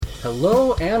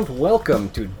Hello and welcome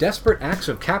to Desperate Acts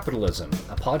of Capitalism,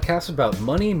 a podcast about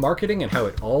money, marketing, and how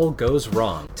it all goes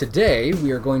wrong. Today,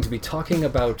 we are going to be talking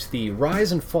about the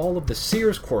rise and fall of the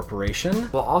Sears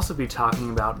Corporation. We'll also be talking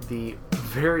about the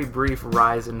very brief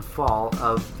rise and fall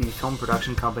of the film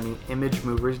production company Image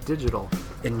Movers Digital.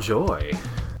 Enjoy.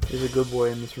 There's a good boy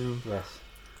in this room. Yes.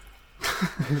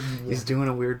 He's doing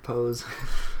a weird pose.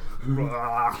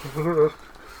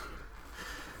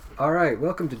 Alright,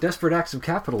 welcome to Desperate Acts of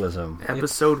Capitalism.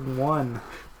 Episode 1.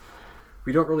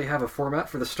 We don't really have a format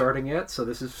for the starting yet, so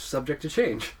this is subject to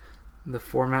change. The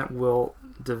format will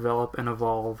develop and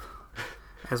evolve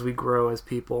as we grow as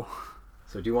people.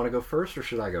 So do you want to go first, or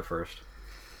should I go first?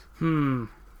 I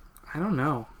don't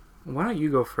know. Why don't you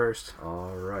go first?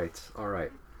 Alright.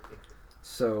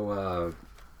 So,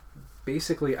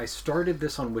 basically, I started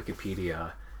this on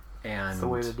Wikipedia, and... That's the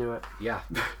way to do it. Yeah.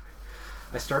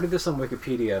 I started this on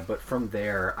Wikipedia, but from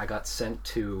there I got sent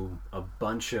to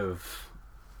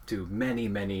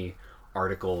many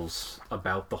articles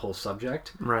about the whole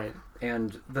subject. Right.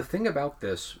 And the thing about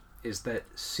this is that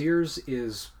Sears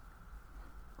is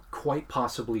quite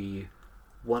possibly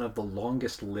one of the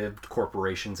longest lived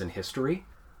corporations in history.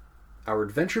 Our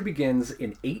adventure begins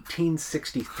in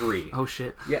 1863. Oh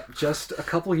shit. Yeah, just a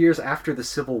couple years after the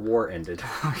Civil War ended.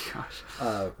 Oh my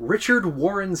gosh. Richard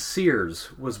Warren Sears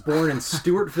was born in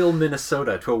Stewartville,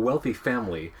 Minnesota, to a wealthy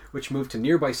family, which moved to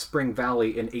nearby Spring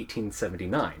Valley in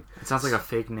 1879. It sounds like a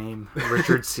fake name.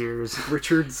 Richard Sears.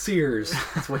 Richard Sears.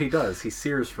 That's what he does. He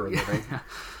sears for a living.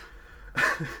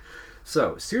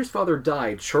 So, Sears' father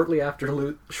died shortly after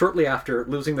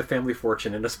losing the family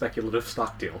fortune in a speculative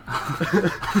stock deal.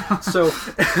 So,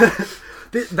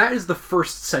 that is the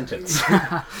first sentence.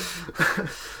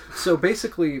 So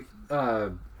basically,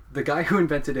 the guy who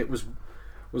invented it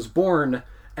was born,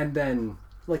 and then,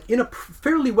 like, in a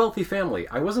fairly wealthy family.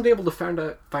 I wasn't able to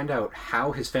find out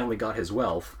how his family got his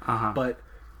wealth, but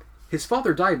his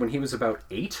father died when he was about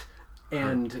 8,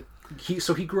 and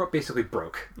he grew up basically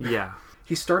broke. Yeah.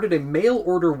 He started a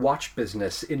mail-order watch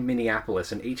business in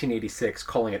Minneapolis in 1886,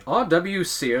 calling it R.W.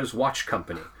 Sears Watch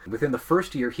Company. Within the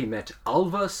first year, he met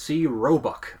Alva C.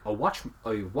 Roebuck, a watch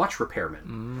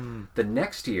repairman. The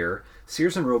next year,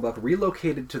 Sears and Roebuck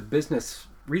relocated their business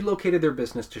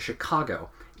to Chicago.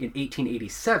 In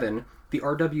 1887, the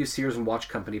R.W. Sears and Watch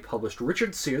Company published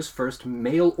Richard Sears' first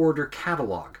mail-order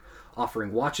catalog,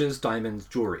 offering watches, diamonds,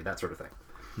 jewelry, that sort of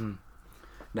thing.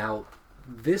 Now,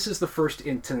 this is the first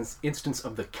instance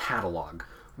of the catalog,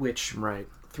 which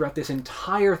throughout this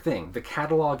entire thing, the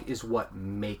catalog is what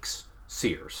makes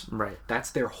Sears. Right.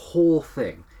 That's their whole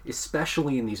thing,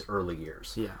 especially in these early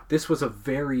years. Yeah. This was a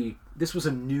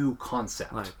new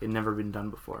concept. Like, it never been done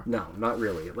before. No, not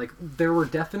really. Like, there were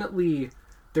definitely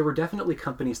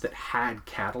companies that had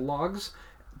catalogs,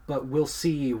 but we'll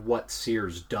see what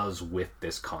Sears does with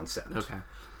this concept. Okay.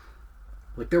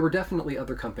 Like, there were definitely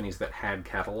other companies that had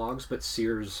catalogs, but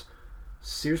Sears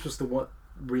was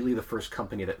really the first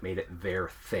company that made it their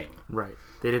thing. Right.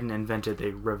 They didn't invent it,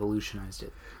 they revolutionized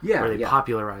it. Yeah, or they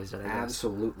popularized it, I guess.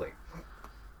 Absolutely.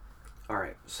 All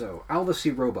right, so Alva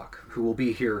C. Roebuck, who will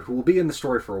be in the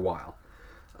story for a while.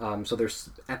 So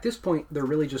at this point, they're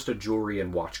really just a jewelry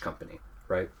and watch company,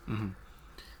 right? Mm-hmm.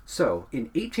 So, in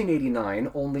 1889,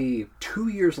 only 2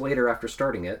 years later after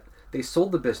starting it, they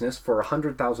sold the business for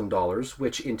 $100,000,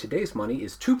 which in today's money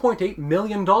is $2.8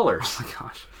 million. Oh my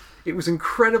gosh. It was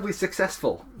incredibly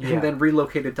successful, and then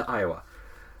relocated to Iowa.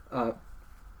 No.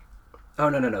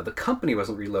 The company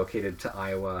wasn't relocated to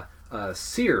Iowa.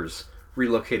 Sears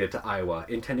relocated to Iowa,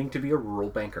 intending to be a rural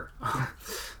banker.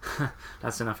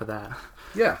 That's enough of that.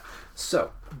 Yeah.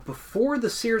 So, before the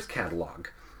Sears catalog,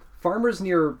 farmers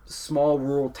near small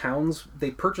rural towns, they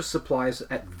purchased supplies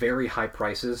at very high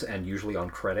prices and usually on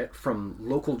credit from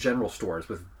local general stores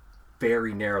with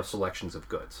very narrow selections of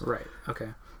goods. Right. Okay.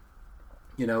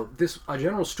 You know, a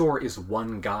general store is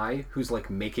one guy who's like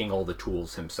making all the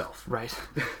tools himself. Right.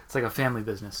 It's like a family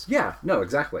business. Yeah, no,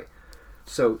 exactly.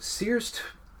 So Sears,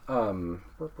 and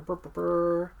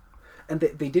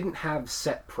they didn't have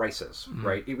set prices,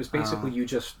 right? It was basically you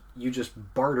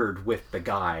just bartered with the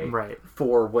guy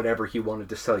for whatever he wanted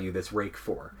to sell you this rake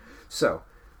for. So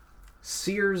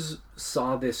Sears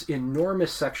saw this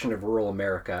enormous section of rural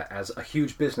America as a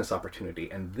huge business opportunity,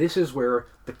 and this is where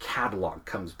the catalog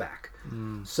comes back.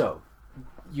 So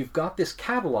you've got this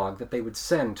catalog that they would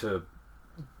send to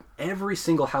every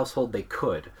single household they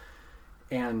could,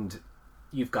 and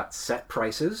you've got set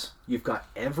prices, you've got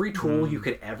every tool you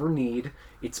could ever need,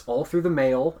 it's all through the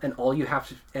mail, and all you have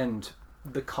to, and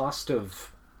the cost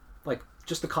of, like,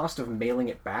 just the cost of mailing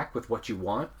it back with what you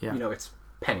want, you know, it's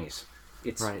pennies.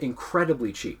 It's Right.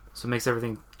 incredibly cheap So it makes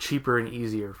everything cheaper and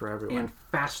easier for everyone. and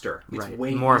faster. It's right.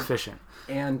 way More eas- efficient.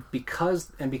 And because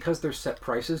there's set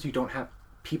prices,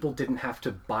 people didn't have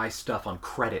to buy stuff on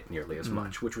credit nearly as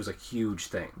much, which was a huge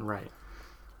thing. Right.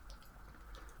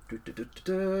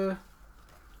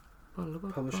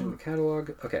 Publishing the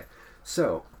catalog. Okay,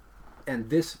 so, and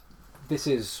this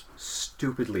is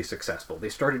stupidly successful. They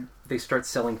start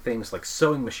selling things like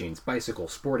sewing machines,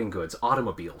 bicycles, sporting goods,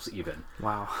 automobiles, even.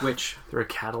 Wow. Which, They're a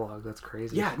catalog. That's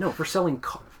crazy. yeah, no, for selling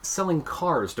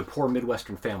cars to poor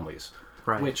Midwestern families.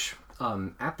 Right. Which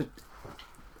at the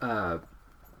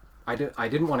I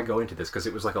didn't want to go into this because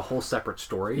it was like a whole separate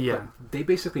story. Yeah. But they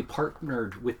basically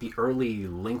partnered with the early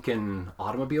Lincoln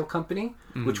Automobile Company,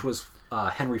 which was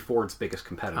Henry Ford's biggest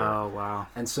competitor. Oh, wow.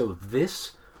 And so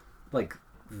this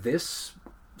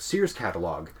Sears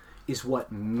catalog is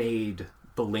what made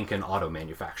the Lincoln auto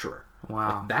manufacturer.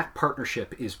 Wow. Like, that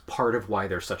partnership is part of why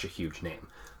they're such a huge name.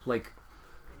 Like,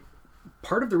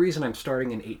 part of the reason I'm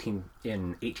starting in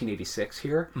 1886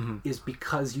 here is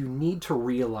because you need to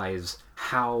realize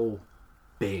how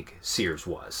big Sears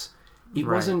was. It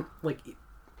Right. wasn't like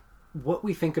what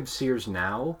we think of Sears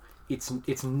now.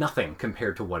 It's nothing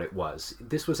compared to what it was.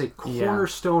 This was a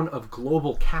cornerstone of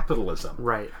global capitalism.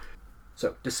 Right.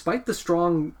 So, despite the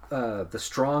strong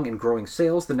and growing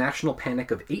sales, the national panic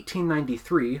of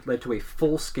 1893 led to a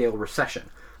full-scale recession,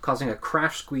 causing a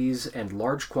crash squeeze and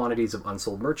large quantities of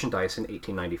unsold merchandise in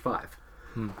 1895.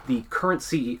 The current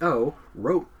CEO,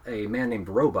 a man named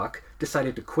Roebuck,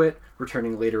 decided to quit,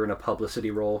 returning later in a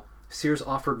publicity role. Sears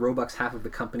offered Roebuck's half of the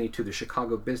company to the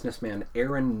Chicago businessman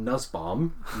Aaron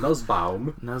Nussbaum,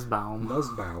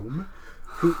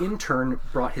 who in turn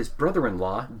brought his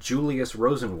brother-in-law, Julius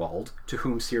Rosenwald, to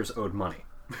whom Sears owed money.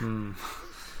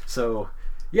 So,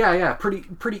 yeah, pretty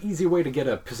easy way to get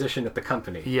a position at the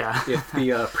company. Yeah. If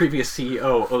the previous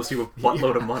CEO owes you a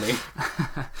buttload of money.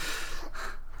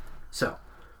 So,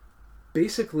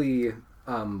 basically,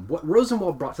 what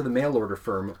Rosenwald brought to the mail-order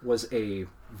firm was a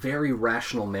very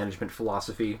rational management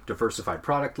philosophy, diversified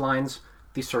product lines.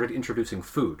 They started introducing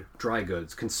food, dry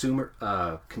goods, consumer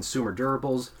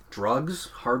durables, drugs,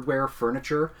 hardware,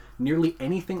 furniture, nearly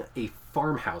anything a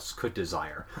farmhouse could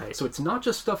desire. Right. So it's not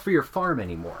just stuff for your farm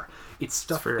anymore. It's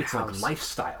stuff for your it's house. like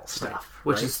lifestyle stuff.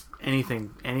 Which right? is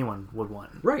anything anyone would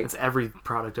want. Right. It's every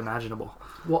product imaginable.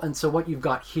 Well, and so what you've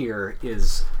got here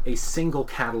is a single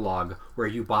catalog where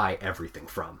you buy everything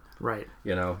from. Right.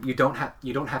 You know, you don't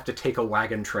have to take a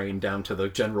wagon train down to the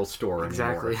general store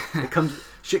Exactly. anymore.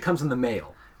 Shit comes in the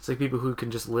mail. It's like people who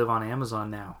can just live on Amazon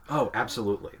now. Oh,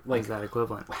 absolutely. Like Is that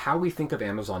equivalent? how we think of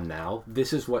Amazon now,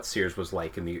 this is what Sears was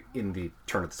like in the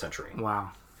turn of the century.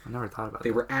 Wow. I never thought about They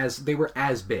that. were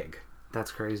as big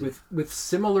That's crazy. with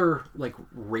similar like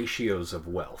ratios of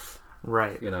wealth.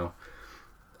 Right. You know.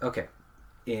 Okay.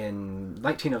 In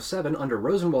 1907, under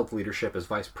Rosenwald's leadership as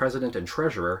vice president and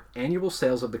treasurer, annual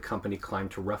sales of the company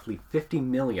climbed to roughly $50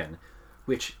 million,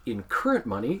 which in current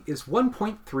money is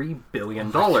 $1.3 billion.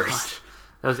 Gosh.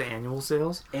 That was annual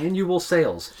sales? Annual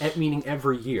sales, meaning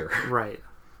every year. Right.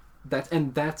 That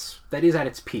is at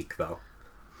its peak, though.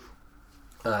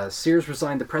 Sears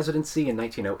resigned the presidency in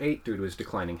 1908 due to his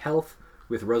declining health,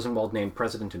 with Rosenwald named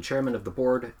president and chairman of the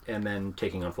board, and then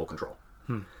taking on full control.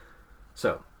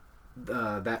 So,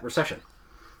 that recession.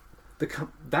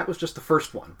 That was just the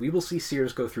first one. We will see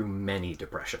Sears go through many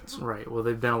depressions. Right. Well,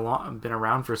 they've been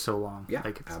around for so long. Yeah,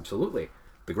 Like absolutely.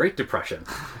 The Great Depression.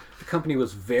 The company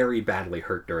was very badly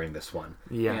hurt during this one.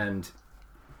 Yeah.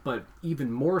 But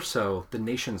even more so, the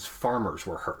nation's farmers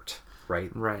were hurt, right?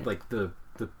 Right. Like the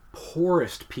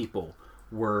poorest people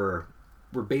were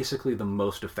basically the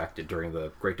most affected during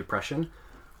the Great Depression,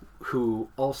 who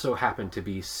also happened to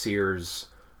be Sears'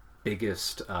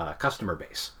 biggest customer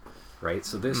base, right?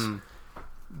 So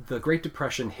the Great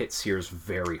Depression hit Sears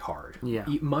very hard. Yeah.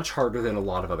 Much harder than a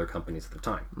lot of other companies at the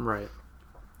time. Right.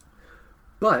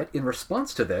 But in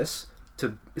response to this,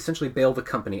 to essentially bail the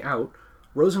company out,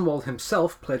 Rosenwald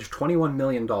himself pledged $21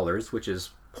 million, which is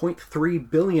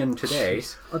 $0.3 billion today,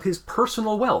 Jeez. of his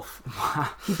personal wealth.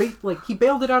 He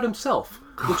bailed it out himself,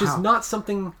 which is not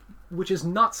something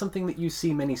that you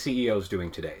see many CEOs doing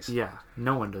today. Yeah.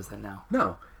 No one does that now.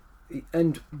 No.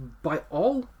 And by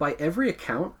every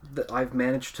account that I've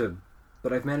managed to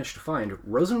find,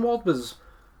 Rosenwald was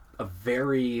a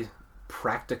very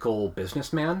practical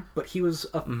businessman, but he was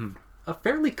a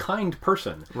fairly kind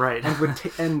person, Right.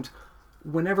 and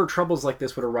whenever troubles like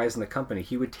this would arise in the company,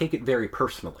 he would take it very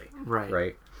personally.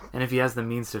 Right. And if he has the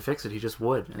means to fix it, he just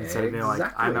would. Instead of being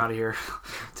like, I'm out of here.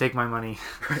 Take my money.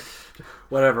 Right.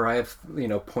 Whatever, I have,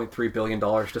 $0.3 billion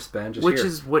to spend. Which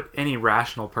is what any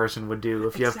rational person would do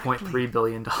if you have $0.3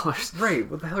 billion. Right.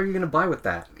 What the hell are you going to buy with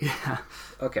that? Yeah.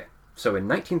 Okay. So in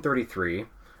 1933,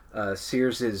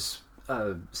 Sears is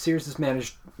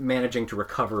managing to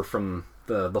recover from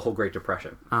the whole Great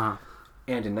Depression. Uh-huh.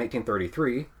 And in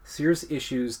 1933, Sears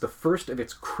issues the first of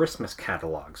its Christmas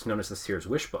catalogs, known as the Sears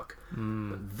Wish Book.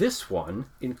 This one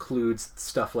includes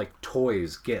stuff like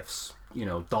toys, gifts,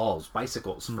 dolls,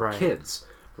 bicycles for kids,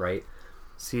 right?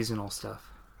 Seasonal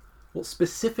stuff. Well,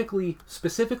 specifically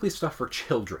stuff for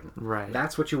children. Right.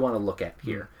 That's what you want to look at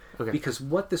here. Okay. Because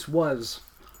what this was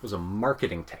a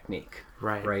marketing technique.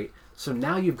 Right. So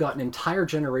now you've got an entire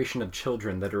generation of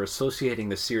children that are associating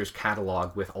the Sears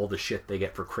catalog with all the shit they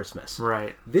get for Christmas.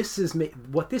 Right.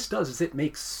 What this does is it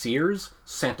makes Sears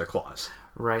Santa Claus.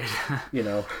 Right.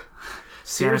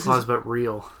 Santa Claus, but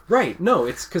real. Right. No,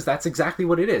 it's because that's exactly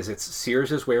what it is. It's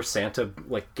Sears is where Santa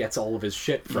gets all of his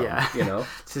shit from. Yeah.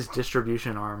 It's his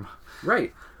distribution arm.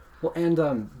 Right. Well,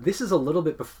 and this is a little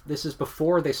bit. This is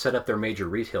before they set up their major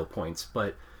retail points,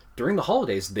 but during the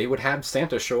holidays, they would have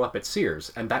Santa show up at Sears,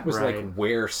 and that was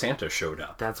where Santa showed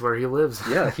up. That's where he lives.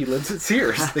 Yeah, he lives at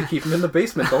Sears. They keep him in the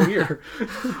basement all year.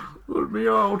 Let me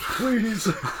out, please.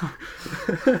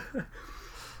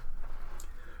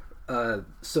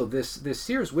 So this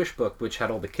Sears Wish Book, which had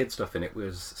all the kid stuff in it,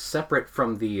 was separate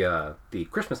from the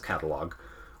Christmas catalog,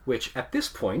 which at this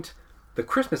point, the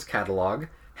Christmas catalog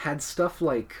had stuff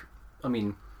like,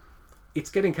 it's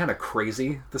getting kind of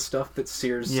crazy, the stuff that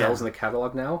Sears sells in the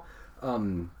catalog now.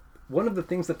 One of the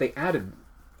things that they added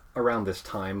around this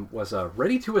time was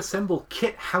ready-to-assemble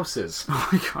kit houses. Oh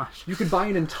my gosh. You could buy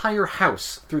an entire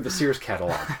house through the Sears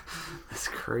catalog. That's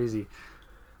crazy.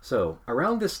 So,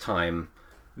 around this time,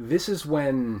 this is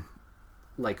when,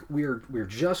 we're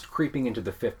just creeping into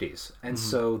the 50s. And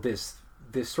so this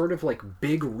sort of,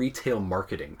 big retail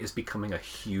marketing is becoming a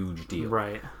huge deal.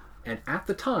 Right. And at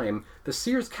the time, the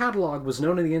Sears catalog was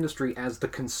known in the industry as the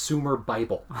consumer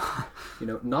Bible.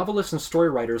 Novelists and story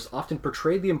writers often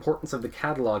portrayed the importance of the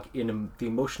catalog in the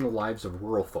emotional lives of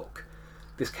rural folk.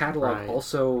 This catalog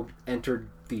also entered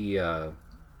the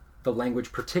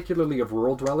language, particularly of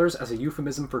rural dwellers, as a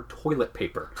euphemism for toilet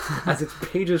paper, as its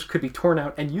pages could be torn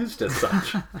out and used as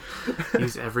such.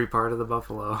 Use every part of the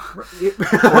buffalo.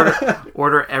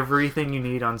 Order everything you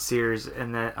need on Sears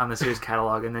and on the Sears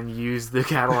catalog, and then use the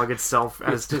catalog itself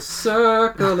as the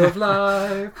circle of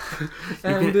life,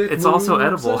 and it's also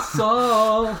edible. Us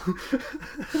all.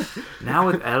 Now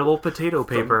with edible potato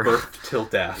paper, from birth till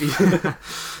death.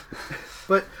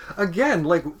 But again,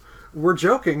 we're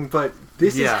joking, but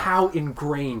this is how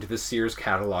ingrained the Sears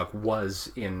catalog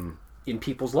was in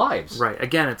people's lives. Right.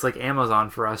 Again, it's like Amazon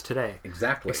for us today.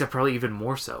 Exactly. Except probably even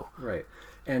more so. Right.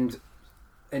 And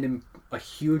a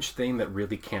huge thing that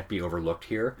really can't be overlooked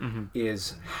here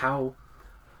is how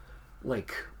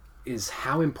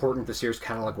important the Sears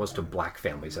catalog was to black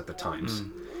families at the times.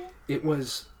 It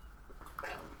was...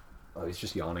 Oh, he's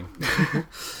just yawning.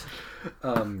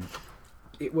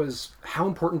 It was how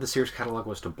important the Sears catalog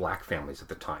was to black families at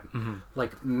the time.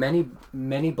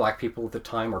 Many black people at the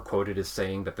time are quoted as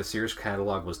saying that the Sears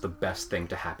catalog was the best thing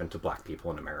to happen to black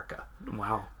people in America.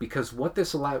 Wow. Because what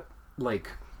this allowed, white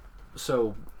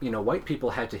people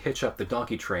had to hitch up the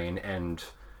donkey train and,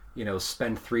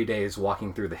 spend 3 days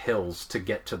walking through the hills to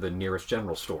get to the nearest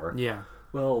general store. Yeah.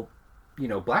 Well,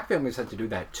 black families had to do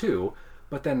that too.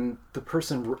 But then the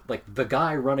person, the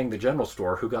guy running the general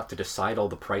store who got to decide all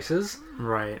the prices,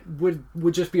 would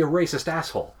just be a racist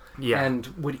asshole. Yeah. And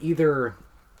would either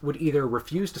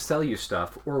refuse to sell you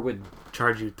stuff or would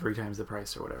charge you 3 times the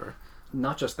price or whatever.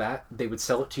 Not just that, they would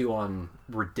sell it to you on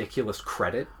ridiculous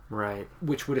credit. Right.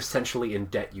 Which would essentially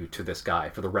indebt you to this guy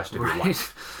for the rest of your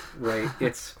life. Right.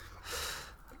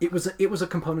 It was a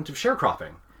component of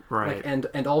sharecropping. Right. And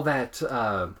all that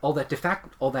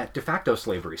de facto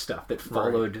slavery stuff that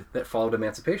followed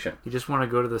emancipation. You just want to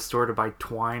go to the store to buy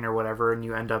twine or whatever, and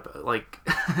you end up like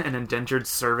an indentured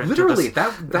servant. Literally,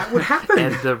 that would happen.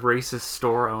 And the racist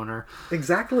store owner.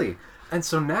 Exactly. And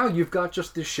so now you've got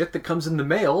just this shit that comes in the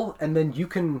mail, and then you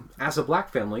can, as a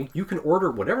black family, you can order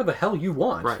whatever the hell you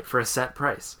want. Right, for a set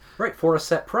price. Right, for a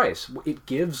set price. It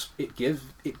gave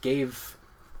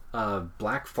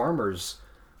black farmers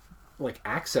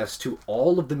access to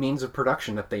all of the means of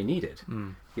production that they needed.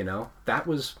 That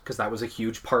was a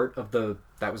huge part of the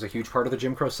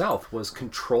Jim Crow South, was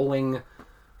controlling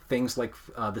things like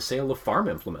the sale of farm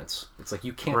implements. It's like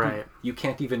you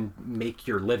can't even make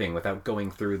your living without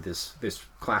going through this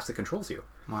class that controls you.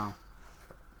 Wow.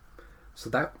 So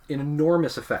that an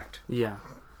enormous effect. Yeah.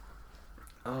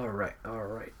 All right.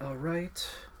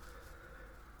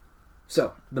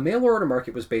 So, the mail order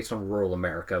market was based on rural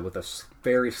America with a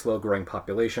very slow-growing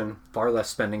population, far less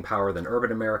spending power than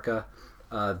urban America.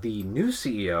 The new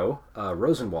CEO,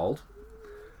 Rosenwald,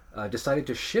 decided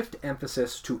to shift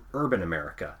emphasis to urban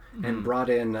America and brought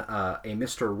in a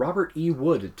Mr. Robert E.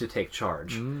 Wood to take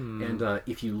charge. And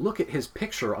if you look at his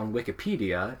picture on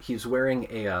Wikipedia, he's wearing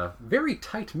a very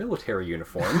tight military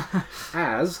uniform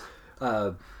as...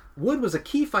 Wood was a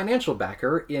key financial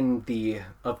backer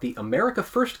of the America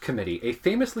First Committee, a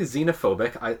famously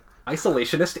xenophobic,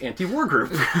 isolationist anti-war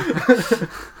group.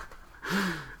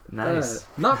 Nice.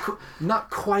 Not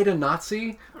quite a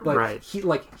Nazi, but right.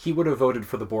 he would have voted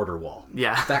for the border wall.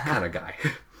 Yeah. That kind of guy.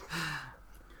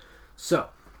 So,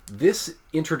 this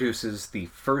introduces the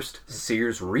first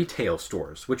Sears retail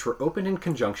stores, which were opened in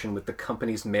conjunction with the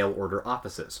company's mail order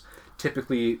offices,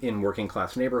 typically in working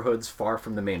class neighborhoods far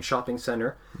from the main shopping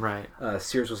center. Right.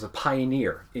 Sears was a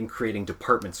pioneer in creating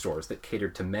department stores that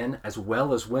catered to men as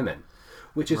well as women,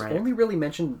 which is only really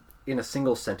mentioned in a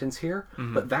single sentence here,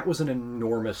 but that was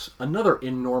another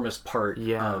enormous part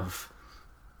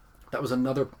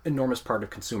of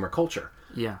consumer culture.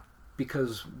 Yeah.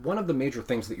 Because one of the major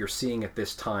things that you're seeing at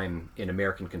this time in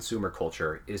American consumer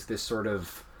culture is this sort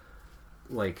of,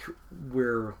 like,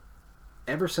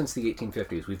 ever since the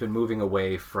 1850s, we've been moving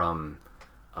away from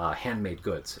handmade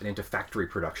goods and into factory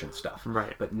production stuff.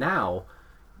 Right. But now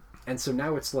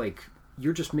it's like,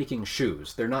 you're just making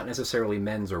shoes. They're not necessarily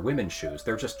men's or women's shoes.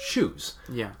 They're just shoes.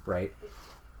 Yeah. Right?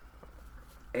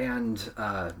 And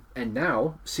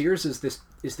now Sears is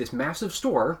this massive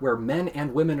store where men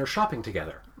and women are shopping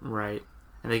together. Right.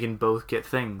 And they can both get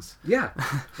things. Yeah.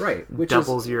 Right. Which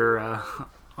doubles your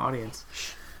audience.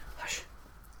 Shh. Hush.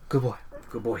 Good boy.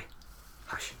 Good boy.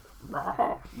 Hush.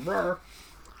 All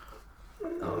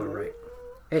right.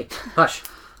 Hey, hush.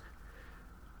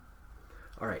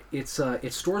 All right. Its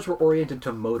stores were oriented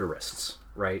to motorists,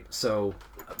 right? So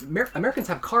Americans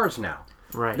have cars now.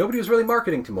 Right. Nobody was really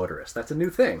marketing to motorists. That's a new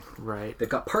thing. Right. They've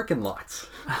got parking lots.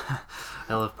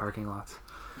 I love parking lots.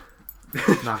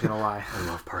 Not gonna lie. I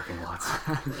love parking lots.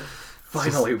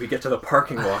 Finally, we get to the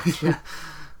parking lot. Yeah.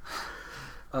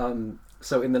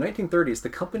 So in the 1930s, the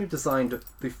company designed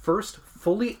the first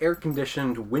fully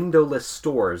air-conditioned, windowless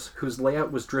stores whose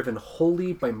layout was driven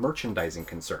wholly by merchandising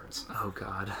concerns. Oh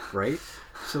God. Right?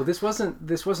 So this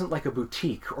wasn't like a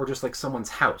boutique or just like someone's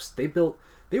house. They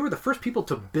were the first people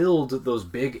to build those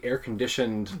big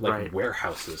air-conditioned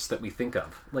warehouses that we think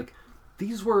of. Like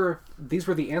these were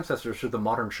the ancestors to the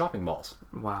modern shopping malls.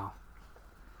 Wow.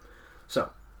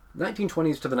 So,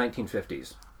 1920s to the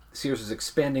 1950s. Sears is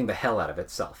expanding the hell out of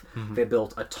itself. They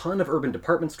built a ton of urban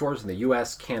department stores in the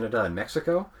US, Canada, and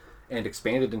Mexico, and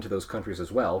expanded into those countries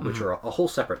as well, which are a whole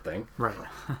separate thing. Right.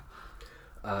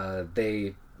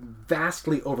 They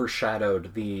vastly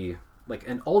overshadowed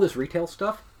and all this retail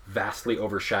stuff vastly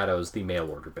overshadows the mail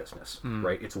order business,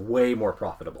 right? It's way more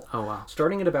profitable. Oh, wow.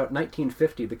 Starting at about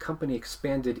 1950, the company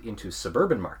expanded into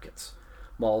suburban markets,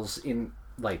 malls in,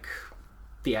 like,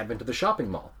 the advent of the shopping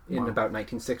mall in about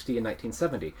 1960 and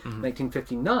 1970.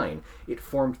 1959, it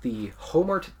formed the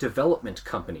Homart Development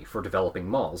Company for developing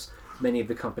malls. Many of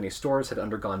the company's stores had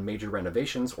undergone major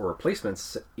renovations or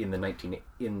replacements in the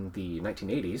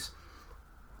 1980s.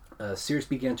 Sears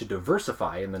began to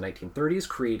diversify in the 1930s,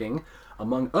 creating,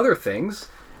 among other things,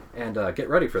 and get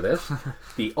ready for this,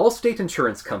 the Allstate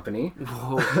Insurance Company,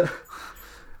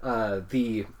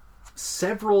 the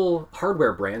several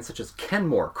hardware brands such as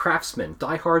Kenmore, Craftsman,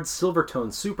 Die Hard, Silvertone,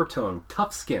 Supertone,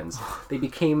 Toughskins. They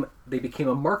became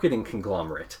a marketing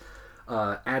conglomerate,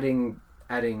 adding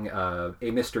a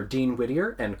Mr. Dean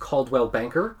Whittier and Caldwell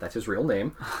Banker. That's his real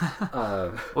name.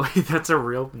 Wait, that's a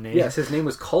real name? Yes, his name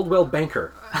was Caldwell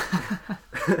Banker.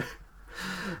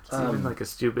 It's even like a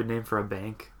stupid name for a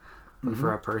bank, but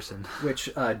for a person. Which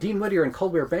Dean Whittier and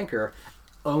Caldwell Banker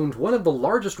owned one of the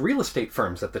largest real estate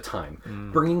firms at the time,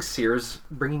 bringing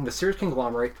the Sears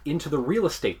conglomerate into the real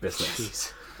estate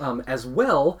business, as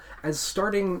well as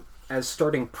starting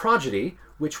Prodigy,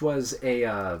 which was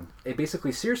a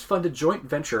basically Sears-funded joint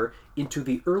venture into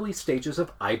the early stages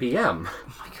of IBM.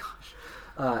 Oh my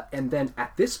gosh! And then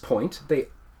at this point,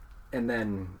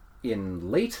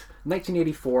 in late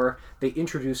 1984, they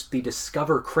introduced the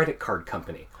Discover Credit Card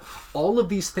Company. All of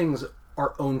these things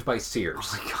are owned by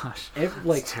Sears. Oh my gosh!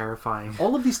 It's terrifying.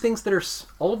 All of these things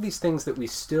that we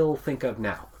still think of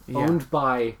now, owned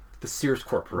by the Sears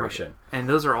Corporation. Right. And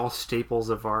those are all staples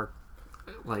of our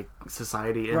like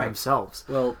society in Right. themselves.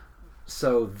 Well,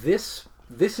 so this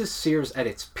is Sears at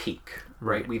its peak,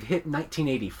 right? Right. We've hit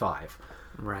 1985.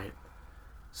 Right.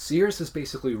 Sears has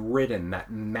basically ridden that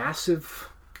massive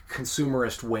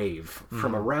consumerist wave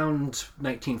from around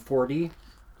 1940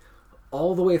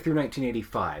 all the way through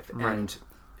 1985, Right. and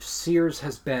Sears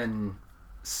has been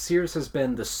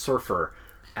the surfer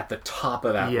at the top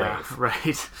of that Yeah. wave.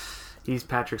 Right. He's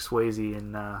Patrick Swayze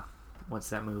in what's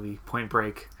that movie? Point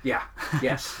Break. Yeah,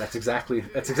 yes, that's exactly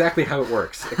how it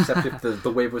works. Except if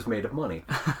the wave was made of money.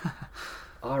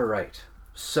 All right,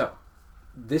 so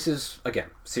this is again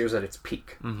Sears at its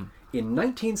peak. In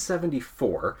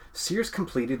 1974, Sears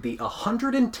completed the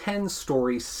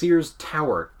 110-story Sears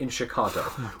Tower in Chicago,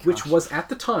 which was at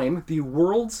the time the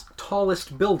world's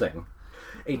tallest building.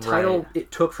 A title Right.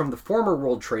 it took from the former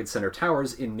World Trade Center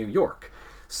towers in New York.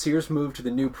 Sears moved to the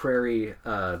New Prairie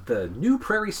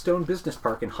Stone Business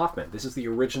Park in Hoffman. This is the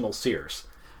original Sears,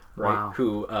 right? Wow.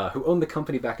 Who owned the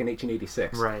company back in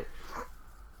 1886. Right.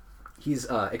 He's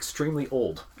extremely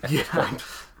old at this Yeah. point.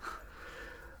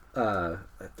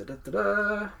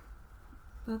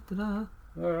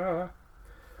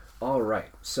 All right.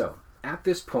 So at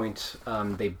this point,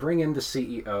 they bring in the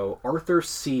CEO Arthur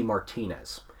C.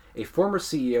 Martinez, a former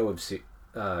CEO of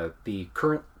the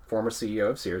current former CEO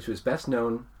of Sears, who is best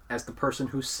known as the person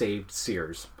who saved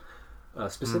Sears,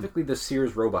 specifically the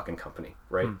Sears Roebuck and Company.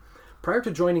 Right. Prior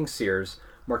to joining Sears,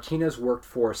 Martinez worked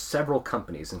for several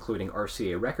companies, including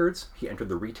RCA Records. He entered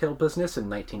the retail business in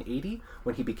 1980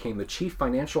 when he became the chief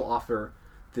financial officer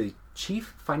for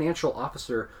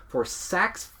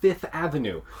Saks Fifth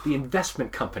Avenue, the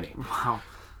investment company. Wow.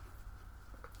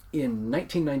 In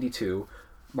 1992,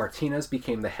 Martinez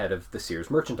became the head of the Sears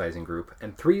Merchandising Group,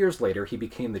 and 3 years later, he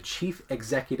became the chief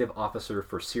executive officer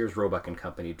for Sears Roebuck and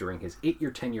Company. During his 8-year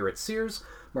tenure at Sears,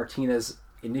 Martinez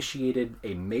initiated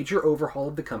a major overhaul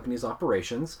of the company's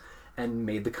operations and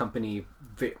made the company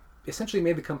essentially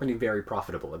made the company very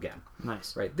profitable again.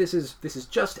 Nice. Right. This is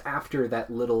just after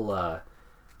that little.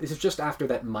 This is just after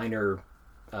that minor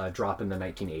drop in the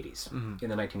 1980s in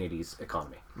the 1980s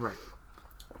economy. Right.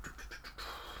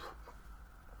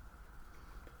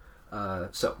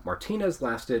 So Martinez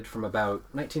lasted from about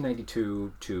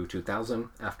 1992 to 2000,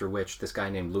 after which this guy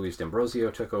named Luis D'Ambrosio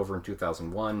took over in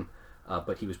 2001,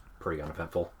 but he was pretty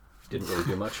uneventful. Didn't really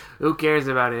do much. Who cares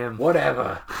about him?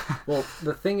 Whatever. Well,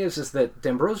 the thing is that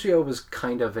D'Ambrosio was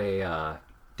kind of an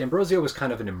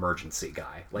emergency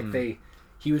guy. Like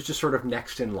he was just sort of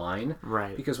next in line.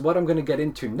 Right. Because what I'm going to get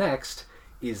into next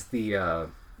is the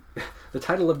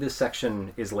title of this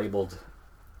section is labeled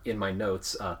in my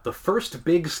notes, The First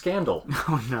Big Scandal.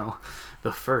 Oh no.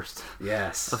 The first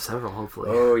Yes. of several, hopefully.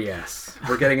 Oh, yes.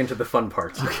 We're getting into the fun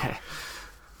parts. Okay.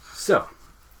 So,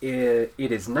 it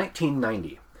is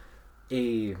 1990.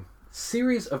 A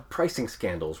series of pricing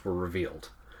scandals were revealed.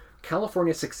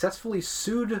 California successfully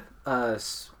sued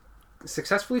Sears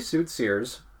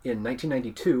in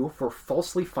 1992 for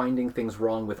falsely finding things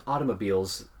wrong with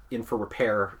automobiles in for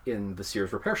repair in the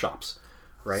Sears repair shops.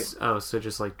 Right? Oh, so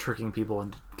just like tricking people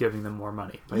and giving them more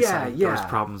money by Yeah, saying there was yeah.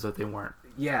 problems that they weren't.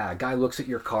 Yeah, a guy looks at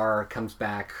your car, comes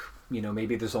back,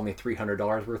 maybe there's only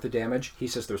 $300 worth of damage. He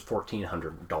says there's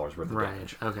 $1,400 worth of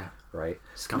damage. Okay. Right?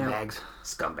 Scumbags.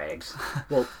 Scumbags.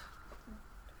 Well,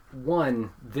 one,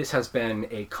 this has been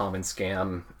a common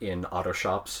scam in auto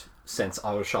shops since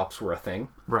auto shops were a thing.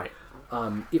 Right.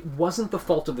 It wasn't the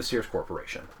fault of the Sears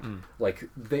Corporation. Like,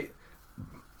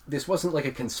 this wasn't like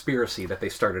a conspiracy that they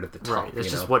started at the top. Right.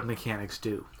 It's just what mechanics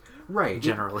do. Right.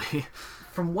 Generally.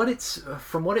 From what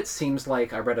it seems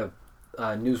like, I read a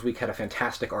Newsweek had a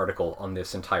fantastic article on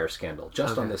this entire scandal,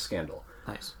 just on this scandal.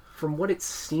 Nice. From what it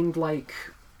seemed like,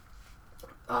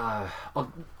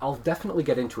 I'll definitely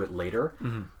get into it later,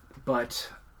 but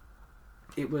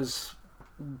it was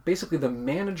basically the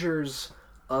managers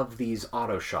of these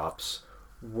auto shops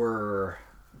were,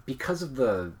 because of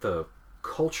the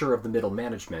culture of the middle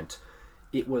management,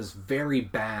 it was very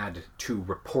bad to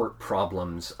report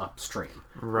problems upstream.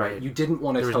 Right. You didn't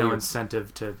want to There was tell no your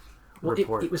incentive to Well,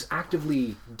 report. it was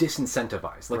actively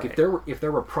disincentivized. Like Right. if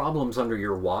there were problems under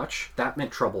your watch, that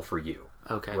meant trouble for you.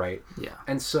 Okay. Right? Yeah.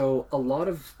 And so a lot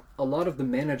of the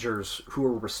managers who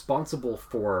were responsible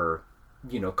for,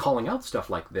 calling out stuff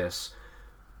like this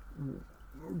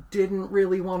didn't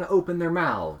really want to open their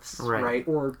mouths, Right.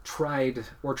 Or tried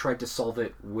to solve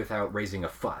it without raising a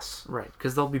fuss. Right.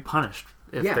 Because they'll be punished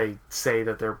if Yeah. they say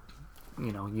that their,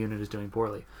 unit is doing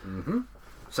poorly.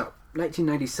 So,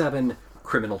 1997,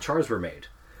 criminal charges were made.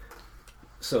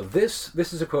 So this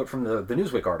is a quote from the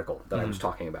Newsweek article that I was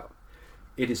talking about.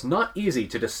 It is not easy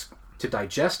to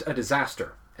digest a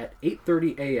disaster, At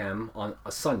 8:30 a.m. on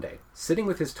a Sunday, sitting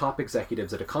with his top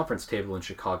executives at a conference table in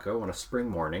Chicago on a spring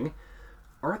morning,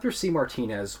 Arthur C.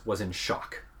 Martinez was in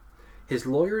shock. His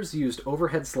lawyers used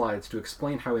overhead slides to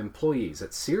explain how employees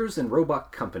at Sears and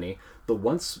Roebuck Company, the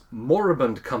once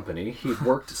moribund company he'd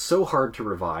worked so hard to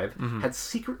revive, had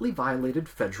secretly violated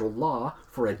federal law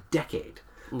for a decade.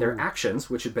 Ooh. Their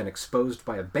actions, which had been exposed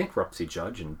by a bankruptcy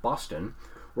judge in Boston,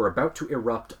 were about to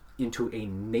erupt into a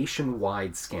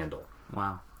nationwide scandal.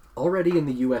 Wow. Already in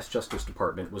the U.S. Justice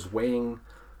Department was weighing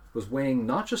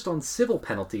not just on civil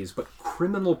penalties, but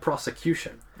criminal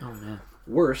prosecution. Oh, man.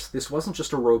 Worse, this wasn't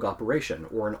just a rogue operation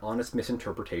or an honest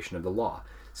misinterpretation of the law.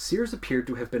 Sears appeared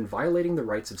to have been violating the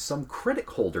rights of some credit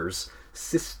holders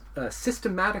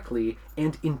systematically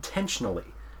and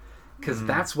intentionally. Because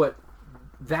that's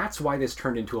why this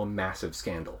turned into a massive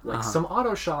scandal. Like, some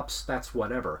auto shops, that's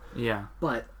whatever. Yeah.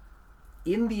 But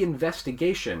in the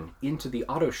investigation into the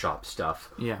auto shop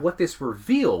stuff, yeah. what this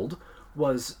revealed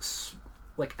was,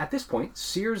 like, at this point,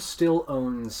 Sears still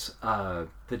owns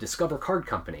the Discover Card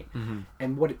Company.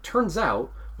 And what it turns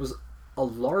out was a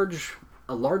large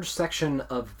section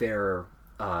of their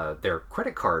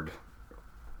credit card,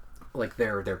 like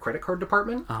their credit card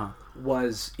department,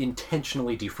 was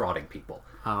intentionally defrauding people.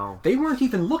 Oh. They weren't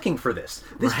even looking for this.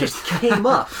 This just came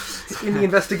up in the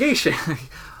investigation.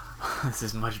 This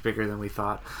is much bigger than we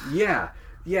thought. Yeah.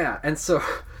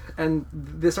 And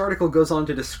this article goes on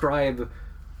to describe,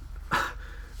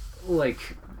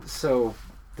 like, so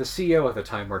the CEO at the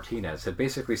time, Martinez, had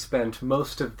basically spent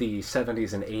most of the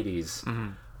 70s and 80s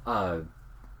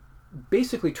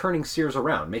basically turning Sears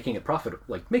around, making it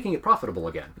profitable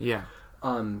again. Yeah.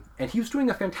 And he was doing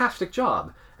a fantastic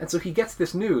job. And so he gets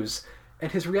this news,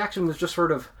 and his reaction was just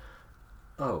sort of,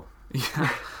 oh.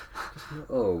 Yeah.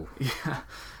 Oh. Yeah.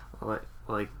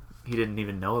 Like, he didn't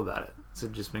even know about it. It's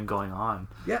just been going on.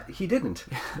 Yeah, he didn't.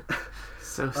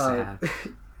 So sad.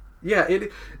 Yeah,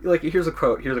 here's a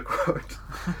quote.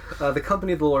 The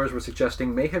company the lawyers were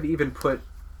suggesting may have even put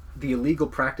the illegal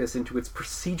practice into its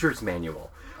procedures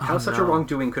manual. How such a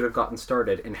wrongdoing could have gotten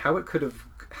started, and how could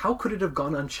it have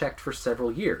gone unchecked for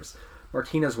several years?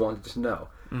 Martinez wanted to know.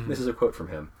 This is a quote from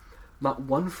him. Not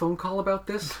one phone call about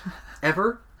this?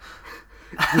 Ever?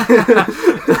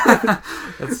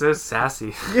 That's so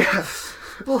sassy. Yeah.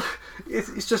 Well,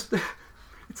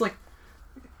 it's like,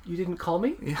 you didn't call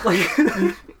me? Yeah. Like,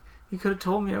 you could have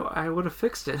told me. I would have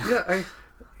fixed it. Yeah,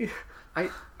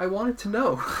 I wanted to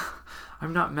know.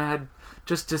 I'm not mad,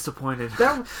 just disappointed.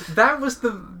 That was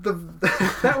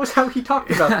that was how he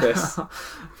talked about this.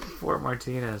 Poor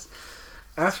Martinez.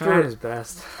 After his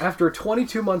best. After a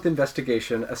 22-month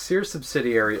investigation, a Sears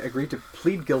subsidiary agreed to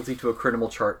plead guilty to a criminal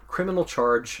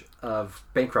charge of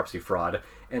bankruptcy fraud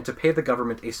and to pay the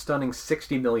government a stunning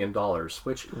 $60 million,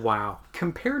 which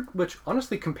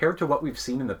honestly compared to what we've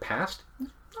seen in the past,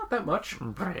 not that much.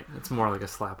 Right. It's more like a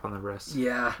slap on the wrist.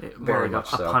 Yeah, very much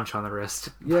so. A punch on the wrist.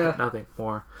 Yeah. Nothing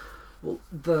more. Well,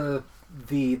 the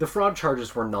fraud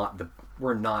charges were not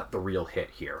the real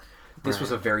hit here. This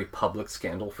was a very public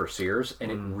scandal for Sears,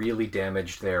 and it really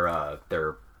damaged their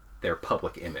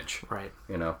public image. Right.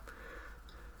 You know.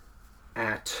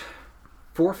 At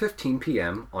 4:15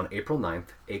 p.m. on April 9th,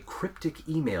 a cryptic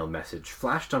email message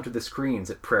flashed onto the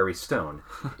screens at Prairie Stone.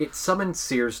 It summoned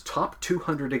Sears' top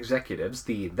 200 executives,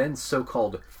 the then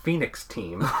so-called Phoenix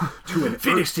team, to an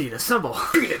Phoenix team, assemble!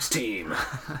 Phoenix team!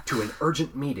 To an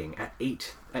urgent meeting at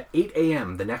 8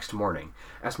 a.m. the next morning,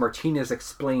 as Martinez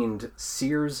explained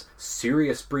Sears'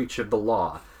 serious breach of the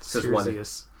law. Says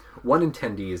one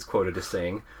attendee is quoted as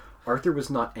saying, Arthur was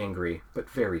not angry, but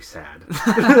very sad.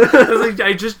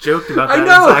 I just joked about that. I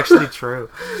know! It's actually true.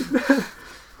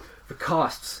 The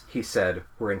costs, he said,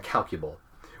 were incalculable.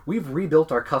 We've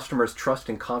rebuilt our customers' trust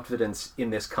and confidence in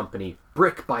this company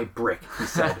brick by brick, he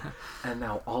said. And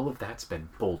now all of that's been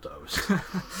bulldozed.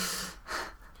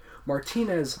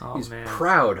 Martinez is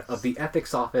proud of the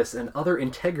ethics office and other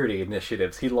integrity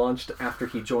initiatives he launched after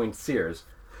he joined Sears.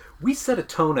 We set a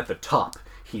tone at the top,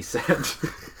 he said.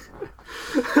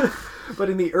 But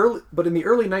in the early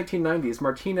 1990s,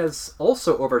 Martinez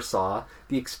also oversaw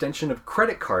the extension of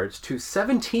credit cards to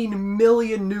 17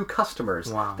 million new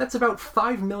customers. Wow. That's about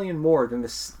 5 million more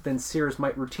than Sears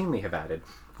might routinely have added.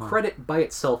 Wow. Credit by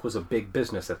itself was a big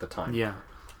business at the time. Yeah.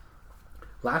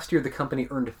 Last year, the company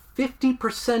earned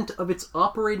 50% of its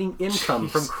operating income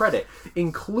from credit,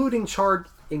 including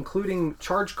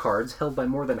charge cards held by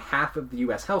more than half of the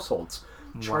U.S. households.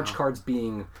 Charge cards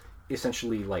being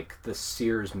essentially like the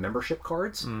Sears membership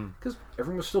cards, because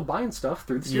everyone was still buying stuff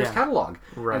through the Sears catalog.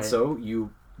 Right. And so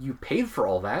you paid for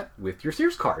all that with your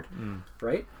Sears card,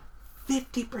 right?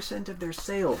 50% of their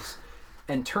sales.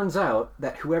 And turns out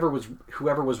that whoever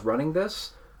was running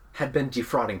this had been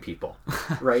defrauding people,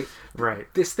 right? Right.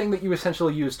 This thing that you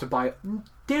essentially use to buy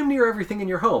damn near everything in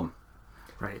your home.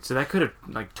 Right. So that could have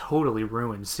like totally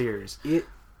ruined Sears.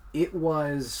 It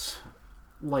was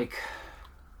like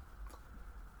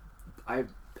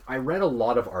I read a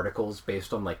lot of articles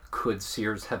based on like could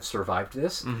Sears have survived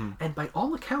this? And by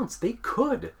all accounts they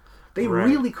could. They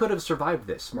really could have survived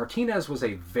this. Martinez was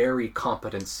a very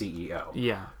competent CEO.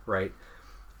 Yeah. Right?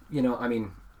 You know, I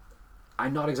mean,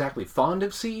 I'm not exactly fond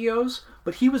of CEOs,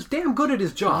 but he was damn good at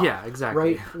his job. Yeah,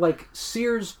 exactly. Right? Like,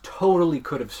 Sears totally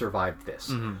could have survived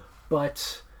this.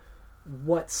 But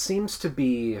what seems to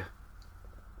be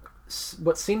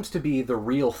the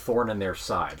real thorn in their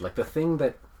side, like the thing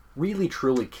that really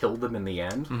truly killed them in the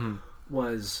end,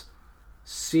 was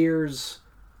Sears.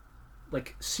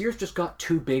 Like, Sears just got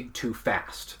too big too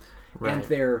fast. Right. And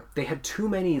they had too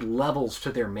many levels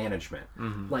to their management.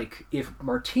 Like, if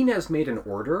Martinez made an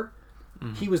order,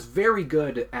 he was very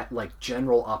good at, like,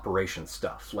 general operation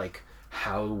stuff. Like,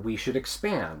 how we should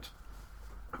expand.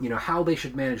 You know, how they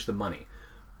should manage the money.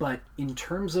 But in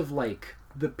terms of, like,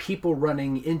 the people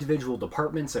running individual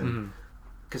departments, and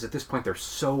because at this point they're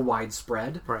so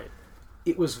widespread, right,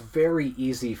 it was very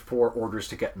easy for orders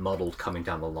to get muddled coming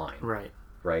down the line. Right.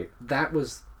 Right? That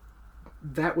was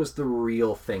the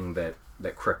real thing that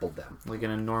crippled them. Like an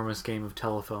enormous game of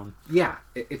telephone. Yeah,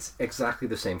 it's exactly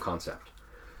the same concept.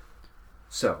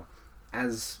 So,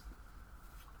 we've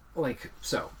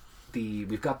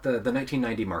got the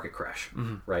 1990 market crash,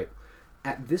 right?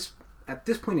 At this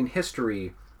point in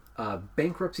history, the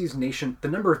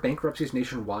number of bankruptcies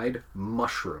nationwide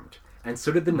mushroomed, and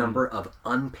so did the number of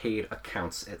unpaid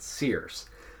accounts at Sears.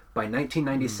 By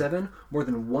 1997, more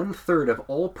than 1/3 of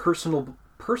all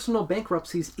personal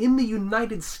bankruptcies in the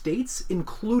United States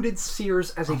included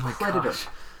Sears as a creditor. Gosh.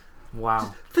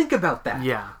 Wow. Think about that.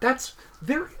 Yeah.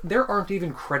 There aren't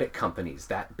even credit companies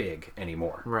that big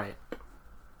anymore. Right.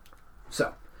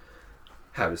 So,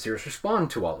 how does Sears respond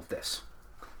to all of this?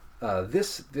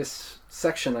 This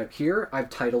section up here I've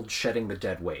titled "Shedding the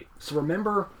Dead Weight." So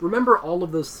remember all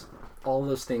of those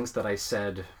things that I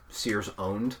said Sears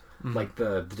owned, like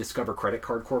the Discover Credit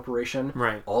Card Corporation,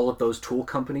 right? All of those tool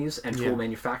companies and tool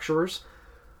manufacturers.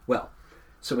 Well,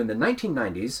 so in the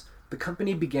 1990s, the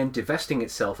company began divesting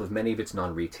itself of many of its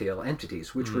non-retail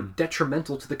entities, which were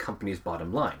detrimental to the company's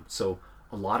bottom line. So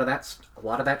a lot of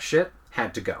that shit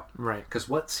had to go, right? Because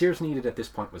what Sears needed at this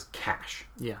point was cash.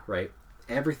 Yeah. Right.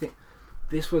 Everything.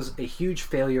 This was a huge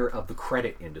failure of the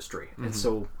credit industry, and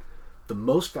so the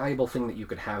most valuable thing that you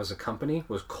could have as a company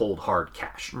was cold hard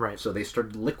cash. Right. So they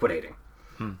started liquidating,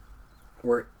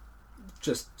 or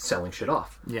just selling shit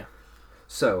off. Yeah.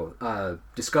 So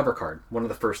Discover Card, one of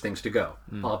the first things to go,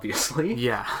 obviously.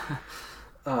 Yeah.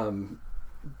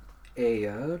 They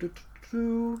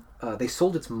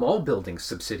sold its mall building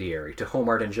subsidiary to Home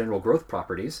Art and General Growth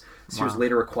Properties. Sears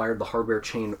later acquired the hardware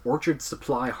chain Orchard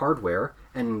Supply Hardware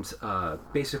and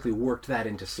basically worked that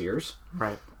into Sears.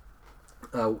 Right.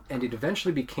 And it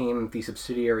eventually became the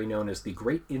subsidiary known as the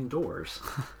Great Indoors,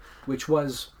 which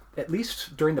was, at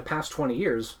least during the past 20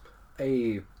 years,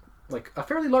 a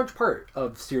fairly large part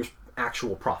of Sears'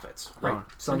 actual profits. Right.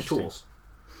 Selling tools.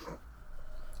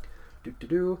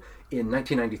 In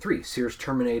 1993, Sears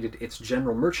terminated its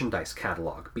general merchandise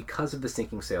catalog because of the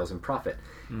sinking sales and profit.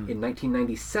 In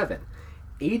 1997,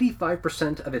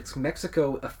 85% of its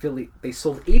Mexico affiliate. They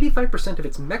sold 85% of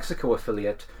its Mexico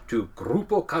affiliate to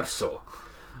Grupo Carso.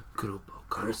 Grupo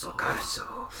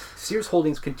Carso. Sears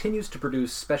Holdings continues to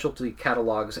produce specialty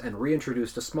catalogs and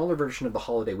reintroduced a smaller version of the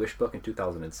Holiday Wish Book in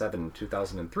 2007 and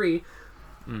 2003.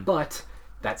 But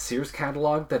that Sears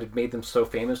catalog that had made them so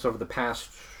famous over the past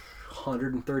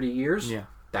 130 years,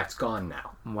 that's gone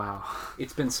now. Wow.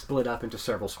 It's been split up into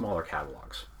several smaller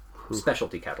catalogs.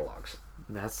 Specialty catalogs.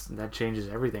 That changes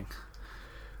everything.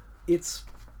 It's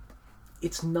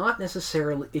not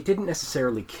necessarily, it didn't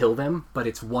necessarily kill them, but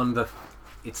it's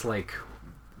like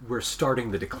we're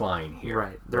starting the decline here.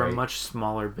 Right. They're a much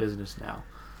smaller business now.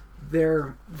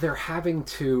 They're having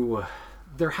to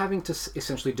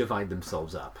essentially divide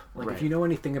themselves up. Like if you know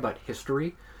anything about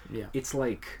history, it's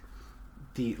like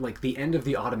the end of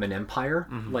the Ottoman Empire.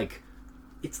 Like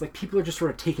it's like people are just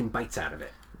sort of taking bites out of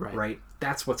it. Right.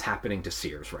 That's what's happening to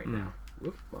Sears right now.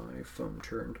 Whoop, my phone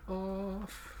turned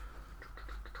off.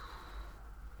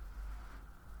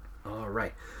 All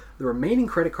right. The remaining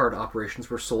credit card operations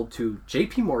were sold to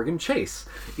J.P. Morgan Chase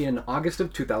in August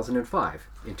of 2005.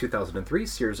 In 2003,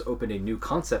 Sears opened a new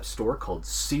concept store called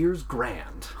Sears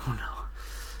Grand. Oh no.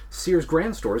 Sears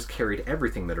Grand stores carried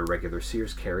everything that a regular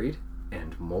Sears carried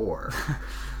and more.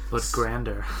 But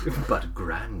grander. But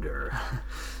grander.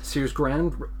 Sears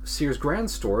Grand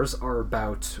stores are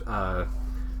about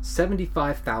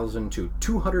 75,000 to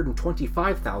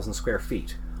 225,000 square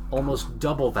feet, almost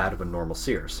double that of a normal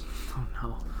Sears. Oh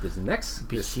no. This next...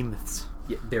 Behemoths.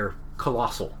 Yeah, they're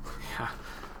colossal. Yeah.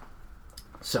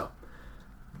 So,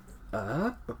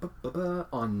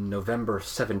 on November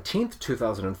 17th,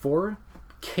 2004,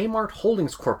 Kmart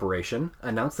Holdings Corporation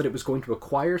announced that it was going to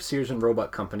acquire Sears and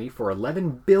Roebuck Company for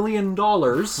 $11 billion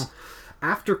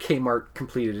after Kmart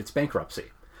completed its bankruptcy.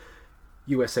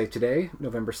 USA Today,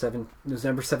 November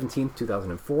 17th,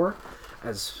 2004,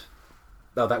 as...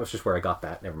 Oh, that was just where I got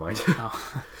that. Never mind.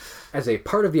 Oh. As a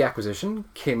part of the acquisition,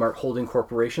 Kmart Holding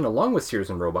Corporation, along with Sears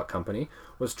and Roebuck Company,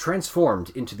 was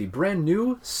transformed into the brand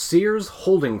new Sears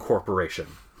Holding Corporation.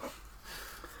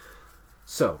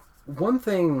 So, one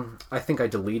thing I think I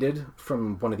deleted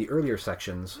from one of the earlier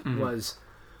sections was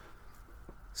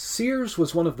Sears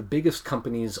was one of the biggest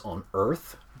companies on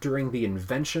Earth during the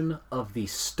invention of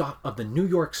the New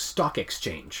York Stock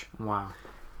Exchange. Wow.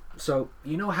 So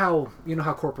you know how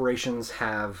corporations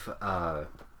have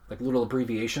like little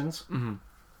abbreviations, you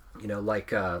know,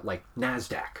 like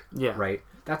NASDAQ, Yeah. right?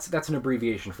 That's an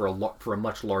abbreviation for a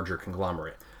much larger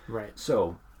conglomerate. Right.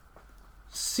 So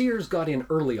Sears got in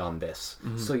early on this.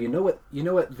 So you know what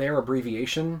their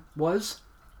abbreviation was?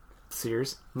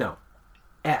 Sears? No,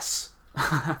 S.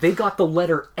 They got the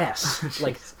letter S.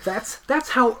 Like that's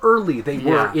how early they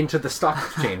were into the stock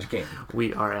exchange game.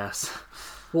 We are S.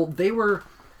 Well, they were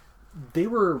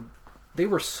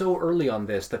so early on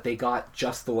this that they got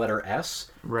just the letter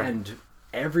S, Right. and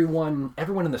everyone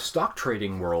in the stock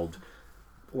trading world,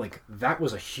 like that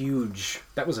was a huge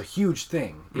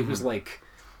thing. It was like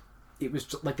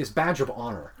this badge of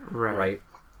honor, Right.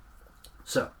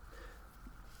 So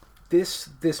this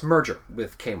merger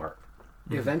with Kmart,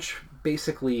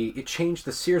 basically it changed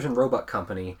the Sears and Roebuck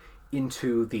Company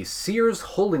into the Sears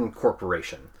Holding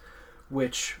Corporation,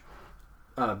 which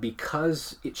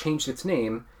because it changed its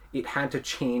name, it had to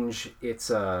change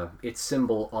its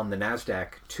symbol on the NASDAQ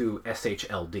to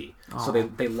SHLD. Oh. So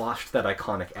they lost that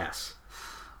iconic S.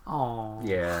 Oh.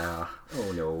 Yeah.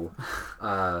 Oh no.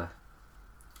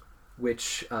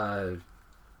 Which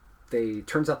they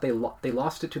turns out they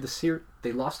lost it to the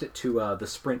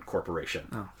Sprint Corporation.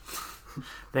 Oh.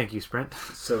 Thank you, Sprint.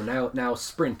 So now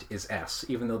Sprint is S,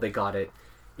 even though they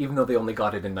only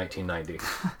got it in 1990.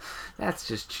 That's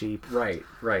just cheap. Right.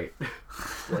 Like,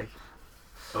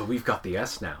 oh, we've got the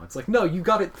S now. It's like, no, you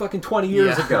got it fucking 20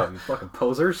 years ago, you fucking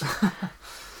posers.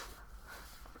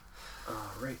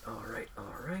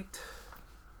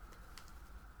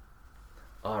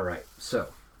 All right. So,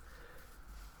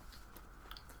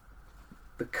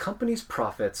 the company's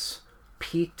profits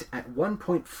peaked at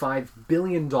 $1.5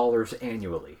 billion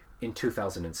annually in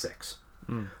 2006.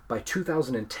 By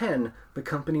 2010, the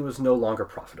company was no longer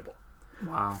profitable.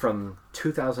 Wow. From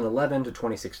 2011 to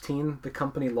 2016, the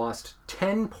company lost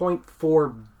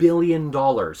 $10.4 billion.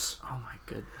 Oh my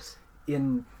goodness.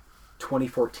 In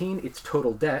 2014, its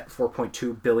total debt,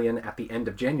 $4.2 billion at the end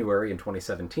of January in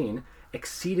 2017,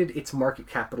 exceeded its market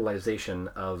capitalization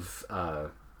of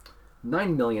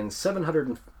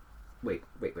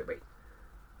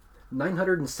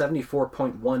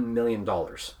 $974.1 million.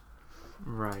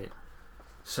 Right.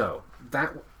 So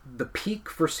the peak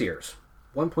for Sears,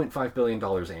 $1.5 billion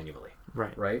annually.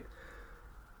 Right. Right.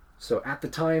 So at the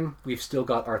time, we've still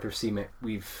got Arthur C.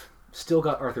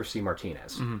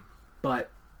 Martinez,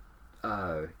 but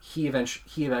he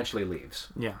eventually leaves.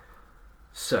 Yeah.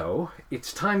 So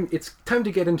it's time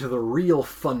to get into the real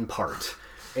fun part,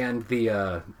 and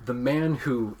the man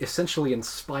who essentially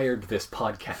inspired this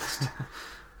podcast.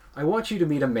 I want you to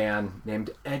meet a man named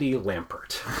Eddie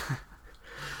Lampert.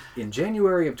 In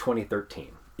January of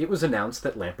 2013, it was announced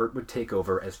that Lampert would take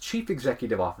over as Chief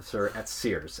Executive Officer at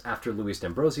Sears after Luis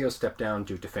D'Ambrosio stepped down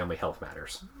due to family health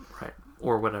matters. Right.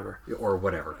 Or whatever.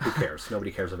 Who cares?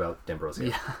 Nobody cares about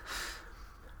D'Ambrosio.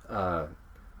 Yeah.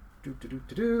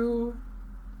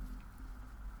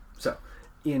 So,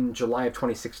 in July of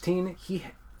 2016,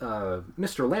 Mr.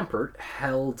 Lampert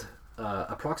held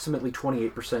approximately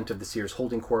 28% of the Sears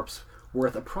Holding Corp's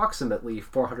worth approximately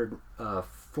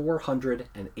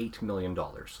 $408 million.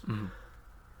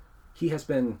 He has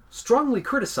been strongly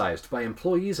criticized by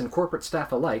employees and corporate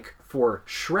staff alike for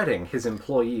shredding his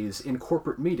employees in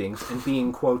corporate meetings and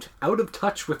being, quote, out of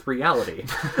touch with reality,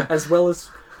 as well as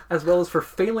for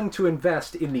failing to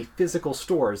invest in the physical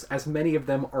stores, as many of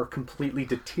them are completely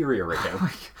deteriorating.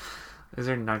 Those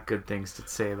are not good things to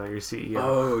say about your CEO.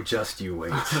 Oh, just you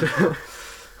wait.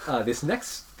 This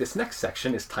next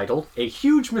section is titled "A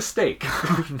Huge Mistake."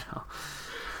 Oh, no.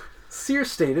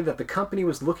 Sears stated that the company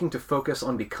was looking to focus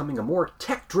on becoming a more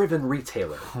tech-driven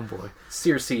retailer. Oh boy.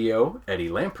 Sears CEO Eddie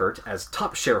Lampert, as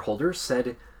top shareholder,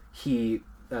 said the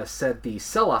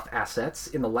sell-off assets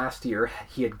in the last year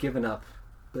he had given up.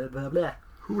 Blah, blah, blah.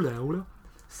 Hula hula.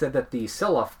 Said that the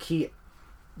sell-off key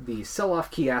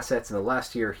assets in the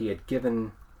last year he had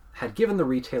given the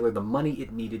retailer the money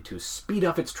it needed to speed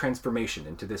up its transformation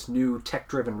into this new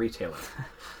tech-driven retailer.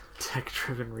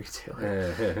 Tech-driven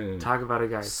retailer. Talk about a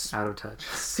guy out of touch.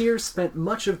 Sears spent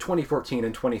much of 2014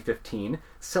 and 2015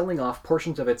 selling off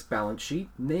portions of its balance sheet,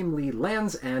 namely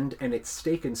Land's End and its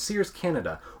stake in Sears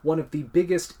Canada, one of the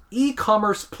biggest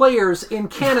e-commerce players in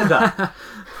Canada.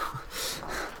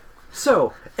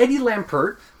 So, Eddie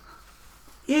Lampert,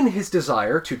 in his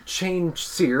desire to change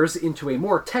Sears into a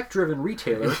more tech-driven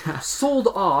retailer, sold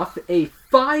off a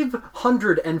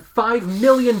 $505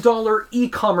 million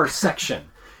e-commerce section.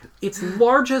 Its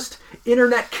largest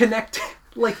internet connected...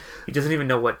 He doesn't even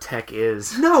know what tech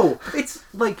is. No! It's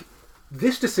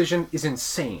this decision is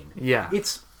insane. Yeah.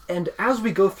 And as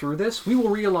we go through this, we will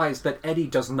realize that Eddie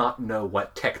does not know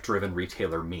what tech-driven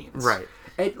retailer means. Right.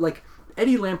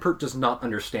 Eddie Lampert does not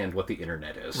understand what the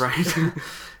internet is. Right.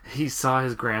 He saw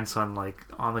his grandson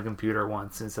on the computer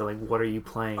once and said what are you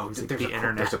playing? Oh, He's like, there's the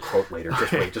internet. There's a quote later.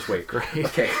 Just wait. Great.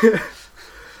 Okay.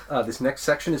 This next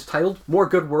section is titled More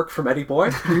Good Work from Eddie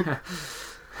Boy.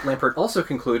 Lampert also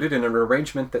concluded in an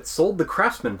arrangement that sold the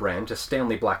Craftsman brand to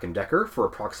Stanley Black & Decker for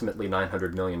approximately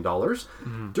 $900 million.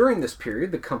 Mm-hmm. During this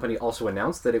period, the company also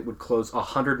announced that it would close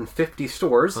 150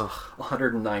 stores,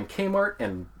 109 Kmart,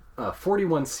 and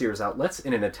 41 Sears outlets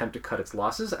in an attempt to cut its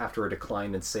losses after a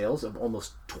decline in sales of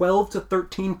almost 12 to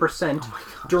 13%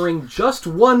 during just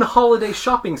one holiday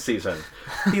shopping season.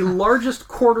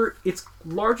 Its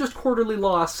largest quarterly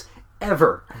loss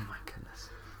ever. Oh my goodness.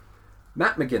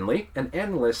 Matt McGinley, an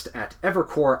analyst at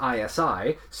Evercore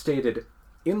ISI, stated,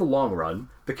 "In the long run,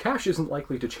 the cash isn't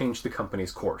likely to change the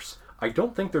company's course. I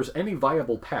don't think there's any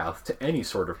viable path to any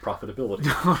sort of profitability."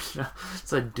 Oh, no.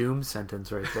 It's a doom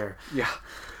sentence right there. Yeah.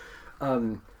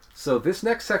 So this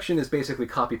next section is basically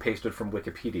copy-pasted from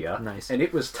Wikipedia. Nice. And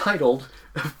it was titled,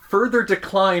 Further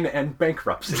Decline and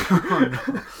Bankruptcy.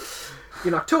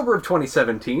 In October of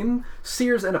 2017,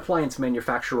 Sears and appliance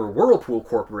manufacturer Whirlpool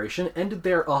Corporation ended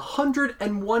their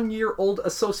 101-year-old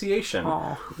association,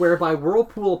 whereby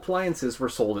Whirlpool appliances were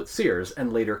sold at Sears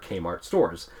and later Kmart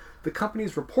stores. The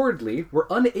companies reportedly were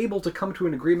unable to come to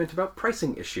an agreement about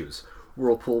pricing issues.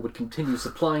 Whirlpool would continue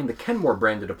supplying the Kenmore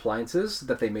branded appliances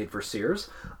that they made for Sears.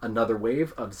 Another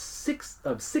wave of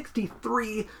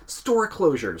 63 store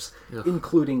closures,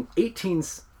 including 18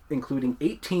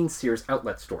 Sears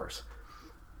outlet stores,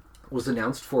 was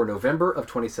announced for November of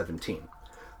 2017.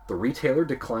 The retailer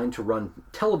declined to run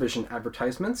television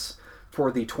advertisements for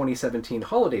the 2017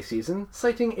 holiday season,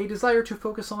 citing a desire to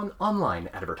focus on online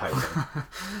advertising.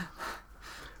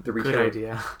 Good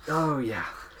idea. Oh, yeah.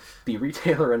 The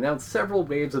retailer announced several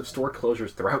waves of store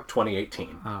closures throughout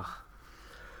 2018.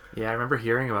 Yeah, I remember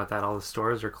hearing about that. All the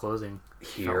stores are closing.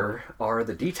 Here are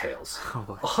the details. Oh,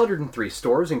 boy. 103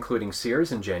 stores, including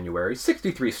Sears, in January.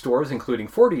 63 stores, including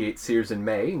 48 Sears in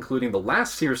May, including the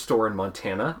last Sears store in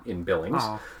Montana, in Billings.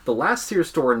 The last Sears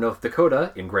store in North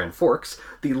Dakota, in Grand Forks.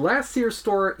 The last Sears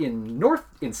store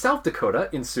in South Dakota,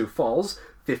 in Sioux Falls.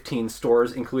 15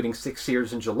 stores, including 6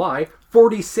 Sears in July,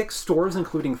 46 stores,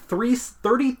 including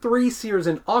 33 Sears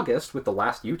in August, with the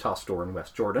last Utah store in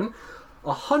West Jordan,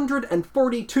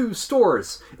 142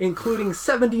 stores, including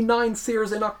 79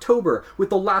 Sears in October,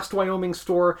 with the last Wyoming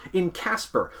store in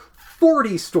Casper,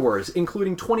 40 stores,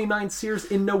 including 29 Sears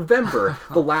in November,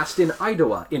 the last in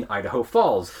Idaho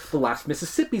Falls, the last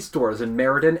Mississippi stores in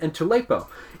Meriden and Tulipo,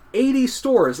 80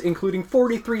 stores, including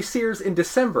 43 Sears in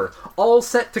December, all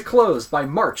set to close by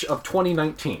March of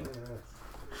 2019.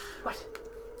 What?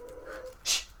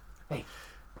 Shh. Hey.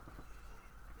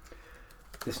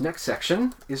 This next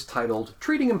section is titled,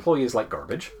 Treating Employees Like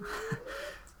Garbage.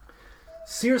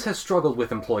 Sears has struggled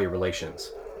with employee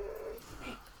relations.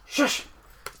 Hey. Shush!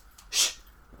 Shh!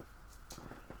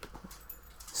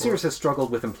 Sears has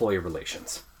struggled with employee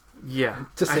relations. Yeah.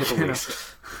 To say the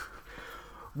least.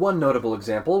 One notable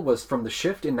example was from the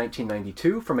shift in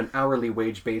 1992 from an hourly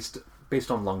wage based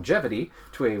on longevity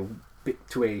to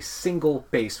a single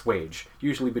base wage,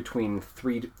 usually between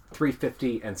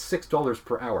 $3.50 and $6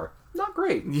 per hour. Not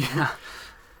great. Yeah.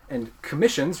 And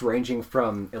commissions ranging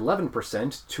from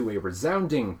 11% to a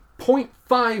resounding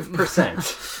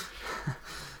 0.5%.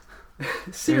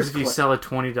 Sears, if you sell a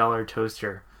 $20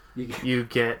 toaster, you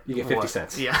get 50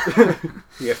 cents. Yeah.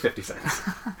 You get 50 cents.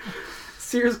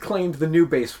 Sears claimed the new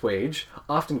base wage,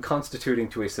 often constituting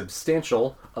to a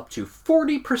substantial, up to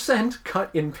 40%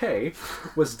 cut in pay,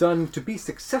 was done to be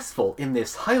successful in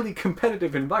this highly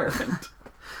competitive environment.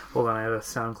 Hold on, I have a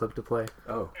sound clip to play.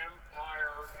 Oh. Empire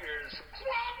is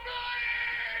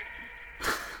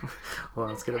crumbling! Hold on,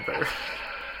 let's get it better.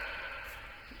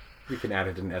 We can add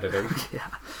it in editing. Yeah.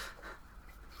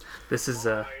 This is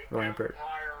Lampert. Empire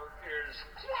is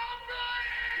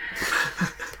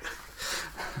crumbling!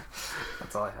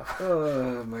 That's all I have.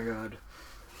 Oh my god.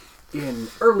 In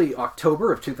early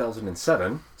October of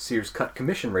 2007, Sears cut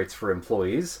commission rates for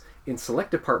employees in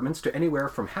select departments to anywhere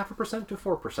from 0.5% to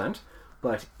 4%,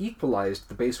 but equalized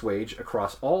the base wage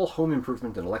across all home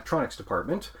improvement and electronics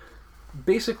department.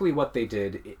 Basically what they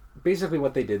did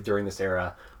during this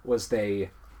era was they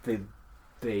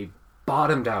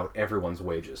bottomed out everyone's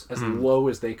wages as low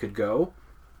as they could go,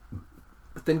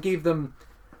 but then gave them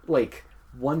like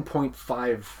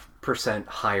 1.5%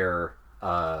 higher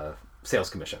sales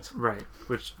commissions. Right,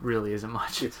 which really isn't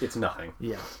much. It's nothing.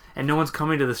 Yeah, and no one's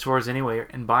coming to the stores anyway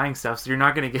and buying stuff, so you're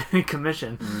not going to get any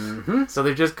commission. Mm-hmm. So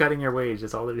they're just cutting your wage.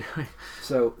 That's all they're doing.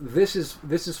 So this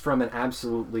is from an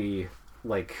absolutely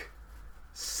like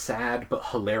sad but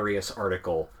hilarious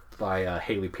article by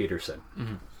Haley Peterson.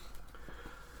 Mm-hmm.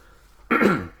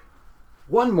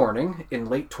 One morning in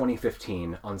late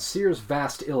 2015, on Sears'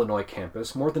 vast Illinois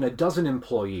campus, more than a dozen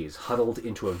employees huddled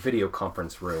into a video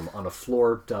conference room on a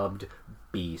floor dubbed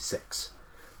B6.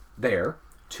 There,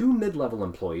 two mid-level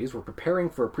employees were preparing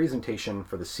for a presentation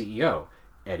for the CEO,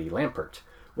 Eddie Lampert,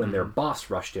 when their boss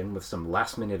rushed in with some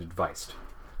last-minute advice.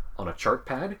 On a chart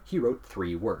pad, he wrote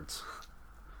 3 words.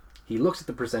 He looks at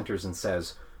the presenters and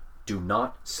says, "Do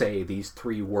not say these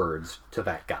 3 words to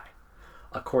that guy."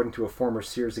 According to a former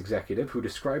Sears executive who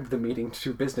described the meeting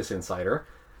to Business Insider,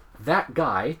 that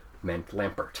guy meant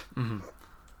Lampert,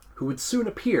 who would soon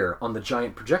appear on the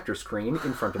giant projector screen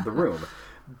in front of the room,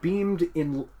 beamed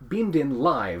in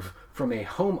live from a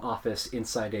home office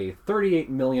inside a $38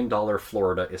 million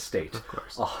Florida estate, Of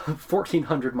course.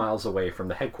 1,400 miles away from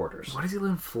the headquarters. Why does he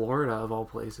live in Florida of all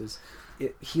places?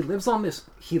 He lives on this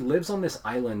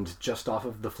island just off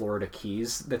of the Florida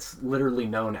Keys that's literally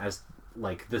known as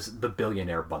like the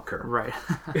billionaire bunker. Right.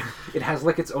 It has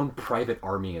like its own private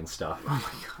army and stuff. Oh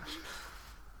my gosh.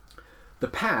 The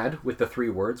pad with the 3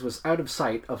 words was out of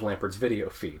sight of Lampert's video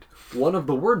feed. One of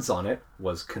the words on it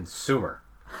was consumer.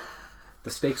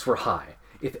 The stakes were high.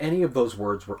 If any of those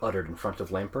words were uttered in front of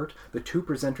Lampert, the 2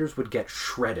 presenters would get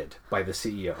shredded by the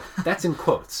CEO. That's in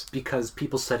quotes, because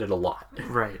people said it a lot.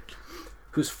 Right.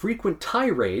 Whose frequent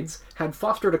tirades had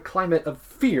fostered a climate of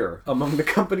fear among the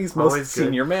company's most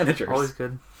senior managers. Always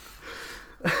good.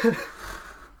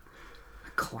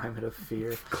 Climate of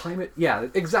fear. Yeah,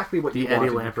 exactly what the you Eddie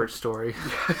wanted. Lampert story.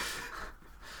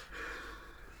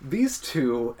 These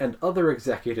 2 and other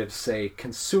executives say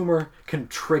consumer can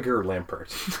trigger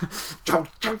Lampert.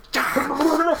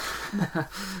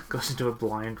 Goes into a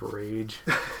blind rage.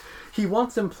 He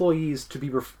wants employees to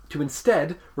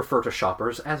instead refer to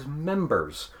shoppers as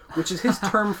members, which is his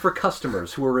term for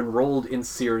customers who are enrolled in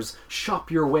Sears'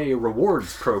 Shop Your Way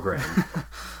rewards program.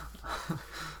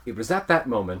 It was at that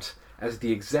moment, as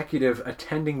the executive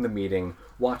attending the meeting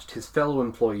watched his fellow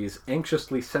employees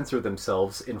anxiously censor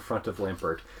themselves in front of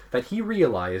Lampert, that he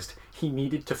realized he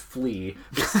needed to flee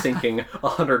this sinking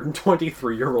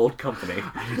 123-year-old company.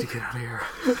 I need to get out of here.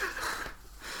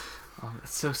 Oh,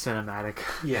 it's so cinematic.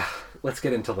 Yeah, let's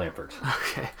get into Lampert.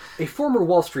 Okay. A former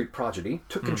Wall Street prodigy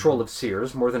took control of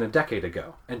Sears more than a decade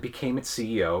ago and became its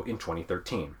CEO in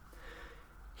 2013.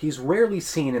 He's rarely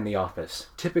seen in the office,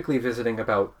 typically visiting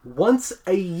about once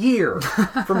a year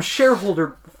for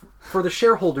the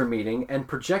shareholder meeting and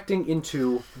projecting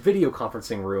into video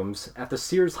conferencing rooms at the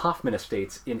Sears Hoffman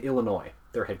Estates in Illinois,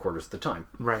 their headquarters at the time.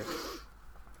 Right.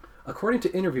 According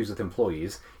to interviews with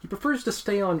employees, he prefers to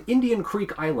stay on Indian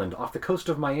Creek Island off the coast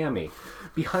of Miami,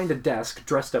 behind a desk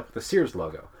dressed up with the Sears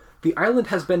logo. The island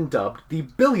has been dubbed the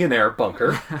Billionaire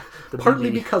Bunker,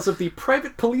 partly because of the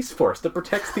private police force that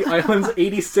protects the island's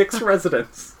 86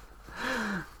 residents.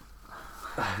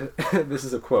 This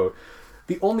is a quote.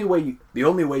 The only way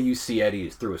you see Eddie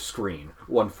is through a screen,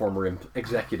 one former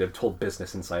executive told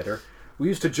Business Insider. We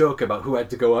used to joke about who had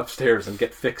to go upstairs and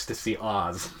get fixed to see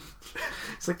Oz.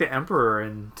 It's like the Emperor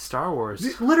in Star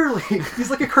Wars. Literally,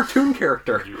 he's like a cartoon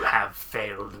character. You have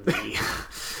failed me.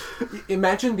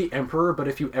 Imagine the Emperor, but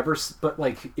if you ever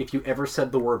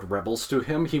said the word rebels to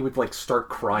him, he would like start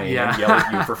crying and yell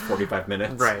at you for 45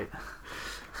 minutes. Right.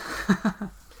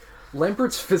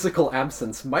 Lampert's physical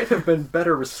absence might have been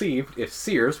better received if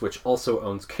Sears, which also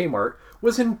owns Kmart,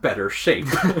 was in better shape.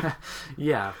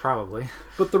 Yeah, probably.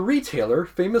 But the retailer,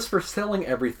 famous for selling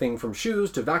everything from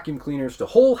shoes to vacuum cleaners to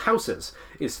whole houses,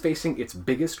 is facing its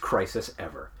biggest crisis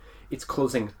ever. It's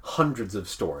closing hundreds of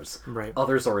stores. Right.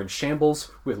 Others are in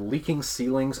shambles with leaking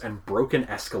ceilings and broken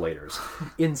escalators.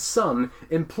 In some,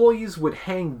 employees would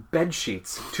hang bed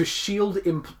sheets to shield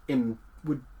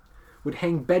would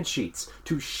hang bed sheets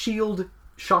to shield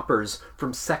shoppers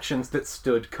from sections that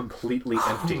stood completely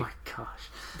empty. Oh my gosh.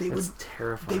 They That's would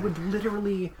terrifying. They would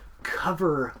literally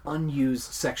cover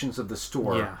unused sections of the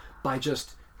store Yeah. by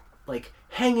just like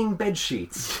hanging bed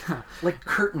sheets, like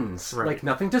curtains, Right. like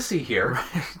nothing to see here.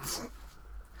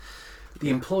 The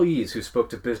employees who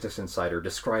spoke to Business Insider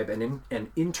describe an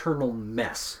internal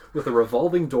mess with a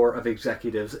revolving door of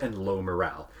executives and low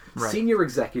morale. Right. Senior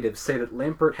executives say that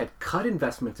Lampert had cut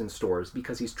investments in stores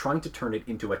because he's trying to turn it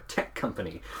into a tech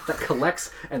company that collects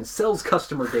and sells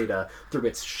customer data through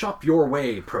its Shop Your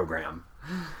Way program.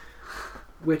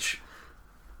 Which,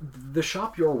 the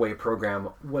Shop Your Way program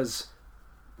was,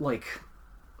 like,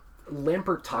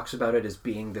 Lampert talks about it as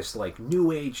being this, like,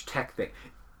 new age tech thing.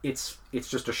 It's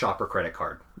just a shopper credit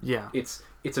card. Yeah. It's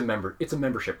a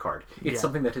membership card. It's Yeah.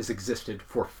 something that has existed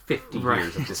for 50 Right.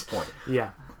 years at this point.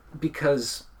 Yeah.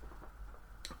 Because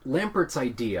Lampert's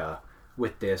idea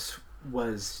with this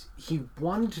was he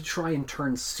wanted to try and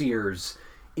turn Sears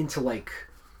into, like,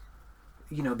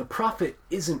 you know, the profit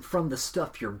isn't from the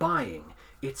stuff you're buying.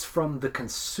 It's from the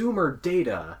consumer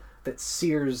data that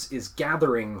Sears is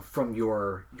gathering from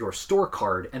your store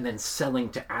card and then selling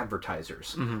to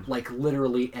advertisers. Like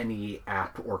literally any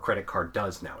app or credit card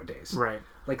does nowadays. Right.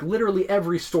 Like literally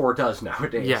every store does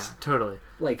nowadays. Yeah, totally.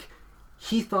 Like,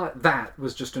 he thought that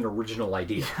was just an original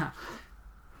idea.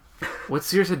 What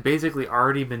Sears had basically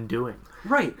already been doing.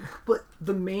 Right. But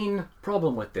the main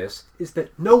problem with this is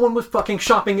that no one was fucking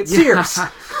shopping at Sears.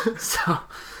 So,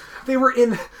 They were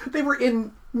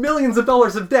in millions of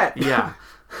dollars of debt. yeah.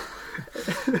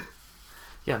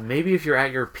 Yeah, maybe if you're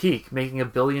at your peak, making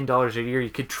 $1 billion a year, you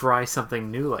could try something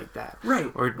new like that.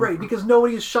 Right, Or, right, because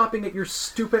nobody is shopping at your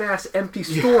stupid-ass empty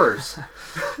stores.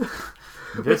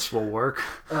 This will work.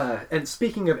 And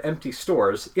speaking of empty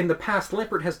stores, in the past,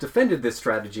 Lampert has defended this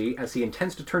strategy as he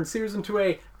intends to turn Sears into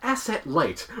a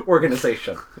asset-light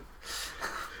organization.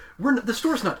 The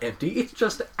store's not empty, it's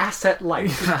just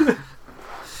asset-light.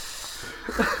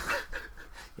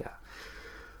 Yeah.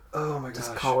 Oh my gosh.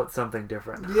 Just call it something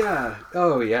different. Yeah.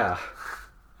 Oh yeah.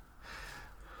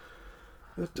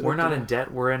 We're not in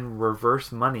debt, we're in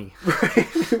reverse money.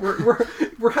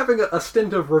 we're having a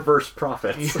stint of reverse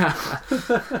profits. Yeah.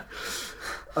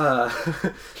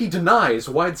 He denies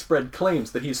widespread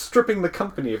claims that he's stripping the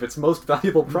company of its most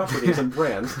valuable properties and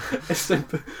brands,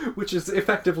 which is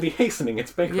effectively hastening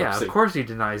its bankruptcy. Yeah, of course he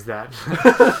denies that.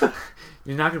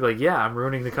 You're not going to be like, yeah, I'm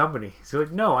ruining the company. He's like,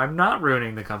 no, I'm not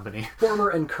ruining the company. Former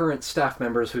and current staff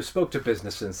members who spoke to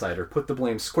Business Insider put the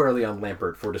blame squarely on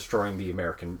Lampert for destroying the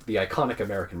iconic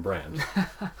American brand.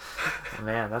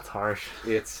 Man, that's harsh.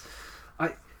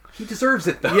 He deserves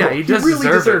it though. Yeah, he does really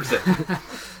deserve deserves it.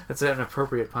 That's an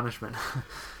appropriate punishment.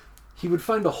 He would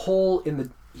find a hole in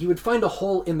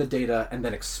the data and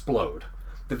then explode.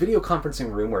 The video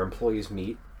conferencing room where employees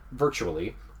meet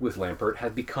virtually with Lampert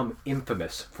had become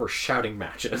infamous for shouting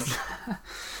matches.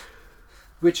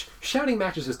 Which, shouting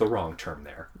matches is the wrong term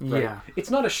there. Right? Yeah. It's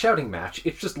not a shouting match,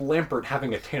 it's just Lampert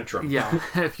having a tantrum. Yeah,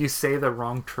 if you say the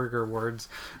wrong trigger words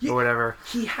or whatever.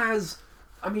 He has,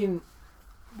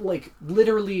 like,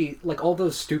 literally, like, all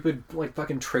those stupid, like,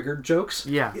 fucking triggered jokes.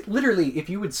 Yeah. Literally, if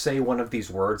you would say one of these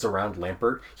words around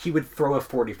Lampert, he would throw a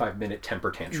 45-minute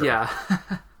temper tantrum. Yeah.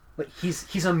 Like,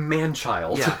 he's a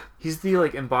man-child. Yeah. He's the,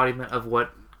 like, embodiment of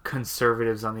what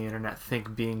conservatives on the internet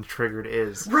think being triggered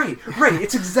is. Right.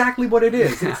 It's exactly what it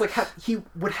is. It's like he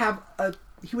would have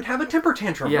a temper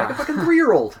tantrum, Yeah. like a fucking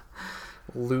 3-year-old.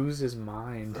 Lose his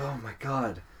mind. Oh my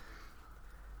god.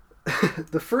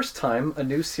 The first time a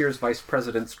new Sears vice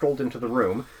president strolled into the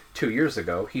room, 2 years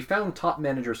ago, he found top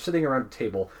managers sitting around a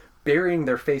table, burying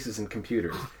their faces in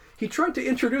computers. He tried to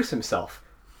introduce himself.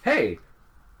 Hey.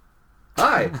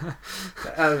 Hi.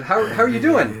 How are you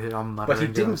doing? All But he muttering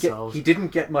to didn't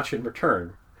themselves. get much in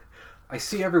return. I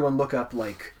see everyone look up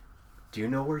like, do you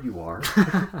know where you are?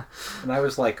 And I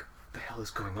was like, what the hell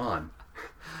is going on?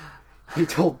 He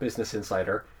told Business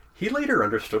Insider. He later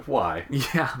understood why.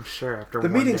 Yeah, I'm sure. After The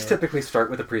one meetings day. typically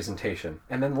start with a presentation,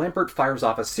 and then Lampert fires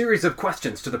off a series of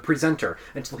questions to the presenter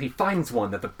until he finds one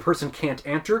that the presenter can't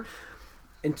answer.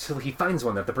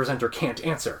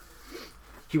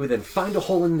 He would then find a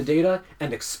hole in the data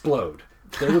and explode.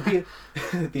 There would be,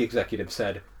 the executive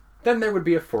said, then there would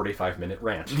be a 45-minute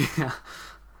rant. Yeah.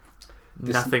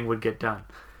 Nothing would get done.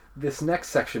 This next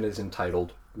section is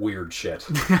entitled Weird Shit.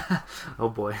 Oh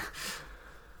boy.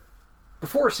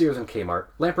 Before Sears and Kmart,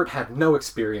 Lampert had no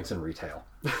experience in retail.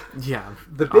 Yeah.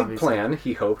 The big obviously. plan,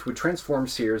 he hoped, would transform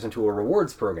Sears into a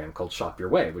rewards program called Shop Your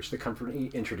Way, which the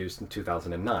company introduced in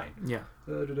 2009. Yeah.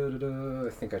 I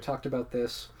think I talked about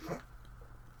this.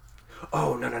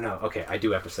 Oh, no. Okay, I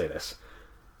do have to say this.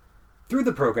 Through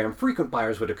the program, frequent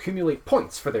buyers would accumulate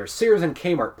points for their Sears and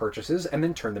Kmart purchases and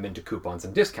then turn them into coupons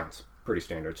and discounts. Pretty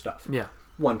standard stuff. Yeah.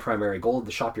 One primary goal of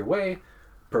the Shop Your Way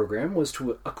program was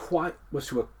to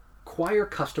acquire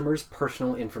customers'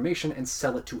 personal information and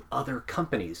sell it to other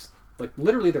companies, like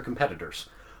literally their competitors,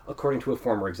 according to a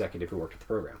former executive who worked at the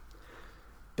program.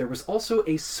 There was also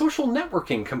a social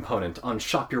networking component on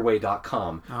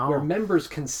shopyourway.com where members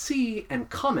can see and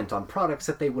comment on products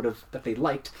that they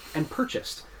liked and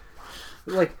purchased.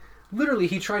 Like literally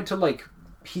he tried to make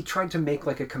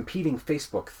like a competing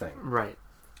Facebook thing. Right.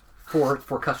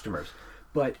 For customers.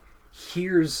 But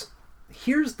here's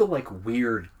the like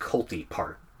weird culty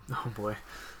part. Oh boy.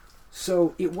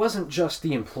 So it wasn't just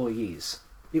the employees.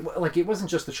 It wasn't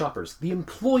just the shoppers. The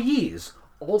employees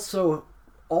also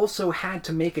had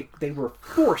to they were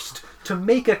forced to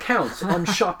make accounts on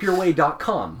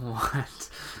shopyourway.com. What?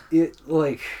 It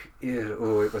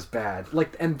was bad.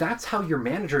 And that's how your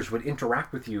managers would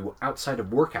interact with you outside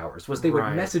of work hours. Was they would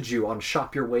Right. message you on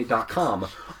shopyourway.com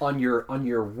on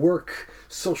your work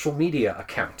social media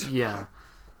account. Yeah.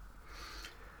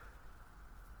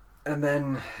 And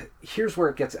then here's where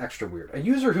it gets extra weird. A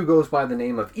user who goes by the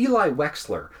name of Eli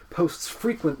Wexler posts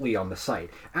frequently on the site,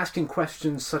 asking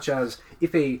questions such as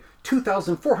if a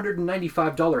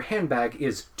 $2,495 handbag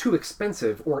is too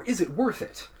expensive or is it worth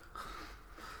it?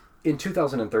 In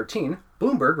 2013,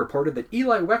 Bloomberg reported that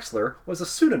Eli Wexler was a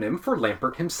pseudonym for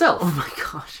Lampert himself. Oh my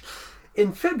gosh.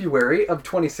 In February of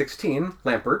 2016,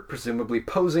 Lampert, presumably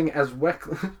posting as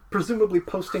Wexler,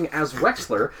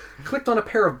 clicked on a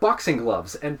pair of boxing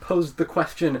gloves and posed the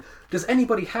question, "Does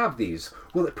anybody have these?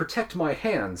 Will it protect my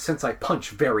hands since I punch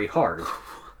very hard?"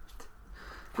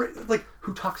 Like,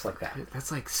 who talks like that?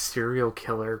 That's like serial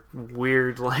killer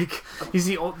weird. Like he's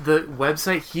the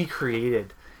website he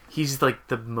created. He's like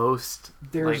the most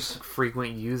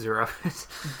frequent user of it.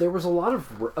 There were a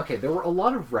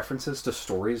lot of references to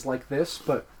stories like this,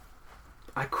 but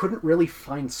I couldn't really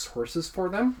find sources for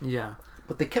them. Yeah.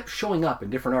 But they kept showing up in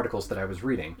different articles that I was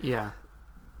reading. Yeah.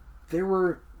 There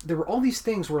were all these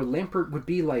things where Lampert would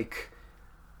be like,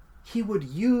 he would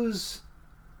use,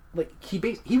 like,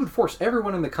 he would force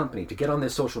everyone in the company to get on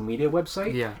this social media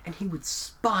website, Yeah. and he would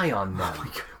spy on them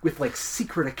with like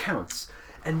secret accounts.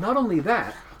 And not only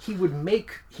that, he would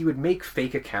make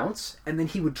fake accounts, and then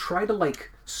he would try to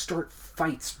like start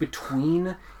fights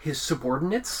between his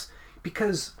subordinates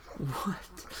because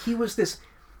he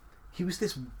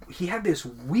had this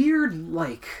weird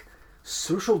like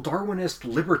social Darwinist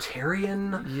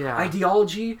libertarian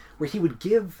ideology where he would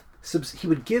give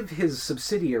his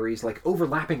subsidiaries like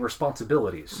overlapping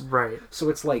responsibilities. Right. So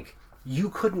it's like you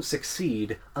couldn't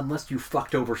succeed unless you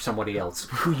fucked over somebody else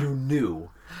who you knew.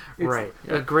 Right.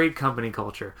 A great company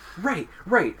culture. Right.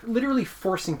 Literally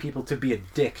forcing people to be a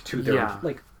dick to their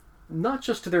like not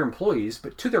just to their employees,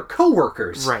 but to their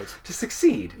coworkers. Right. To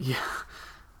succeed. Yeah.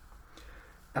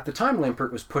 At the time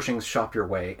Lampert was pushing Shop Your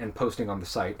Way and posting on the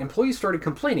site, employees started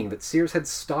complaining that Sears had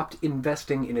stopped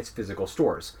investing in its physical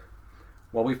stores.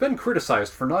 While we've been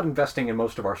criticized for not investing in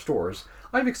most of our stores,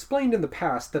 I've explained in the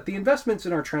past that the investments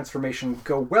in our transformation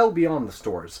go well beyond the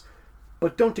stores.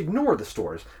 But don't ignore the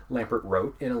stores, Lampert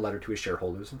wrote in a letter to his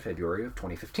shareholders in February of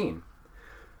 2015.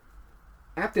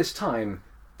 At this time,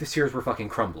 the Sears were fucking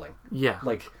crumbling. Yeah.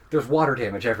 Like, there's water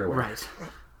damage everywhere.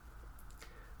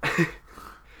 Right.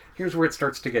 Here's where it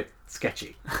starts to get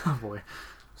sketchy. Oh boy.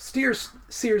 Sears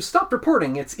stopped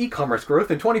reporting its e-commerce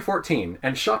growth in 2014,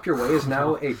 and Shop Your Way is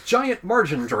now a giant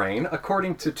margin drain,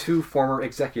 according to two former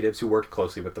executives who worked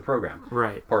closely with the program.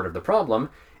 Right. Part of the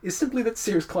problem is simply that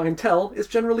Sears' clientele is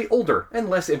generally older and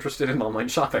less interested in online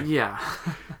shopping. Yeah.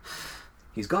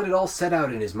 He's got it all set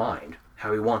out in his mind,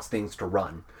 how he wants things to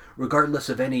run, regardless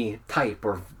of any type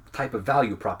of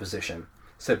value proposition,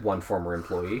 said one former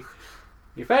employee.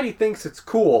 If Eddie thinks it's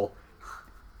cool,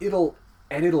 it'll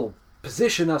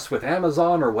position us with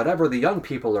Amazon or whatever the young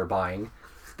people are buying,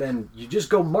 then you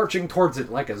just go marching towards it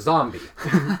like a zombie.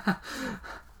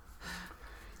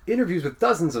 Interviews with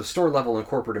dozens of store-level and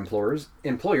corporate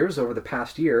employers over the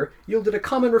past year yielded a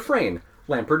common refrain: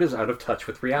 Lampert is out of touch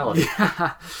with reality.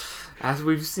 Yeah. As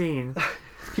we've seen.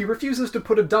 He refuses to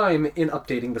put a dime in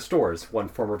updating the stores, one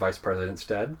former vice president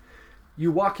said.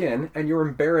 You walk in and you're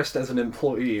embarrassed as an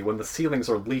employee when the ceilings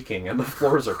are leaking and the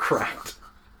floors are cracked.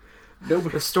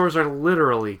 Nobody, The stores are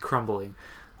literally crumbling.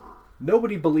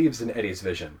 nobody believes in Eddie's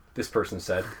vision, this person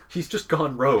said. He's just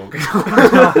gone rogue.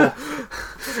 No.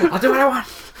 I'll do what I want.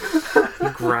 He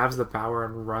grabs the power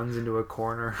and runs into a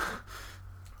corner.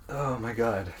 Oh my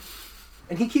god.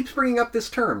 And he keeps bringing up this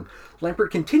term.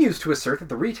 Lampert continues to assert that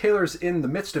the retailer's in the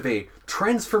midst of a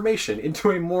transformation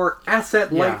into a more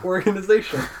asset-light Yeah.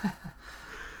 organization,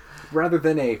 rather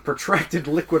than a protracted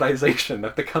liquidization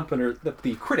that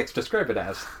the critics describe it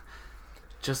as.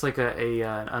 Just like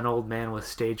an old man with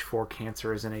stage 4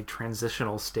 cancer is in a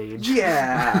transitional stage.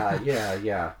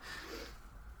 Yeah.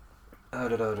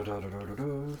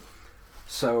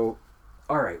 So,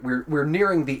 all right, we're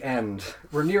nearing the end.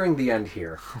 We're nearing the end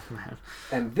here, Man.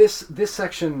 and this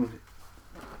section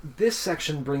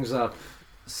brings up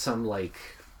some like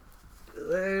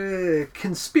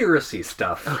conspiracy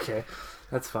stuff. Okay,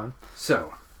 that's fun.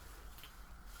 So.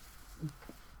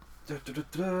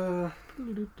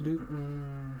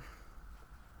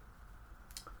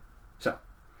 So,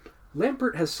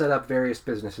 Lampert has set up various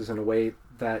businesses in a way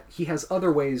that he has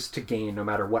other ways to gain no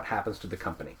matter what happens to the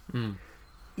company.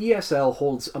 ESL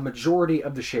holds a majority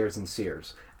of the shares in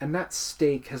Sears, and that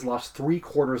stake has lost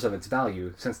 3/4 of its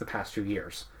value since the past 2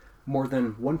 years. More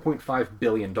than $1.5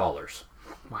 billion.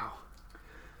 Wow.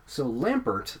 So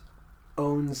Lampert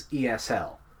owns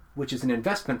ESL, which is an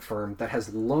investment firm that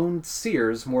has loaned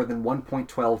Sears more than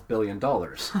 $1.12 billion.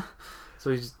 So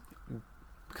he's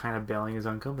kind of bailing his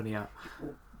own company out.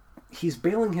 He's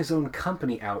bailing his own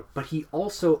company out, but he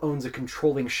also owns a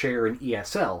controlling share in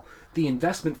ESL, the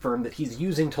investment firm that he's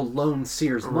using to loan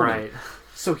Sears money. Right.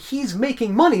 So he's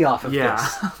making money off of Yeah.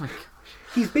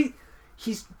 this.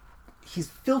 He's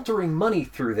filtering money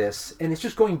through this, and it's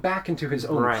just going back into his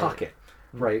own Right. pocket,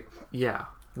 right? Yeah.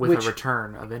 With Which- a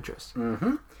return of interest.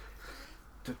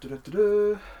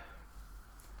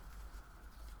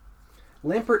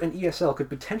 Lampert and ESL could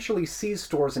potentially seize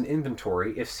stores and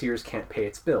inventory if Sears can't pay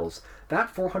its bills.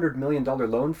 That $400 million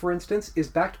loan, for instance, is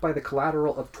backed by the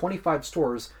collateral of 25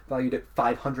 stores valued at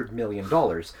 $500 million.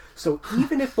 So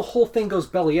even if the whole thing goes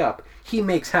belly up, he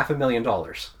makes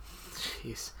 $500,000.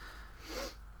 Jeez.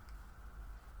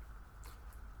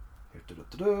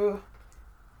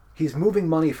 He's moving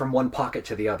money from one pocket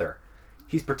to the other.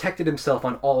 He's protected himself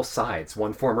on all sides,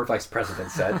 one former vice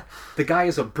president said. The guy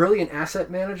is a brilliant asset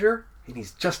manager, and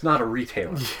he's just not a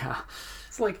retailer. Yeah.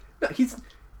 It's like,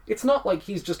 it's not like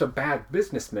he's just a bad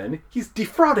businessman. He's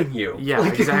defrauding you. Yeah,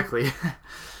 Like, exactly.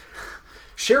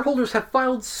 Shareholders have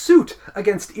filed suit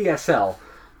against ESL.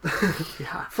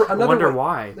 Yeah. For I another wonder way-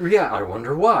 why. Yeah, I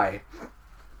wonder why.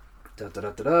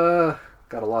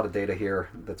 Got a lot of data here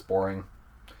that's boring.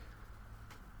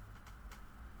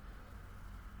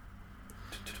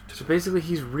 So basically,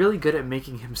 he's really good at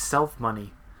making himself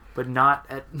money, but not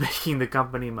at making the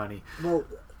company money. Well,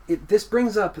 this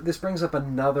brings up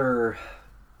another.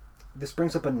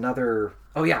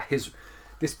 Oh yeah,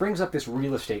 this brings up this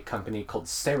real estate company called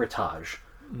Seritage,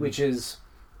 which is,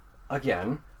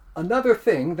 again, another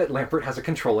thing that Lampert has a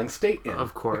controlling stake in.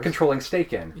 Of course. A controlling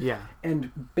stake in. Yeah.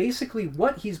 And basically,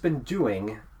 what he's been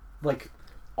doing, like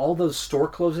all those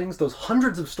store closings, those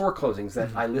hundreds of store closings that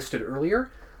I listed earlier.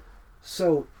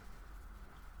 So,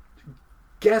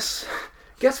 guess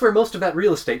where most of that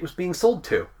real estate was being sold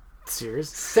to?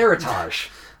 Sears? Seritage.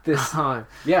 This, Oh,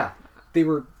 yeah, they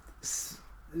were.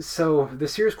 So the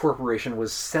Sears Corporation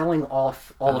was selling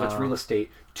off all of its real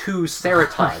estate to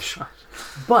Seritage,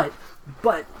 but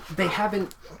they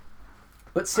haven't.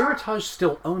 But Seritage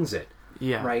still owns it,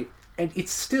 yeah. right? And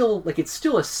it's still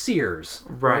a Sears,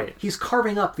 Right. He's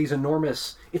carving up these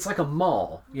enormous. It's like a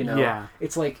mall, you know. Yeah.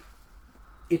 It's like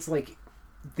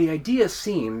the idea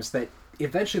seems that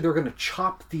eventually they're going to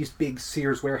chop these big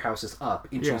Sears warehouses up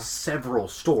into Yeah. several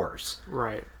stores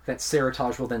Right. that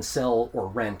Seritage will then sell or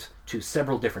rent to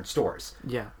several different stores.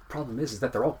 Yeah. Problem is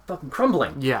that they're all fucking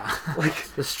crumbling. Yeah. Like,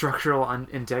 The structural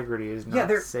integrity is not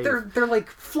yeah, safe. they're like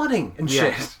flooding and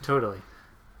Yeah, shit. totally.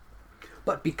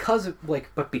 But because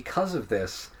of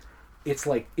this,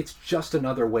 it's just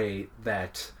another way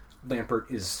that Lampert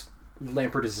is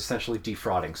essentially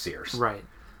defrauding Sears. Right.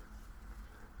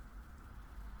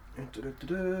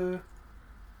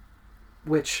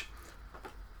 Which,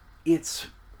 it's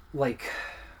like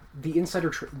the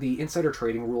insider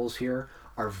trading rules here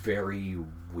are very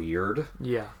weird,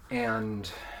 Yeah.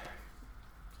 and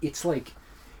it's like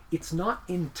it's not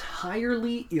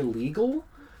entirely illegal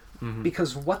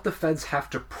because what the feds have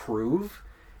to prove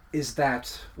is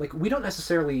that, like, we don't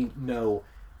necessarily know.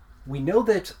 We know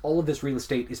that all of this real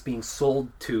estate is being sold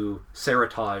to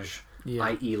Seritage, Yeah.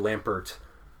 i.e. Lampert,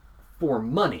 for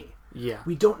money. Yeah.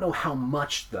 We don't know how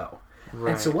much, though.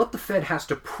 Right. And so what the Fed has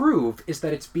to prove is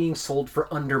that it's being sold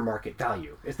for under market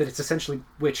value. Is that it's essentially,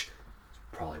 which is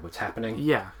probably what's happening.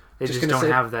 Yeah. They just gonna don't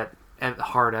say- have that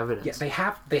hard evidence.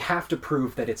 Yeah, they have to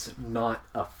prove that it's not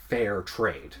a fair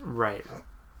trade. Right.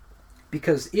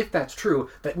 Because if that's true,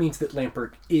 that means that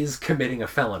Lampert is committing a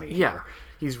felony. Yeah. here.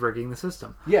 He's rigging the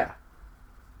system. Yeah.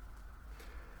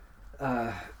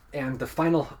 And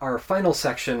our final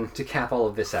section to cap all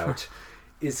of this out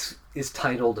is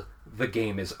titled "The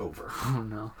Game Is Over." Oh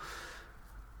no.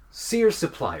 Sears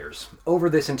suppliers, over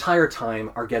this entire time,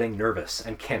 are getting nervous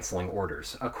and canceling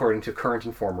orders, according to current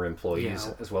and former employees,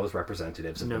 Yeah. as well as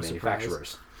representatives of No the surprise.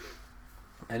 manufacturers.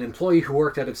 An employee who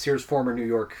worked out of Sears' former New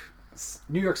York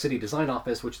City design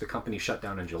office, which the company shut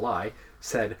down in July,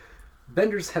 said,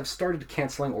 "Vendors have started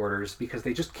canceling orders because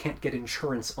they just can't get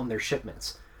insurance on their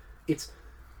shipments.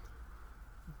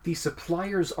 The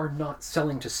suppliers are not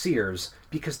selling to Sears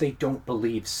because they don't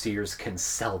believe Sears can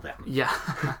sell them." Yeah.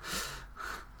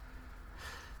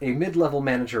 A mid-level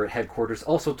manager at headquarters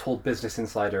also told Business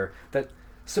Insider that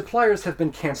suppliers have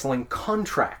been canceling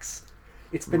contracts.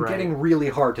 "It's been Right. getting really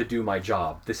hard to do my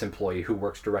job," this employee who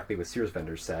works directly with Sears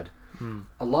vendors said.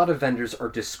 A lot of vendors are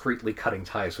discreetly cutting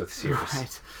ties with Sears.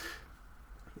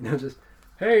 Right. Just,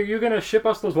 "Hey, you gonna ship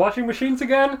us those washing machines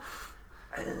again?"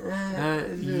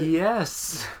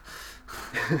 Yes.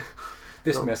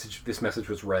 This message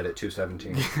was read at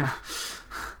 2:17.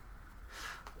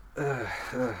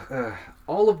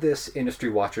 All of this, industry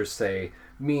watchers say,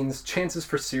 means chances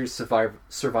for Sears'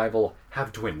 survival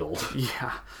have dwindled.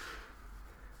 Yeah.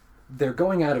 "They're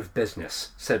going out of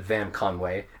business," said Van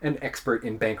Conway, an expert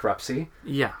in bankruptcy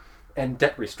Yeah. and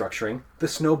debt restructuring. "The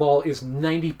snowball is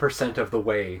 90% of the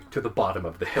way to the bottom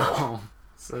of the hill." Oh,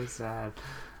 so sad.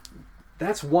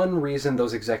 That's one reason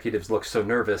those executives look so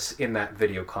nervous in that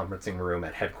video conferencing room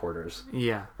at headquarters.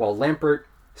 Yeah. While Lampert,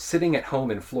 sitting at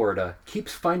home in Florida,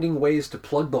 keeps finding ways to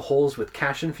plug the holes with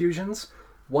cash infusions,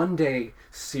 one day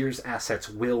Sears' assets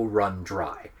will run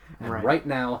dry. And right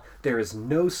now, there is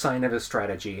no sign of a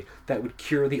strategy that would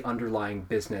cure the underlying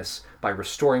business by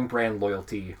restoring brand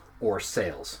loyalty or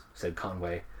sales, said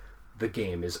Conway. "The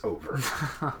game is over."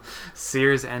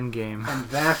 Sears Endgame.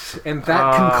 And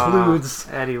that concludes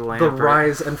Eddie the Lampert.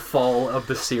 rise and fall of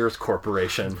the Sears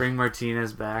Corporation. Bring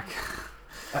Martinez back.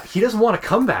 He doesn't want to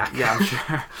come back. Yeah, I'm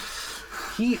sure.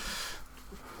 He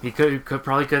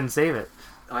Probably couldn't save it.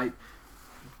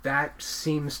 that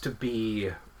seems to be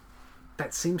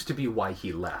why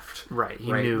he left. Right.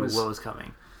 He Right, knew was- what was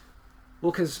coming.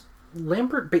 Well, because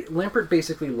Lampert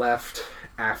basically left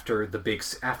after the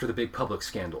big public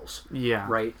scandals, Yeah.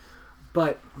 right?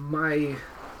 But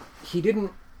he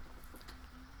didn't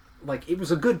like. It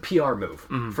was a good PR move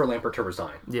for Lampert to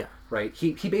resign. Yeah. Right.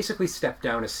 He basically stepped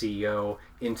down as CEO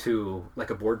into like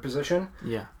a board position.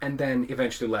 Yeah. And then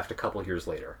eventually left a couple years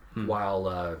later,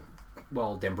 while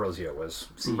D'Ambrosio was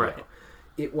CEO. Right.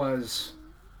 It was,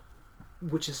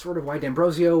 which is sort of why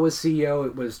D'Ambrosio was CEO.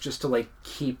 It was just to like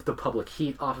keep the public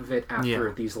heat off of it after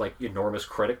Yeah. these like enormous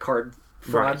credit card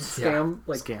fraud scam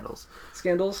Yeah.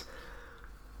 Scandals.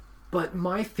 But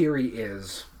my theory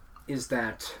is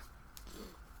that,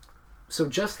 so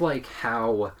just like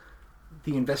how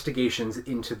the investigations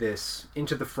into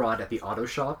the fraud at the auto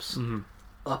shops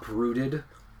uprooted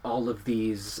all of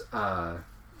these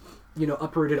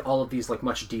like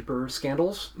much deeper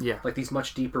scandals, Yeah. like these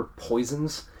much deeper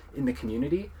poisons in the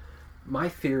community. My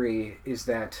theory is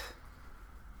that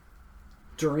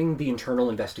during the internal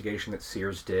investigation that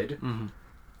Sears did,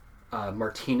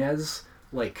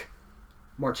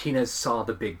 Martinez saw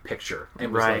the big picture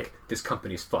and was Right. like, "This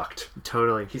company's fucked."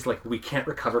 Totally. He's like, "We can't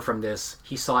recover from this."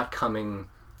 He saw it coming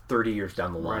 30 years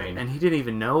down the line. And he didn't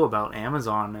even know about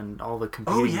Amazon and all the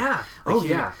competing. Oh, yeah. Like, Oh,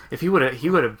 yeah. If he would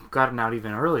have gotten out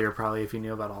even earlier, probably, if he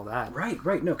knew about all that.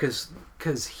 Right. No,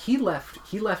 because he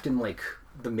left in like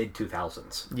the mid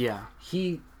 2000s. Yeah.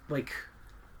 He like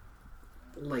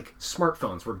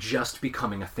smartphones were just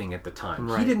becoming a thing at the time.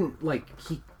 Right.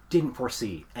 He didn't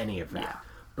foresee any of that. Yeah.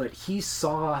 But he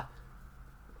saw,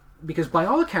 because by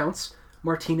all accounts,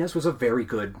 Martinez was a very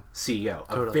good CEO,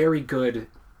 a Totally. very good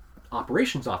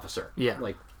operations officer. Yeah.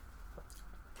 Like,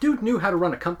 dude knew how to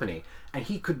run a company, and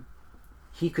he could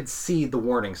see the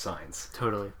warning signs.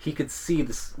 Totally. He could see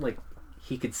this, like,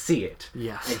 he could see it.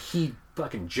 Yes. And he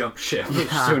fucking jumped ship as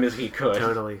Yeah. soon as he could.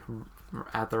 Totally.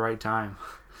 At the right time.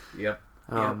 Yep.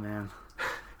 Oh, Yep. man. A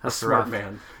That's smart rough.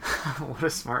 man. What a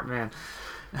smart man.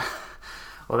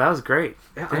 Well, that was great.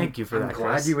 Yeah, Thank you for I'm that,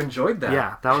 glad Chris. you enjoyed that.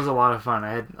 Yeah, that was a lot of fun.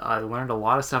 I learned a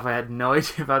lot of stuff I had no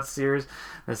idea about Sears.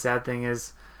 The sad thing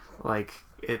is, like,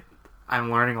 I'm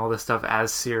learning all this stuff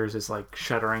as Sears is like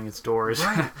shuttering its doors.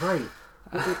 Right.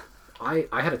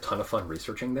 I had a ton of fun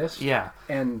researching this. Yeah.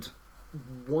 And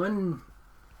one,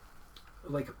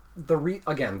 like, the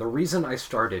reason I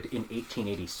started in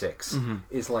 1886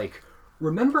 is, like,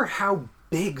 remember how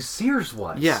big Sears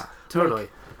was? Yeah, totally.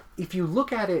 Like, if you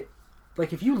look at it,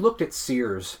 like, if you looked at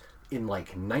Sears in, like,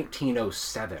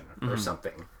 1907 or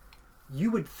something, you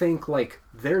would think, like,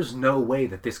 there's no way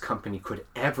that this company could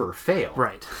ever fail.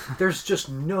 Right. There's just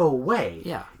no way.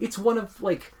 Yeah. It's one of,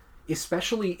 like,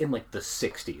 especially in, like, the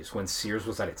 60s when Sears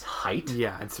was at its height.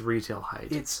 Yeah, it's retail height.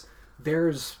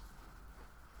 There's,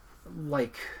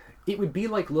 like, it would be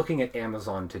like looking at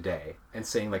Amazon today and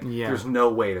saying, like, there's no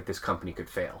way that this company could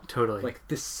fail. Totally. Like,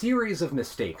 the series of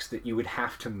mistakes that you would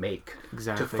have to make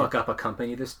Exactly. to fuck up a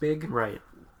company this big Right.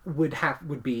 you'd have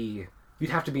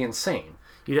to be insane.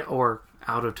 Or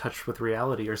out of touch with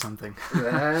reality or something.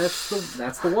 That's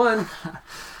the one.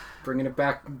 Bringing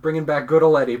back good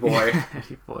old Eddie boy.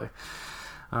 Eddie boy.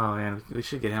 Oh man, we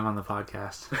should get him on the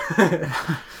podcast.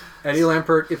 Eddie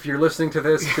Lampert, if you're listening to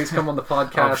this, please come on the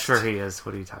podcast. Oh, I'm sure he is.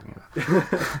 What are you talking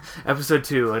about? Episode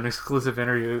 2, an exclusive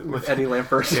interview with Eddie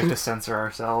Lampert. We have to censor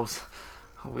ourselves.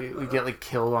 We get like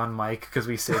killed on mic because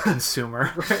we say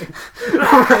consumer.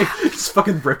 Right. Just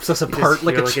fucking rips us apart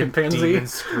like a chimpanzee. A demon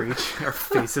screech. Our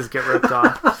faces get ripped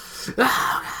off.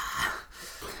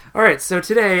 All right, so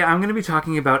today I'm going to be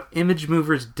talking about Image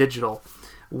Movers Digital,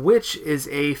 which is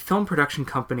a film production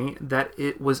company that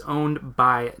it was owned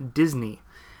by Disney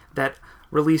that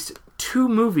released 2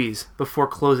 movies before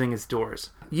closing its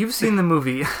doors. You've seen the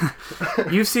movie.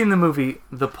 You've seen the movie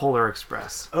The Polar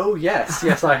Express. Oh yes,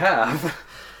 I have.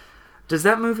 Does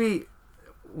that movie,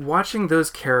 watching those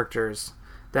characters,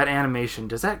 that animation,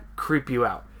 does that creep you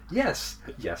out? Yes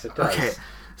it does. Okay,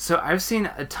 so I've seen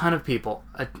a ton of people,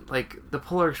 like The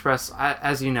Polar Express,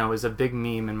 as you know, is a big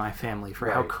meme in my family for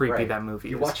how creepy that movie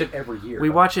is. You watch it every year. We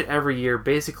watch it every year.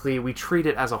 Basically, we treat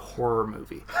it as a horror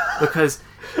movie because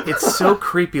it's so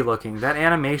creepy looking. That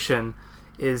animation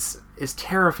is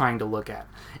terrifying to look at.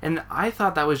 And I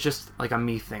thought that was just like a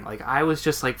me thing. Like, I was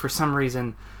just like, for some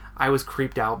reason, I was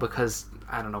creeped out because,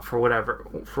 I don't know, for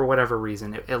whatever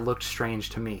reason, it looked strange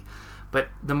to me. But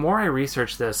the more I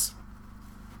researched this,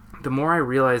 the more I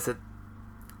realized that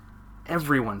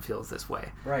everyone feels this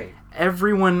way. Right.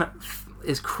 Everyone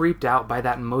is creeped out by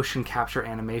that motion capture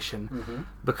animation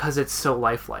because it's so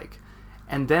lifelike.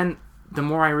 And then the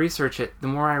more I research it, the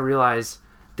more I realize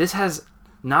this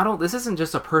isn't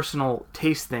just a personal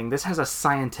taste thing. This has a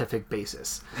scientific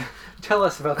basis. Tell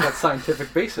us about that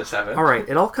scientific basis, Evan. All right,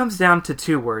 it all comes down to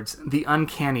 2 words: the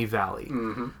uncanny valley.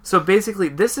 So basically,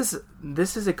 this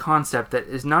is a concept that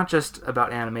is not just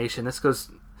about animation. This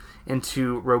goes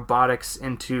into robotics,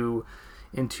 into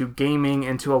gaming,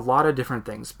 into a lot of different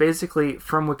things. Basically,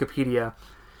 from Wikipedia,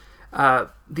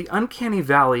 the uncanny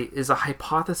valley is a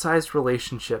hypothesized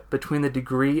relationship between the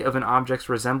degree of an object's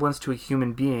resemblance to a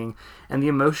human being and the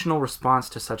emotional response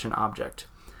to such an object.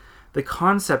 The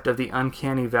concept of the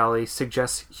uncanny valley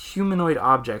suggests humanoid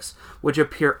objects which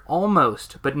appear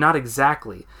almost, but not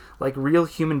exactly, like real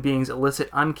human beings elicit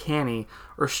uncanny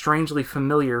or strangely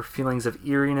familiar feelings of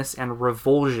eeriness and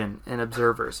revulsion in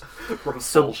observers.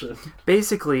 Revulsion. So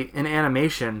basically, in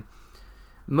animation,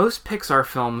 most Pixar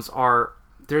films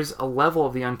there's a level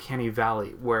of the uncanny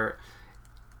valley where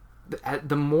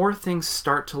the more things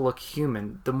start to look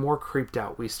human, the more creeped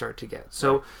out we start to get.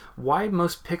 So why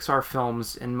most Pixar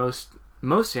films and most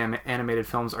animated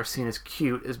films are seen as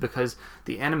cute is because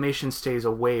the animation stays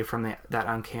away from that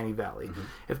uncanny valley.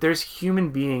 If there's human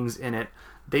beings in it,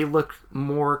 they look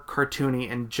more cartoony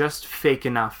and just fake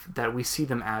enough that we see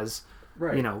them as,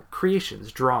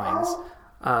 creations, drawings,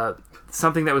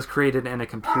 something that was created in a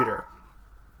computer.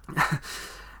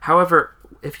 However,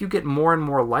 if you get more and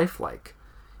more lifelike,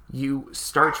 you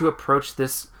start to approach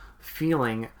this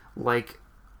feeling like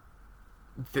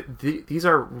these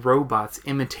are robots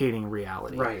imitating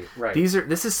reality. Right.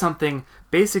 This is something,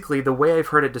 basically, the way I've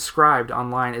heard it described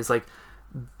online is like,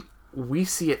 we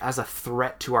see it as a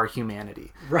threat to our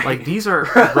humanity. Right. Like, these are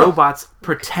robots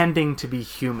pretending to be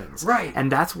humans. Right.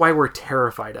 And that's why we're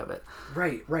terrified of it.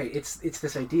 Right. It's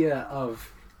this idea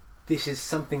of this is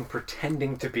something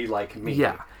pretending to be like me.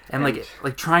 Yeah. And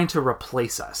like trying to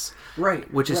replace us. Right.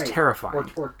 Which is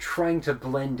terrifying. Or trying to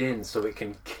blend in so it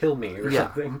can kill me or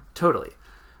something. Totally.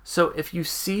 So if you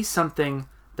see something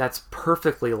that's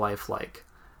perfectly lifelike,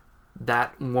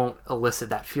 that won't elicit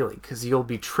that feeling because you'll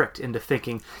be tricked into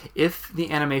thinking if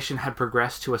the animation had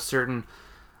progressed to a certain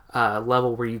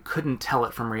level where you couldn't tell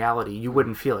it from reality, you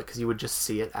wouldn't feel it because you would just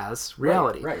see it as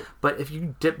reality. Right. But if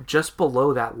you dip just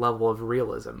below that level of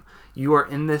realism, you are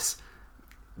in this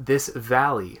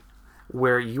valley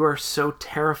where you are so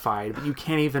terrified, but you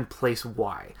can't even place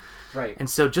why. Right. And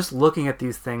so just looking at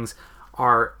these things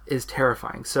is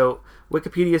terrifying. So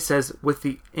Wikipedia says, with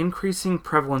the increasing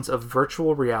prevalence of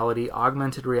virtual reality,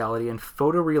 augmented reality, and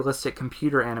photorealistic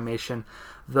computer animation,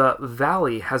 the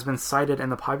Valley has been cited in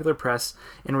the popular press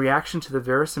in reaction to the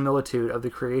verisimilitude of the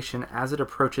creation as it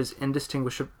approaches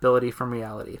indistinguishability from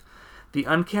reality. The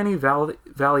Uncanny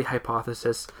Valley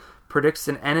hypothesis predicts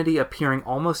an entity appearing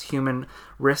almost human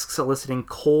risks eliciting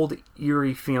cold,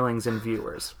 eerie feelings in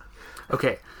viewers.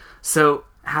 Okay, so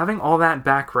having all that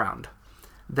background,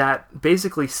 that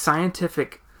basically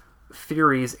scientific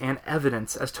theories and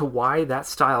evidence as to why that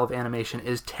style of animation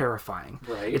is terrifying.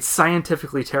 Right. It's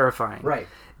scientifically terrifying. Right.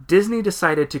 Disney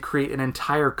decided to create an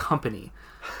entire company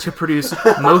to produce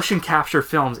motion capture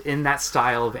films in that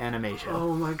style of animation.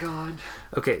 Oh my god.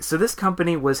 Okay, so this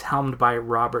company was helmed by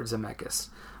Robert Zemeckis.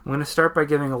 I'm going to start by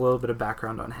giving a little bit of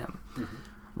background on him. Mm-hmm.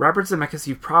 Robert Zemeckis,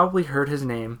 you've probably heard his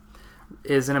name,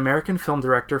 is an American film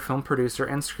director, film producer,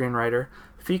 and screenwriter,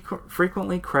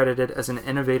 frequently credited as an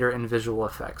innovator in visual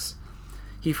effects.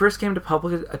 He first came to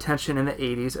public attention in the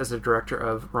 80s as a director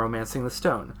of Romancing the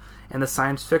Stone and the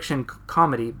science fiction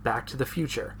comedy Back to the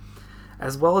Future,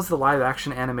 as well as the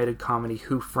live-action animated comedy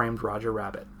Who Framed Roger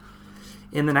Rabbit.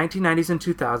 In the 1990s and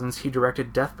 2000s, he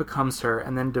directed Death Becomes Her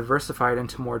and then diversified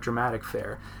into more dramatic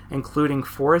fare, including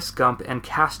Forrest Gump and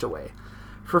Castaway.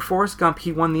 For Forrest Gump,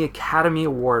 he won the Academy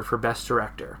Award for Best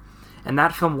Director, and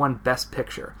that film won Best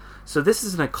Picture. So this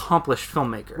is an accomplished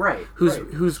filmmaker, right? Who's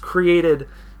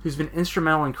been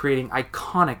instrumental in creating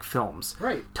iconic films,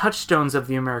 right? Touchstones of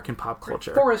the American pop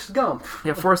culture. Forrest Gump,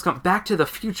 yeah, Forrest Gump, Back to the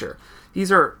Future.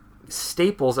 These are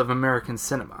staples of American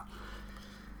cinema,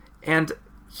 and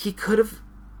he could have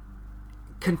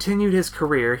continued his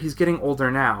career. He's getting older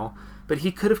now, but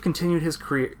he could have continued his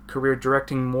career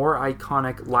directing more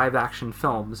iconic live-action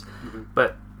films,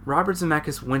 but Robert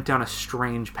Zemeckis went down a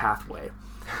strange pathway.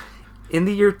 In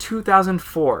the year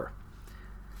 2004,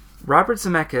 Robert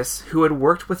Zemeckis, who had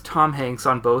worked with Tom Hanks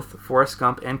on both Forrest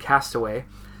Gump and Castaway,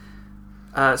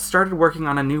 started working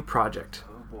on a new project,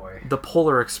 The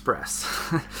Polar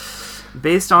Express,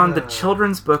 based on the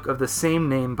children's book of the same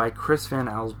name by Chris Van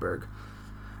Allsburg.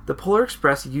 The Polar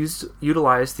Express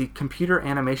utilized the computer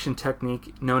animation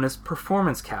technique known as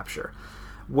performance capture,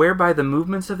 whereby the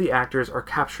movements of the actors are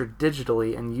captured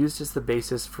digitally and used as the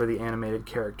basis for the animated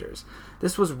characters.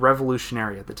 This was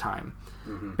revolutionary at the time.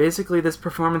 Mm-hmm. Basically, this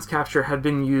performance capture had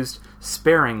been used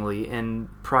sparingly in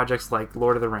projects like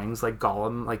Lord of the Rings, like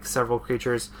Gollum, like several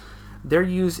creatures. They're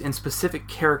used in specific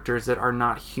characters that are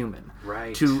not human,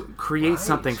 right, to create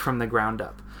something from the ground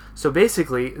up. So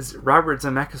basically, Robert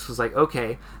Zemeckis was like,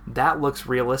 okay, that looks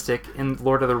realistic in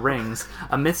Lord of the Rings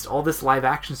amidst all this live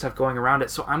action stuff going around it,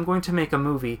 so I'm going to make a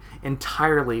movie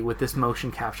entirely with this motion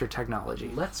capture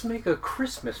technology. Let's make a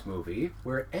Christmas movie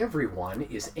where everyone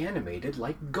is animated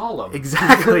like Gollum.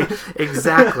 Exactly.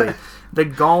 The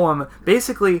Gollum,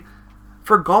 basically,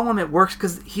 for Gollum it works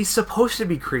because he's supposed to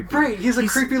be creepy. Right, he's a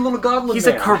creepy little goblin He's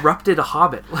man. a corrupted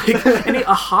hobbit.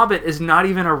 A hobbit is not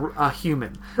even a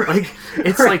human.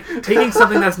 It's like taking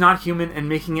something that's not human and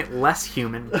making it less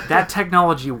human. That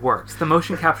technology works. The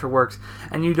motion capture works,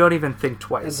 and you don't even think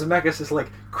twice. And Zemeckis is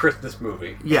like, Christmas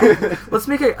movie. Yeah. Let's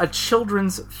make a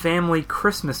children's family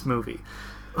Christmas movie.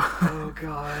 Oh,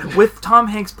 God. With Tom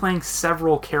Hanks playing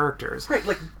several characters. Right,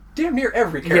 like damn near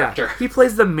every character. Yeah, he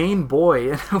plays the main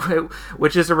boy,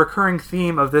 which is a recurring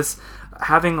theme of this,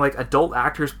 having like adult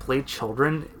actors play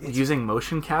children using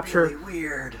motion capture. Really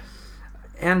weird.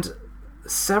 And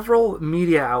several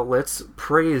media outlets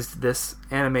praised this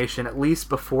animation at least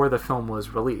before the film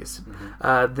was released.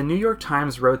 Mm-hmm. The New York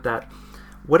Times wrote that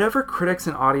whatever critics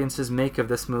and audiences make of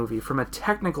this movie, from a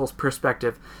technical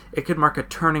perspective, it could mark a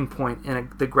turning point in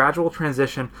the gradual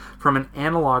transition from an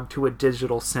analog to a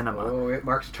digital cinema. Oh, it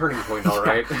marks a turning point, all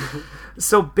right.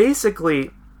 So basically,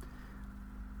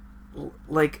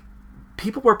 like,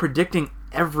 people were predicting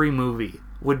every movie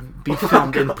would be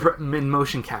filmed in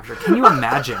motion capture. Can you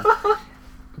imagine?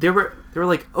 They were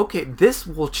like, okay, this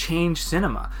will change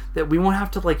cinema. That we won't have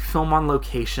to like film on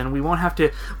location.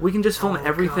 We can just film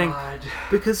everything. God.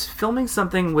 Because filming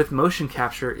something with motion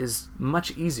capture is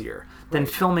much easier than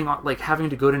filming like having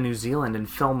to go to New Zealand and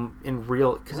film in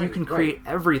real, because you can create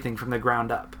everything from the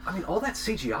ground up. I mean, all that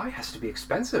CGI has to be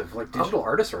expensive. Like, digital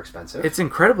artists are expensive. It's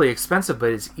incredibly expensive, but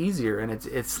it's easier and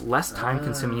it's less time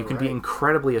consuming. You can be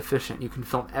incredibly efficient. You can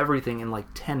film everything in like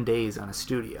 10 days on a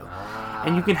studio.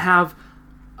 And you can have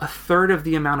a third of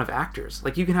the amount of actors.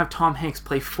 Like, you can have Tom Hanks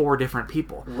play 4 different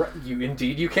people. Right,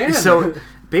 you can. So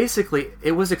basically,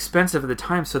 it was expensive at the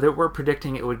time, so they were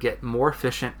predicting it would get more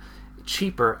efficient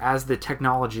cheaper as the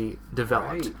technology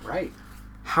developed. Right.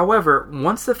 However,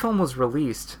 once the film was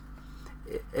released,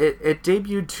 it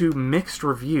debuted to mixed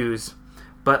reviews,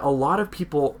 but a lot of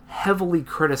people heavily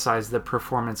criticized the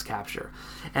performance capture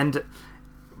and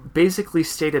basically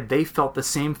stated they felt the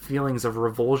same feelings of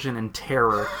revulsion and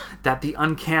terror that the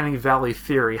uncanny valley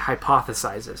theory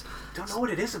hypothesizes. Don't know what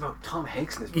it is about Tom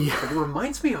Hanks in this movie, but it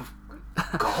reminds me of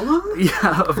Gollum?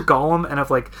 Yeah, of Gollum and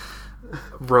of like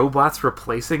robots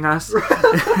replacing us.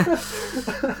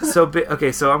 So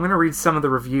I'm going to read some of the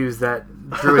reviews that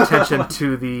drew attention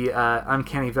to the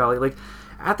uncanny valley. Like,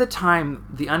 at the time,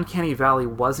 the uncanny valley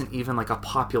wasn't even like a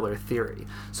popular theory.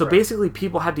 So basically,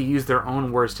 people had to use their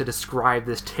own words to describe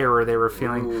this terror they were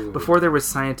feeling before there was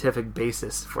scientific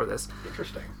basis for this.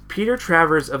 Interesting. Peter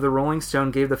Travers of the Rolling Stone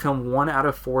gave the film 1 out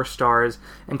of 4 stars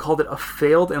and called it a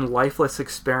failed and lifeless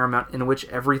experiment in which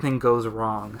everything goes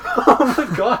wrong. Oh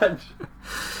my god!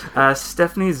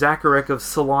 Stephanie Zacharek of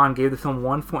Salon gave the film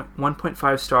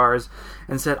 1.5 stars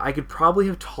and said, I could probably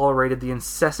have tolerated the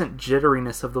incessant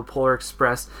jitteriness of the Polar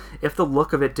Express if the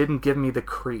look of it didn't give me the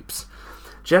creeps.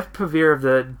 Jeff Pavir of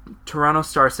the Toronto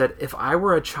Star said, if I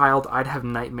were a child, I'd have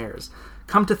nightmares.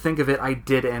 Come to think of it, I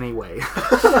did anyway.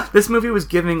 This movie was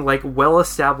giving like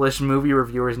well-established movie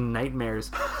reviewers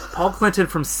nightmares. Paul Clinton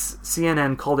from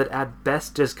CNN called it at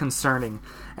best disconcerting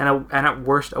and at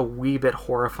worst a wee bit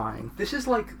horrifying. This is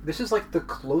like the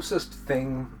closest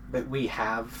thing that we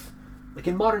have. Like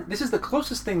in modern, this is the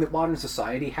closest thing that modern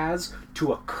society has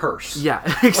to a curse. Yeah,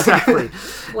 exactly.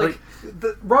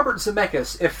 Robert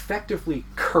Zemeckis effectively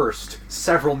cursed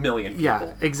several million people.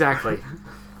 Yeah, exactly.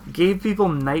 Gave people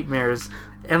nightmares,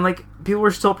 and like people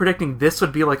were still predicting this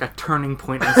would be like a turning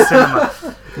point in cinema.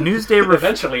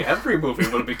 Eventually, every movie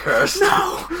will be cursed.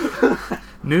 No.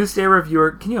 Newsday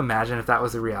reviewer, can you imagine if that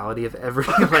was the reality of every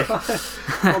like?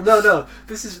 Well, no.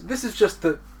 This is just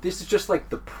like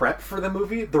the prep for the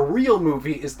movie. The real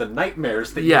movie is the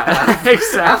nightmares that you have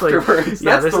exactly. afterwards.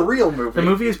 Yeah, that's the real movie. The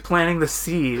movie is planting the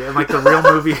seed, and like the real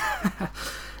movie.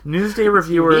 Newsday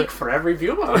reviewer unique for every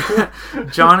viewer.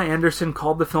 John Anderson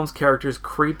called the film's characters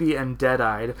creepy and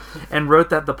dead-eyed, and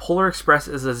wrote that the Polar Express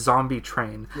is a zombie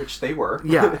train. Which they were.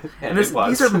 Yeah. and it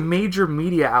was. These are major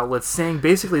media outlets saying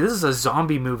basically this is a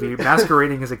zombie movie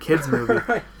masquerading as a kid's movie.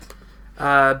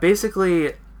 Right.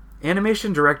 Basically,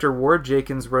 animation director Ward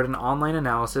Jenkins wrote an online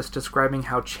analysis describing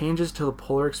how changes to the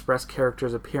Polar Express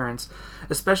characters' appearance,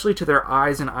 especially to their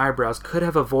eyes and eyebrows, could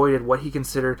have avoided what he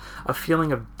considered a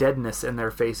feeling of deadness in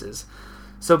their faces.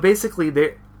 So basically,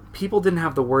 people didn't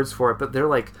have the words for it, but they're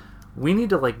like, we need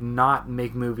to like not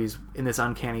make movies in this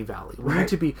uncanny valley. We need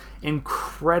to be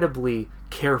incredibly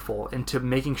careful into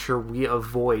making sure we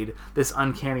avoid this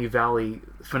uncanny valley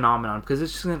phenomenon because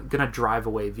it's just going to drive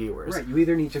away viewers. Right. You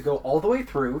either need to go all the way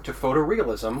through to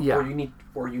photorealism,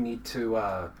 or you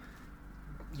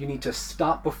need to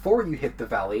stop before you hit the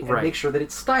valley and make sure that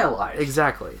it's stylized.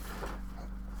 Exactly.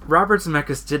 Robert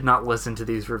Zemeckis did not listen to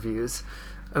these reviews.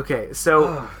 Okay,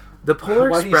 so the Polar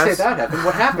Express... Why do you say that, Evan?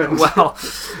 What happened? Well,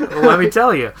 let me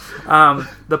tell you.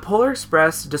 The Polar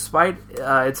Express, despite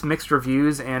its mixed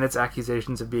reviews and its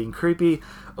accusations of being creepy,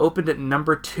 opened at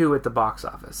number 2 at the box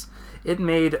office. It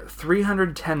made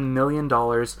 $310 million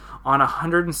on a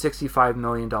 $165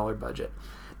 million budget.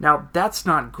 Now, that's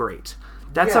not great.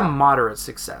 That's a moderate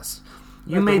success.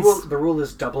 The rule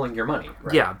is doubling your money,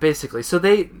 right? Yeah, basically. So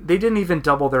they didn't even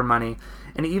double their money.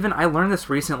 And even, I learned this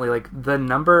recently, like, the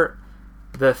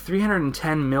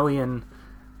 $310 million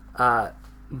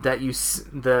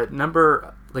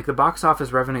the box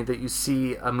office revenue that you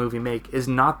see a movie make is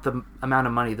not the amount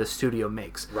of money the studio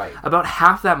makes. Right. About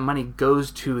half that money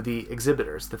goes to the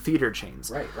exhibitors, the theater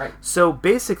chains. Right. So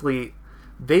basically,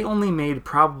 they only made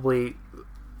probably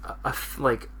a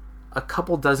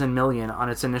couple dozen million on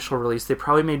its initial release. They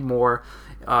probably made more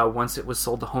once it was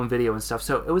sold to home video and stuff.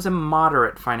 So it was a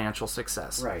moderate financial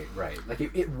success. Right. Like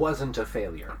it wasn't a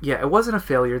failure. Yeah, it wasn't a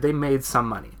failure. They made some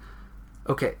money.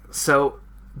 Okay, so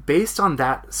based on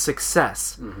that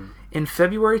success, in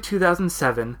February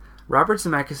 2007, Robert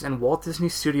Zemeckis and Walt Disney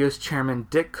Studios chairman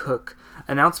Dick Cook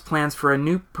announced plans for a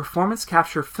new performance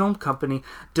capture film company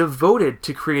devoted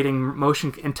to creating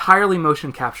entirely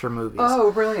motion capture movies.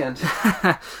 Oh, brilliant.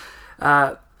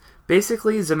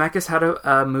 Basically, Zemeckis had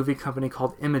a movie company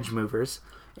called Image Movers,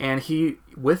 and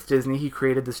with Disney, he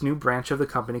created this new branch of the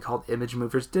company called Image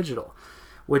Movers Digital,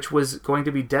 which was going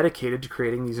to be dedicated to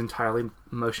creating these entirely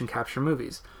motion capture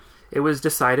movies. It was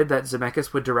decided that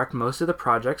Zemeckis would direct most of the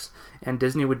projects, and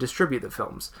Disney would distribute the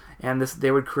films, and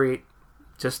they would create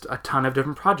just a ton of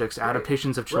different projects,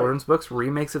 adaptations of children's books,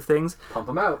 remakes of things. Pump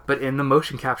them out. But in the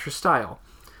motion capture style.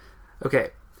 Okay,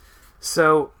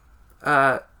 so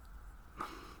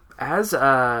as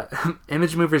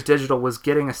Image Movers Digital was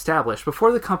getting established,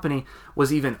 before the company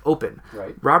was even open,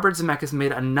 Right. Robert Zemeckis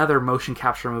made another motion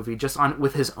capture movie just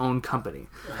with his own company.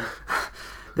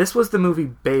 This was the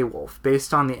movie Beowulf,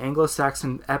 based on the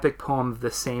Anglo-Saxon epic poem of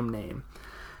the same name.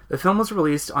 The film was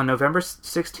released on November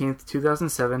 16th,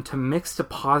 2007, to mixed to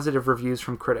positive reviews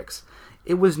from critics.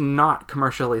 It was not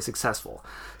commercially successful.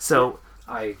 So,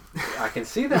 I can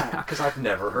see that because I've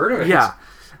never heard of it. yeah.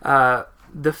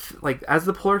 As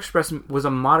the Polar Express was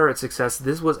a moderate success,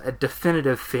 this was a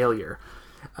definitive failure.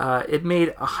 It made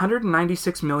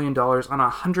 $196 million on a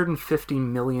 $150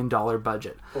 million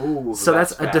budget. Ooh, So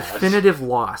that's a bad. definitive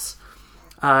loss.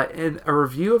 In a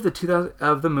review of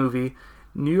the movie,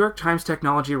 New York Times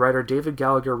technology writer David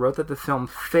Gallagher wrote that the film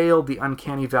failed the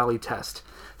Uncanny Valley test,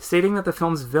 stating that the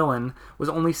film's villain was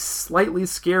only slightly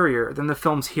scarier than the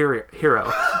film's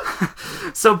hero.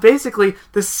 So basically,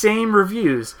 the same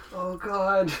reviews, Oh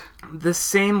God. the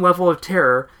same level of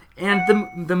terror, and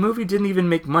the movie didn't even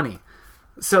make money.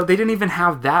 So they didn't even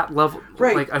have that level,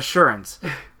 Right. assurance.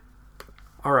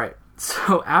 All right.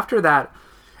 So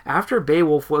after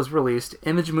Beowulf was released,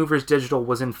 Image Movers Digital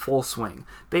was in full swing.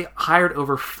 They hired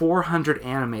over 400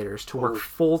 animators to work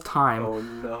full-time Oh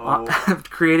no. on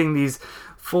creating these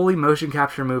fully motion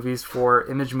capture movies for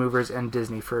Image Movers and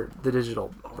Disney for the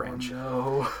digital branch.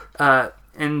 No.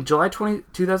 In July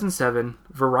 2007,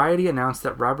 Variety announced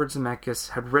that Robert Zemeckis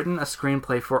had written a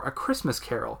screenplay for A Christmas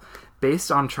Carol,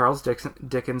 based on Charles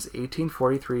Dickens'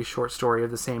 1843 short story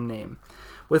of the same name,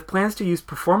 with plans to use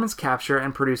performance capture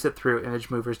and produce it through Image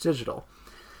Movers Digital.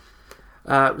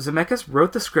 Zemeckis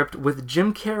wrote the script with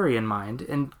Jim Carrey in mind,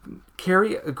 and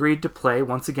Carrey agreed to play,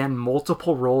 once again,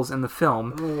 multiple roles in the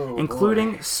film,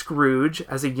 including Scrooge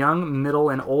as a young, middle,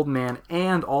 and old man,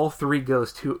 and all three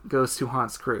ghosts to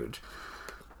haunt Scrooge.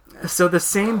 So the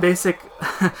same basic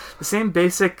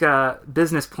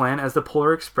business plan as the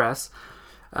Polar Express.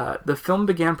 The film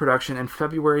began production in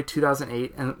February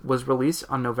 2008 and was released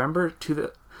on November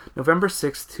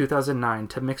 6, 2009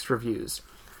 to mixed reviews.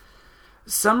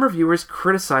 Some reviewers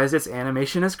criticized its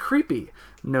animation as creepy.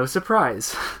 No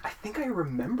surprise. I think I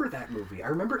remember that movie. I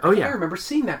remember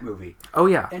seeing that movie. Oh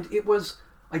yeah, And it was...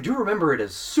 I do remember it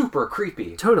as super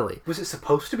creepy. totally. Was it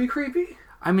supposed to be creepy?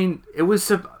 I mean, it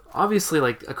was obviously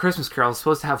like A Christmas Carol is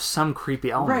supposed to have some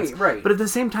creepy elements. Right. But at the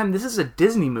same time, this is a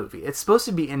Disney movie. It's supposed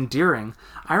to be endearing.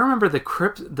 I remember the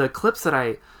clips that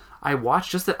I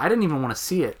watched, just that I didn't even want to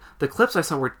see it. The clips I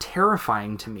saw were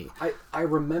terrifying to me. I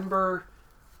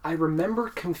remember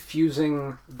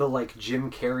confusing the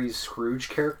Jim Carrey's Scrooge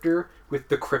character with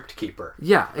the Crypt Keeper.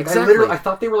 Yeah, Like, exactly. I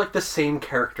thought they were the same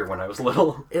character when I was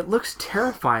little. It looks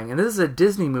terrifying, and this is a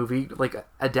Disney movie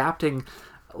adapting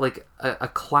a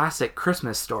classic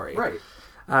Christmas story. Right.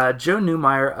 Joe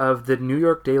Newmeyer of the New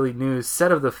York Daily News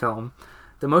said of the film,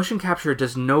 "The motion capture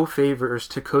does no favors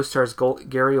to co-stars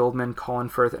Gary Oldman, Colin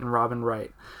Firth, and Robin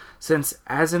Wright, since,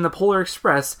 as in the Polar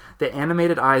Express, the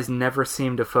animated eyes never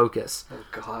seem to focus. Oh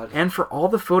God. And for all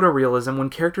the photorealism, when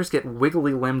characters get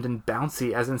wiggly-limbed and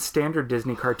bouncy, as in standard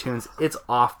Disney cartoons, it's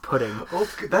off-putting." Oh,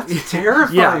 that's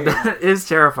terrifying. Yeah, that is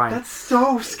terrifying. That's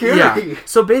so scary. Yeah.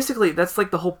 So basically, that's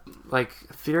the whole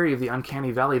theory of the Uncanny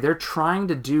Valley. They're trying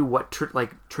to do what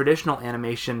traditional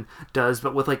animation does,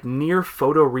 but with near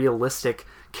photorealistic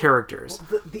characters.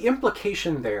 The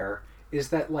implication there is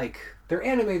that they're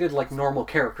animated like normal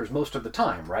characters most of the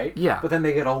time, right? Yeah. But then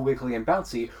they get all wiggly and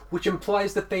bouncy, which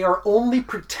implies that they are only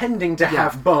pretending to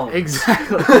have bones.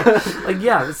 Exactly.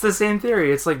 Yeah, it's the same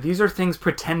theory. It's these are things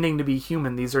pretending to be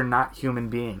human. These are not human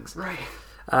beings. Right.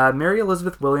 Mary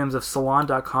Elizabeth Williams of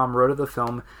Salon.com wrote of the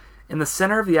film, "In the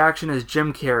center of the action is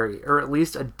Jim Carrey, or at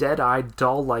least a dead-eyed,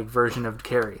 doll-like version of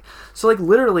Carrey." So,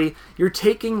 literally, you're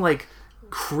taking,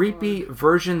 creepy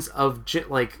versions of,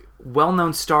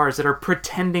 well-known stars that are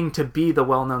pretending to be the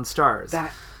well-known stars.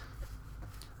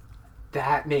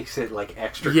 That makes it,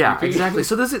 extra Yeah, creepy. exactly.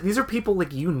 So these are people,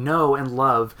 and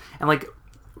love, and,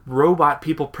 robot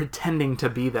people pretending to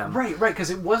be them. Right,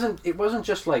 because it wasn't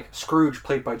just Scrooge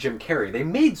played by Jim Carrey. They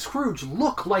made Scrooge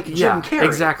look like Jim Carrey.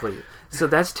 Exactly. So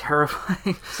that's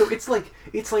terrifying. So it's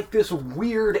like this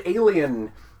weird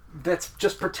alien that's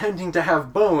just pretending to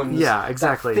have bones. Yeah,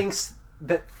 exactly.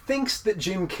 That thinks that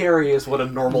Jim Carrey is what a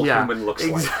normal human looks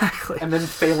exactly. like. And then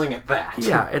failing at that.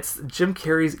 Yeah, it's Jim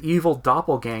Carrey's evil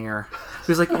doppelganger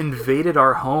who's invaded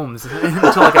our homes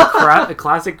into a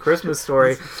classic Christmas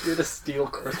story. Here to steal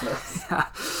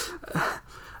Christmas.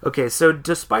 Okay, so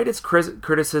despite its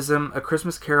criticism, A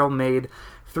Christmas Carol made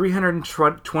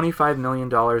 $325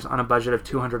 million on a budget of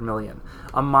 $200 million,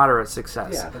 a moderate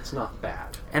success. Yeah, that's not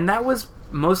bad. And that was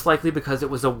most likely because it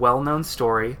was a well-known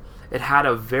story. It had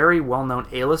a very well-known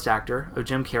A-list actor of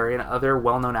Jim Carrey and other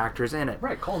well-known actors in it.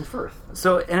 Right, Colin Firth.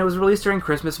 So, and it was released during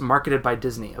Christmas, marketed by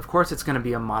Disney. Of course, it's going to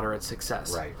be a moderate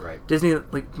success. Right. Disney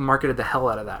marketed the hell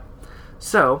out of that.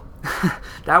 So,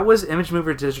 that was Image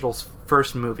Mover Digital's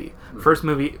first movie. First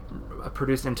movie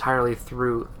produced entirely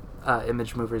through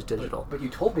Image Movers Digital. But you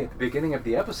told me at the beginning of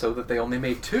the episode that they only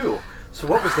made 2. So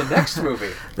what was the next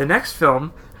movie? The next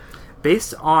film,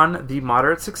 based on the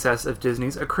moderate success of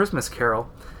Disney's A Christmas Carol,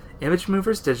 Image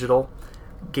Movers Digital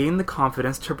gained the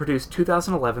confidence to produce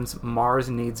 2011's Mars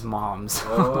Needs Moms.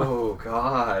 Oh,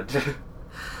 God.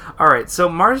 Alright, so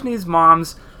Mars Needs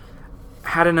Moms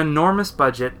had an enormous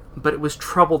budget, but it was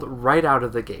troubled right out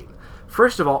of the gate.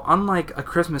 First of all, unlike A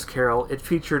Christmas Carol, it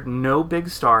featured no big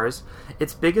stars.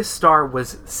 Its biggest star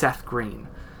was Seth Green,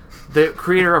 the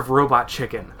creator of Robot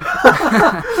Chicken.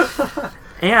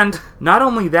 And not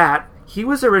only that, he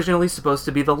was originally supposed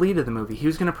to be the lead of the movie. He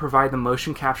was going to provide the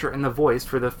motion capture and the voice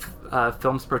for the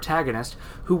film's protagonist,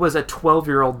 who was a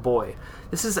 12-year-old boy.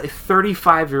 This is a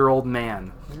 35-year-old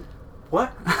man. What?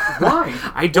 Why?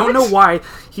 I don't know why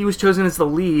he was chosen as the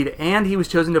lead, and he was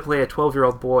chosen to play a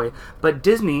 12-year-old boy, but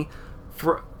Disney,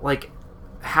 for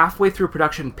halfway through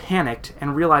production, panicked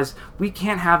and realized we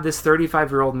can't have this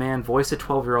 35-year-old man voice a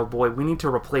 12-year-old boy. We need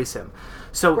to replace him.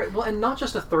 So, right, well, and not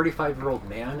just a 35-year-old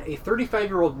man, a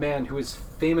 35-year-old man who is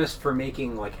famous for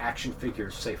making action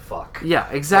figures say fuck. Yeah,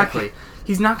 exactly.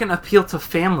 He's not going to appeal to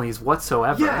families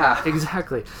whatsoever. Yeah,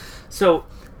 exactly. So,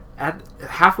 at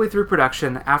halfway through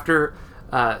production, after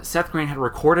Seth Green had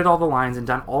recorded all the lines and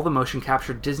done all the motion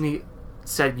capture, Disney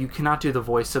said you cannot do the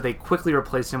voice, so they quickly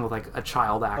replaced him with a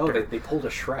child actor. Oh, they pulled a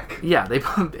Shrek. Yeah,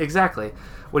 exactly.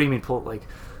 What do you mean pull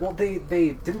Well, they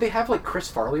didn't they have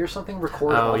Chris Farley or something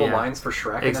record all the lines for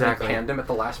Shrek, exactly. And then they panned him at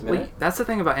the last minute. Well, that's the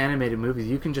thing about animated movies.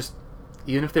 You can just,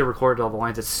 even if they recorded all the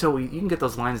lines, it's so you can get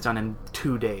those lines done in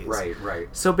 2 days. Right.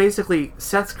 So basically,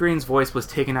 Seth Green's voice was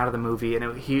taken out of the movie,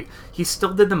 and he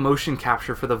still did the motion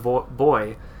capture for the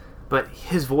boy, but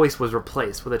his voice was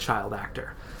replaced with a child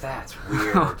actor. That's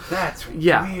weird. That's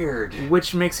weird.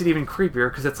 Which makes it even creepier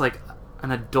because it's like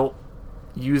an adult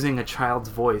using a child's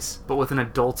voice, but with an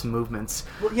adult's movements.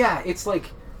 Well, yeah, it's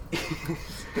like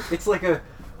it's like a.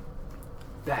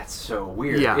 That's so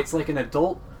weird. Yeah. It's like an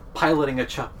adult piloting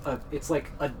it's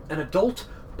like an adult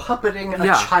puppeting a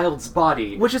child's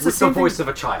body, which is with the voice of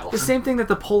a child. The same thing that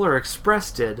the Polar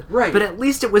Express did. Right. But at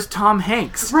least it was Tom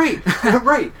Hanks. Right.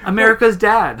 Right. America's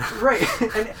dad. Right.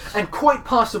 And quite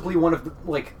possibly one of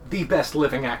the best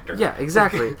living actor. Yeah,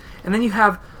 exactly. And then you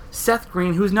have Seth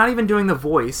Green, who's not even doing the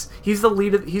voice. He's the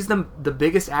lead. He's the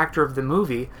biggest actor of the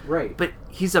movie. Right. But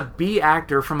he's a B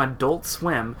actor from Adult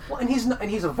Swim. Well, and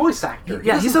he's a voice actor.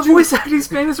 Yeah, he's a voice actor. He's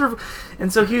famous for,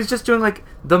 and so he was just doing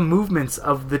the movements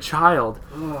of the child.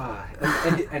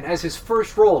 And as his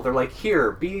first role, they're like,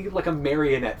 here, be like a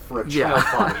marionette for a child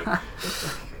body.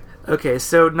 Okay,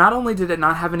 so not only did it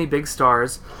not have any big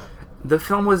stars, the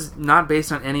film was not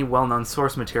based on any well-known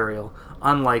source material,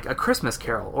 unlike A Christmas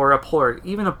Carol or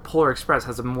even a Polar Express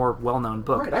has a more well-known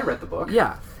book. Right, I read the book.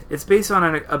 Yeah, it's based on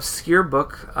an obscure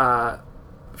book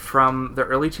from the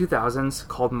early 2000s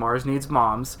called Mars Needs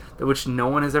Moms, which no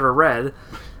one has ever read.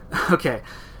 Okay,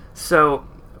 so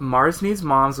Mars Needs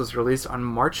Moms was released on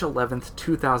March 11th,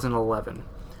 2011.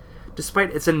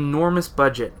 Despite its enormous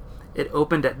budget, it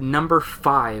opened at number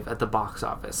 5 at the box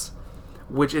office,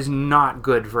 which is not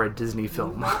good for a Disney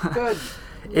film. Not good.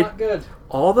 Not good.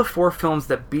 All the 4 films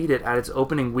that beat it at its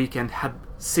opening weekend had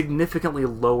significantly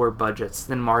lower budgets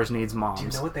than Mars Needs Moms. Do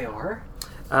you know what they are?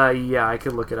 Yeah, I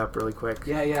could look it up really quick.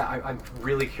 Yeah, I'm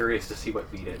really curious to see what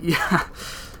beat it. Yeah,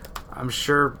 I'm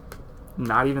sure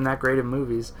not even that great of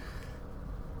movies.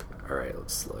 Alright,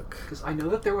 let's look. Because I know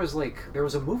that there was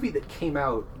a movie that came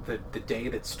out the day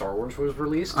that Star Wars was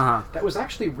released that was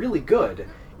actually really good.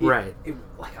 Right.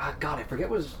 God, I forget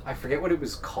what it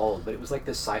was called, but it was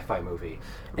this sci-fi movie.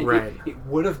 And right. It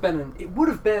would have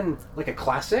been like a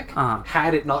classic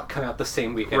had it not come out the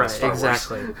same weekend as Star Wars.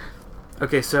 Exactly.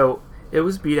 Okay, so it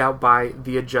was beat out by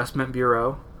The Adjustment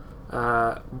Bureau,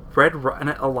 a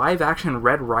live-action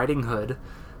Red Riding Hood,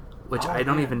 which I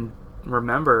don't even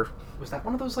remember. Was that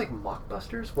one of those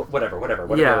mockbusters? Whatever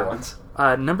ones.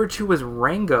 Number 2 was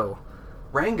Rango.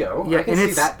 Rango? Yeah, I can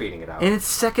see that beating it out. In its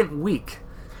second week.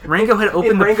 Rango had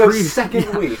opened the Rango's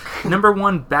second week. Number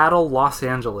 1, Battle Los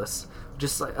Angeles.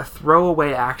 Just a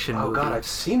throwaway action movie. Oh god, I've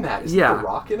seen that. Is The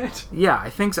Rock in it? Yeah,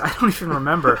 I think so. I don't even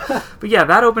remember. But yeah,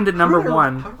 that opened at number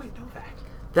 1. How do I know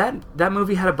that? That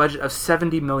movie had a budget of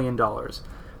 $70 million.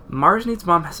 Mars Needs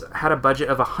Mom had a budget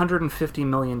of $150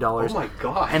 million. Oh my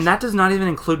gosh. And that does not even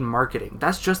include marketing.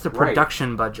 That's just the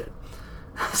production budget.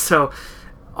 So,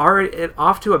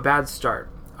 off to a bad start.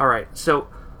 All right, so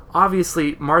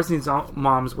obviously Mars Needs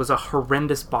Moms was a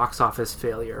horrendous box office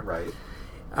failure.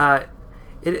 Right.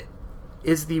 It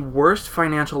is the worst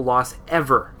financial loss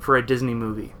ever for a Disney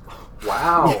movie.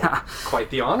 Wow. Yeah. Quite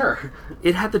the honor.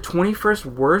 It had the 21st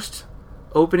worst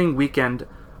opening weekend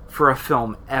for a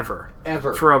film ever.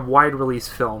 Ever. For a wide release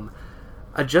film.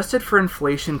 Adjusted for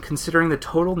inflation, considering the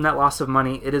total net loss of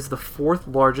money, it is the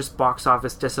 4th largest box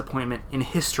office disappointment in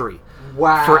history.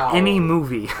 Wow. For any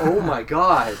movie. Oh my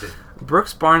god.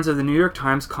 Brooks Barnes of the New York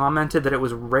Times commented that it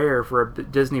was rare for a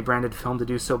Disney-branded film to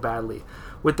do so badly.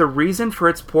 With the reason for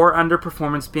its poor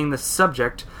underperformance being the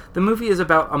subject, the movie is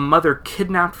about a mother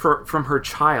kidnapped from her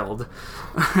child.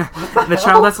 And the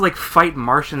child has to fight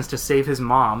Martians to save his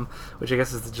mom, which I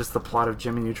guess is just the plot of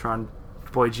Jimmy Neutron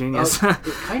Boy Genius. It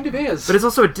kind of is. But it's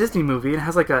also a Disney movie and it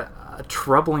has a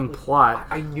troubling plot.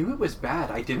 I knew it was bad.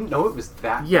 I didn't know it was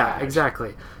that Yeah, bad.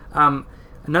 exactly.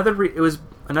 Another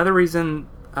reason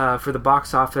for the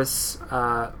box office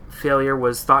failure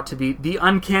was thought to be the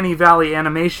Uncanny Valley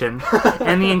animation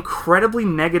and the incredibly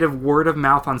negative word of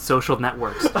mouth on social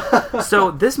networks.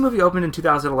 So this movie opened in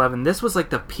 2011. This was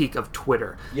the peak of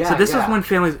Twitter. Yeah, so this yeah. was when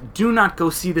families, do not go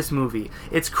see this movie.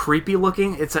 It's creepy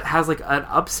looking. It has an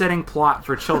upsetting plot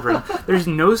for children. There's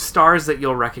no stars that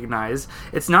you'll recognize.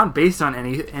 It's not based on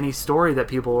any story that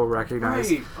people will recognize.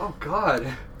 Right. Oh god.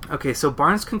 Okay, so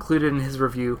Barnes concluded in his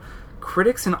review,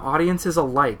 critics and audiences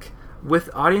alike,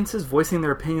 with audiences voicing their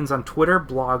opinions on Twitter,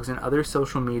 blogs, and other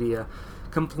social media,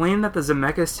 complain that the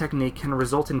Zemeckis technique can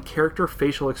result in character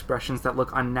facial expressions that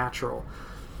look unnatural.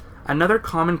 Another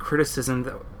common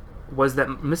criticism was that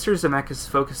Mr. Zemeckis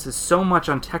focuses so much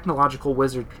on technological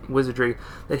wizardry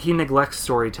that he neglects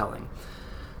storytelling.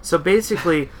 So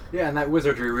basically... Yeah, and that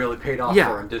wizardry really paid off Yeah.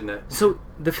 for him, didn't it? So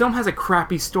the film has a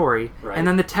crappy story, Right. and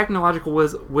then the technological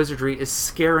wizardry is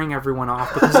scaring everyone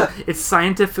off because it's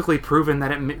scientifically proven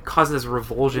that it causes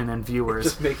revulsion in viewers.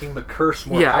 Just making the curse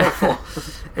more powerful.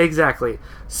 Exactly.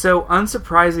 So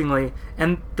unsurprisingly,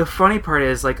 and the funny part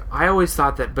is, I always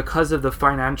thought that because of the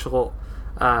financial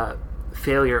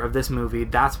failure of this movie,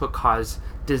 that's what caused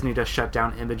Disney to shut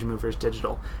down Image Movers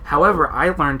Digital. However, I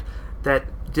learned that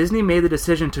Disney made the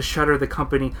decision to shutter the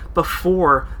company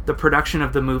before the production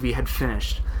of the movie had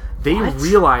finished. They What?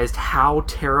 realized how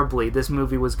terribly this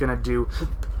movie was going to do.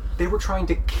 They were trying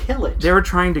to kill it. They were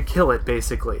trying to kill it,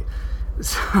 basically.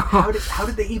 So How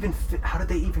did they even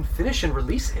finish and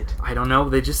release it? I don't know.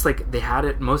 They just they had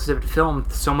it, most of it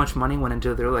filmed. So much money went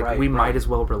into it. They're like, Right, we might right. as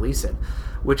well release it,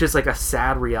 which is a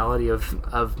sad reality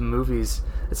of movies.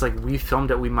 It's we filmed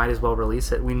it. We might as well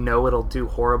release it. We know it'll do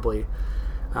horribly.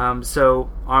 So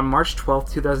on March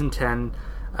 12th, 2010,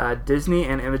 Disney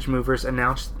and Image Movers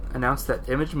announced that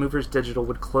Image Movers Digital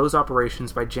would close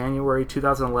operations by January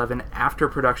 2011 after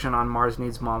production on Mars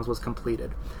Needs Moms was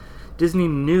completed. Disney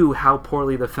knew how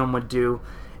poorly the film would do,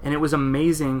 and it was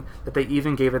amazing that they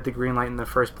even gave it the green light in the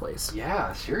first place.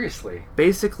 Yeah, seriously.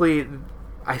 Basically,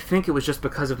 I think it was just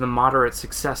because of the moderate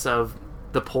success of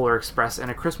The Polar Express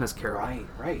and A Christmas Carol.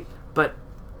 Right. But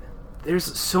there's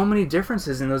so many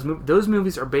differences in those movies. Those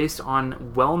movies are based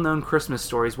on well-known Christmas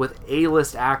stories with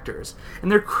A-list actors,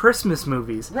 and they're Christmas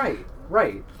movies. Right.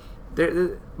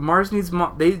 Mars Needs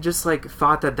Moms. They just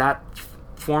thought that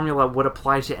formula would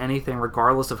apply to anything,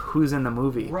 regardless of who's in the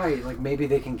movie. Right, maybe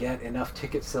they can get enough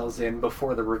ticket sales in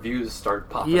before the reviews start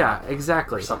popping Yeah, up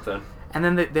exactly. or something. And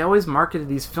then they always marketed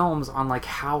these films on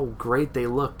how great they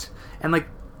looked, and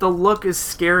the look is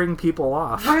scaring people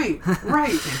off. Right.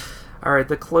 All right,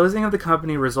 the closing of the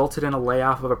company resulted in a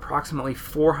layoff of approximately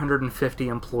 450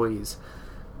 employees.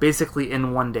 Basically,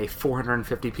 in one day,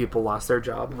 450 people lost their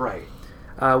job. Right.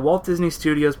 Walt Disney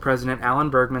Studios president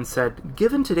Alan Bergman said,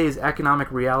 "Given today's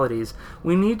economic realities,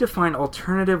 we need to find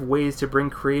alternative ways to bring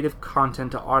creative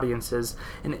content to audiences,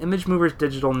 and Image Movers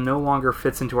Digital no longer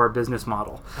fits into our business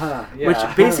model." Yeah. Which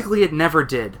basically it never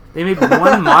did. They made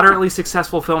one moderately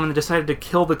successful film and decided to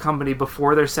kill the company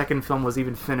before their second film was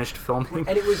even finished filming.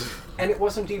 And it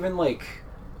wasn't even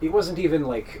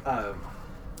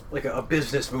a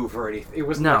business move or anything. It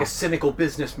wasn't a cynical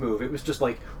business move. It was just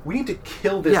we need to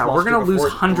kill this monster we're going to lose before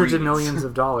it hundreds of breathes. millions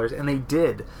of dollars, and they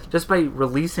did. Just by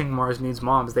releasing Mars Needs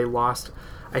Moms, they lost,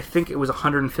 I think it was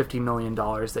 $150 million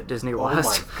that Disney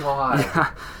lost. Oh my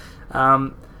god. Yeah.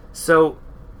 So,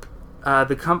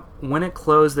 when it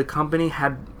closed, the company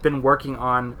had been working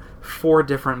on 4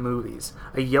 different movies: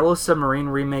 a Yellow Submarine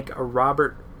remake, a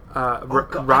Roger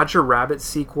Rabbit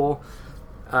sequel,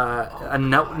 a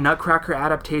Nutcracker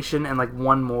adaptation, and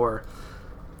one more.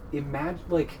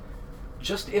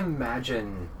 Just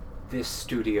imagine this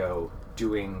studio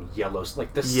doing yellows,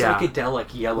 like the Yeah.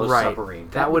 psychedelic Yellow Right. Submarine.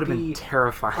 That would have be been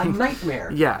terrifying. a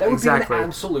nightmare. Yeah, that would exactly. be an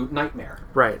absolute nightmare.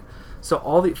 Right. So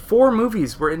all the 4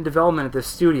 movies were in development at this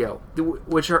studio,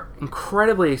 which are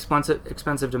incredibly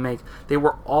expensive to make. They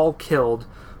were all killed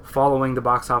following the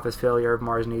box office failure of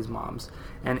Mars Needs Moms,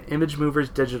 and Image Movers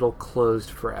Digital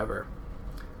closed forever.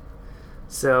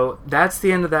 So that's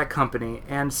the end of that company.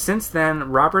 And since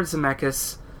then, Robert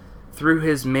Zemeckis, through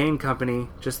his main company,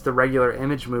 just the regular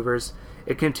Image Movers,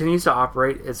 it continues to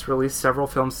operate. It's released several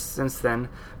films since then,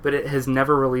 but it has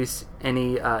never released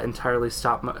any entirely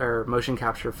or motion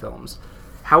capture films.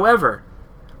 However,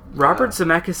 Robert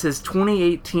Zemeckis'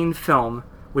 2018 film,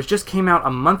 which just came out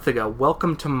a month ago,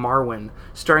 Welcome to Marwen,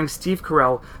 starring Steve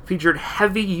Carell, featured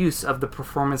heavy use of the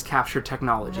performance capture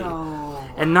technology. No.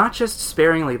 And not just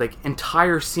sparingly, like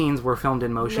entire scenes were filmed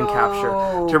in motion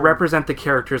capture to represent the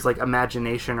characters' like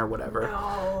imagination or whatever.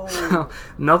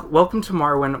 No. Welcome to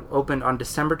Marwen opened on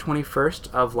December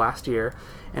 21st of last year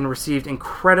and received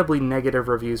incredibly negative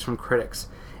reviews from critics.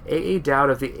 A.A. Dowd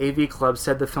of the AV Club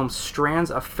said the film strands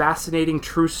a fascinating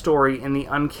true story in the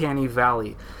uncanny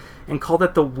valley, and called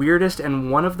it the weirdest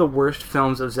and one of the worst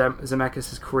films of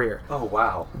Zemeckis' career. Oh,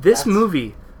 wow. This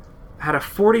movie had a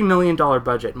 $40 million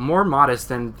budget, more modest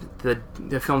than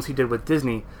the films he did with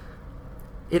Disney.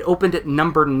 It opened at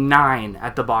number 9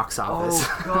 at the box office.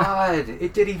 Oh, God.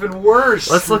 It did even worse.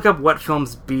 Let's look up what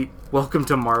films beat Welcome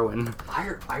to Marwen.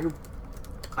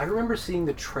 I remember seeing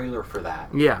the trailer for that.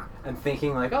 Yeah, And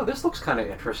thinking, like, oh, this looks kind of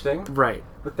interesting. right.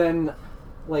 But then,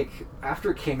 like,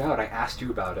 after it came out, I asked you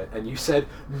about it, and you said,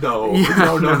 no,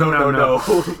 Yeah,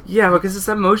 no. Yeah, because it's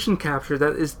that motion capture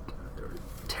that is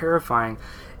terrifying.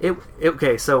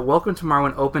 Okay, so Welcome to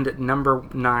Marwen opened at number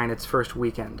 9 its first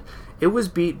weekend. It was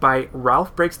beat by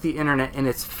Ralph Breaks the Internet in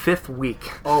its 5th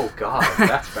week. Oh, God,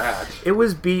 that's bad. It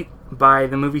was beat by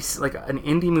the movie, like an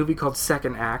indie movie called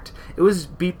Second Act. It was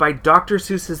beat by Dr.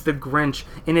 Seuss's The Grinch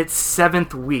in its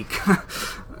 7th week.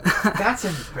 That's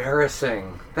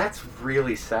embarrassing. That's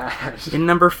really sad.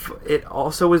 It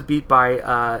also was beat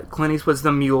by Clint Eastwood's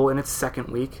The Mule in its 2nd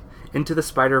week, Into the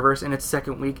Spider-Verse in its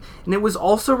 2nd week, and it was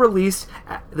also released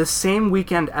the same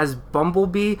weekend as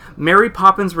Bumblebee, Mary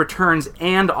Poppins Returns,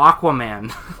 and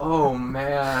Aquaman. Oh,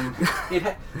 man.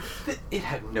 It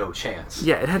had no chance.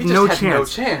 Yeah, it had It just no had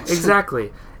chance. no chance.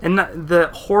 Exactly. And the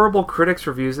horrible critics'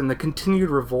 reviews and the continued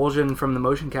revulsion from the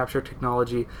motion capture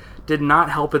technology did not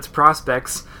help its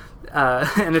prospects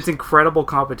and its incredible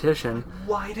competition.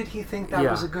 Why did he think that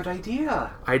Yeah. was a good idea?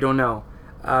 I don't know.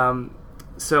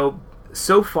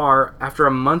 So far, after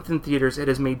a month in theaters, it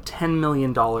has made $10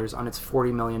 million on its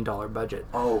 $40 million budget.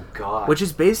 Oh, God. Which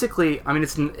is basically, I mean,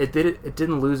 it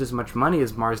didn't lose as much money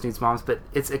as Mars Needs Moms, but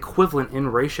it's equivalent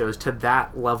in ratios to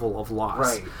that level of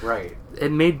loss. Right.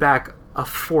 It made back a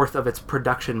 1/4 of its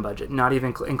production budget, not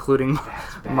even including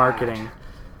That's bad. marketing.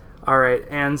 All right,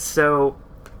 and so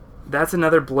that's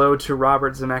another blow to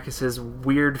Robert Zemeckis'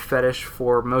 weird fetish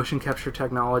for motion capture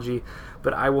technology,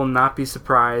 but I will not be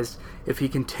surprised if he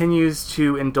continues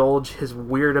to indulge his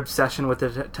weird obsession with the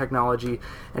technology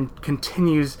and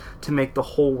continues to make the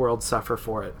whole world suffer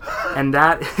for it. And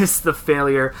that is the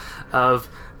failure of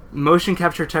motion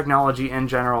capture technology in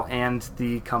general and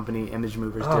the company Image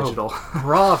Movers Digital.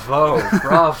 Bravo.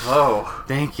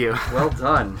 Thank you. Well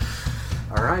done.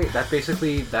 All right, that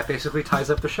basically ties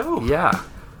up the show. Yeah.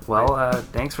 Well,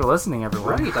 thanks for listening,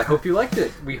 everyone. Right, I hope you liked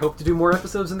it. We hope to do more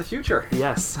episodes in the future.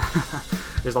 Yes.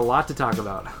 There's a lot to talk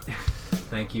about.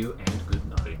 Thank you, and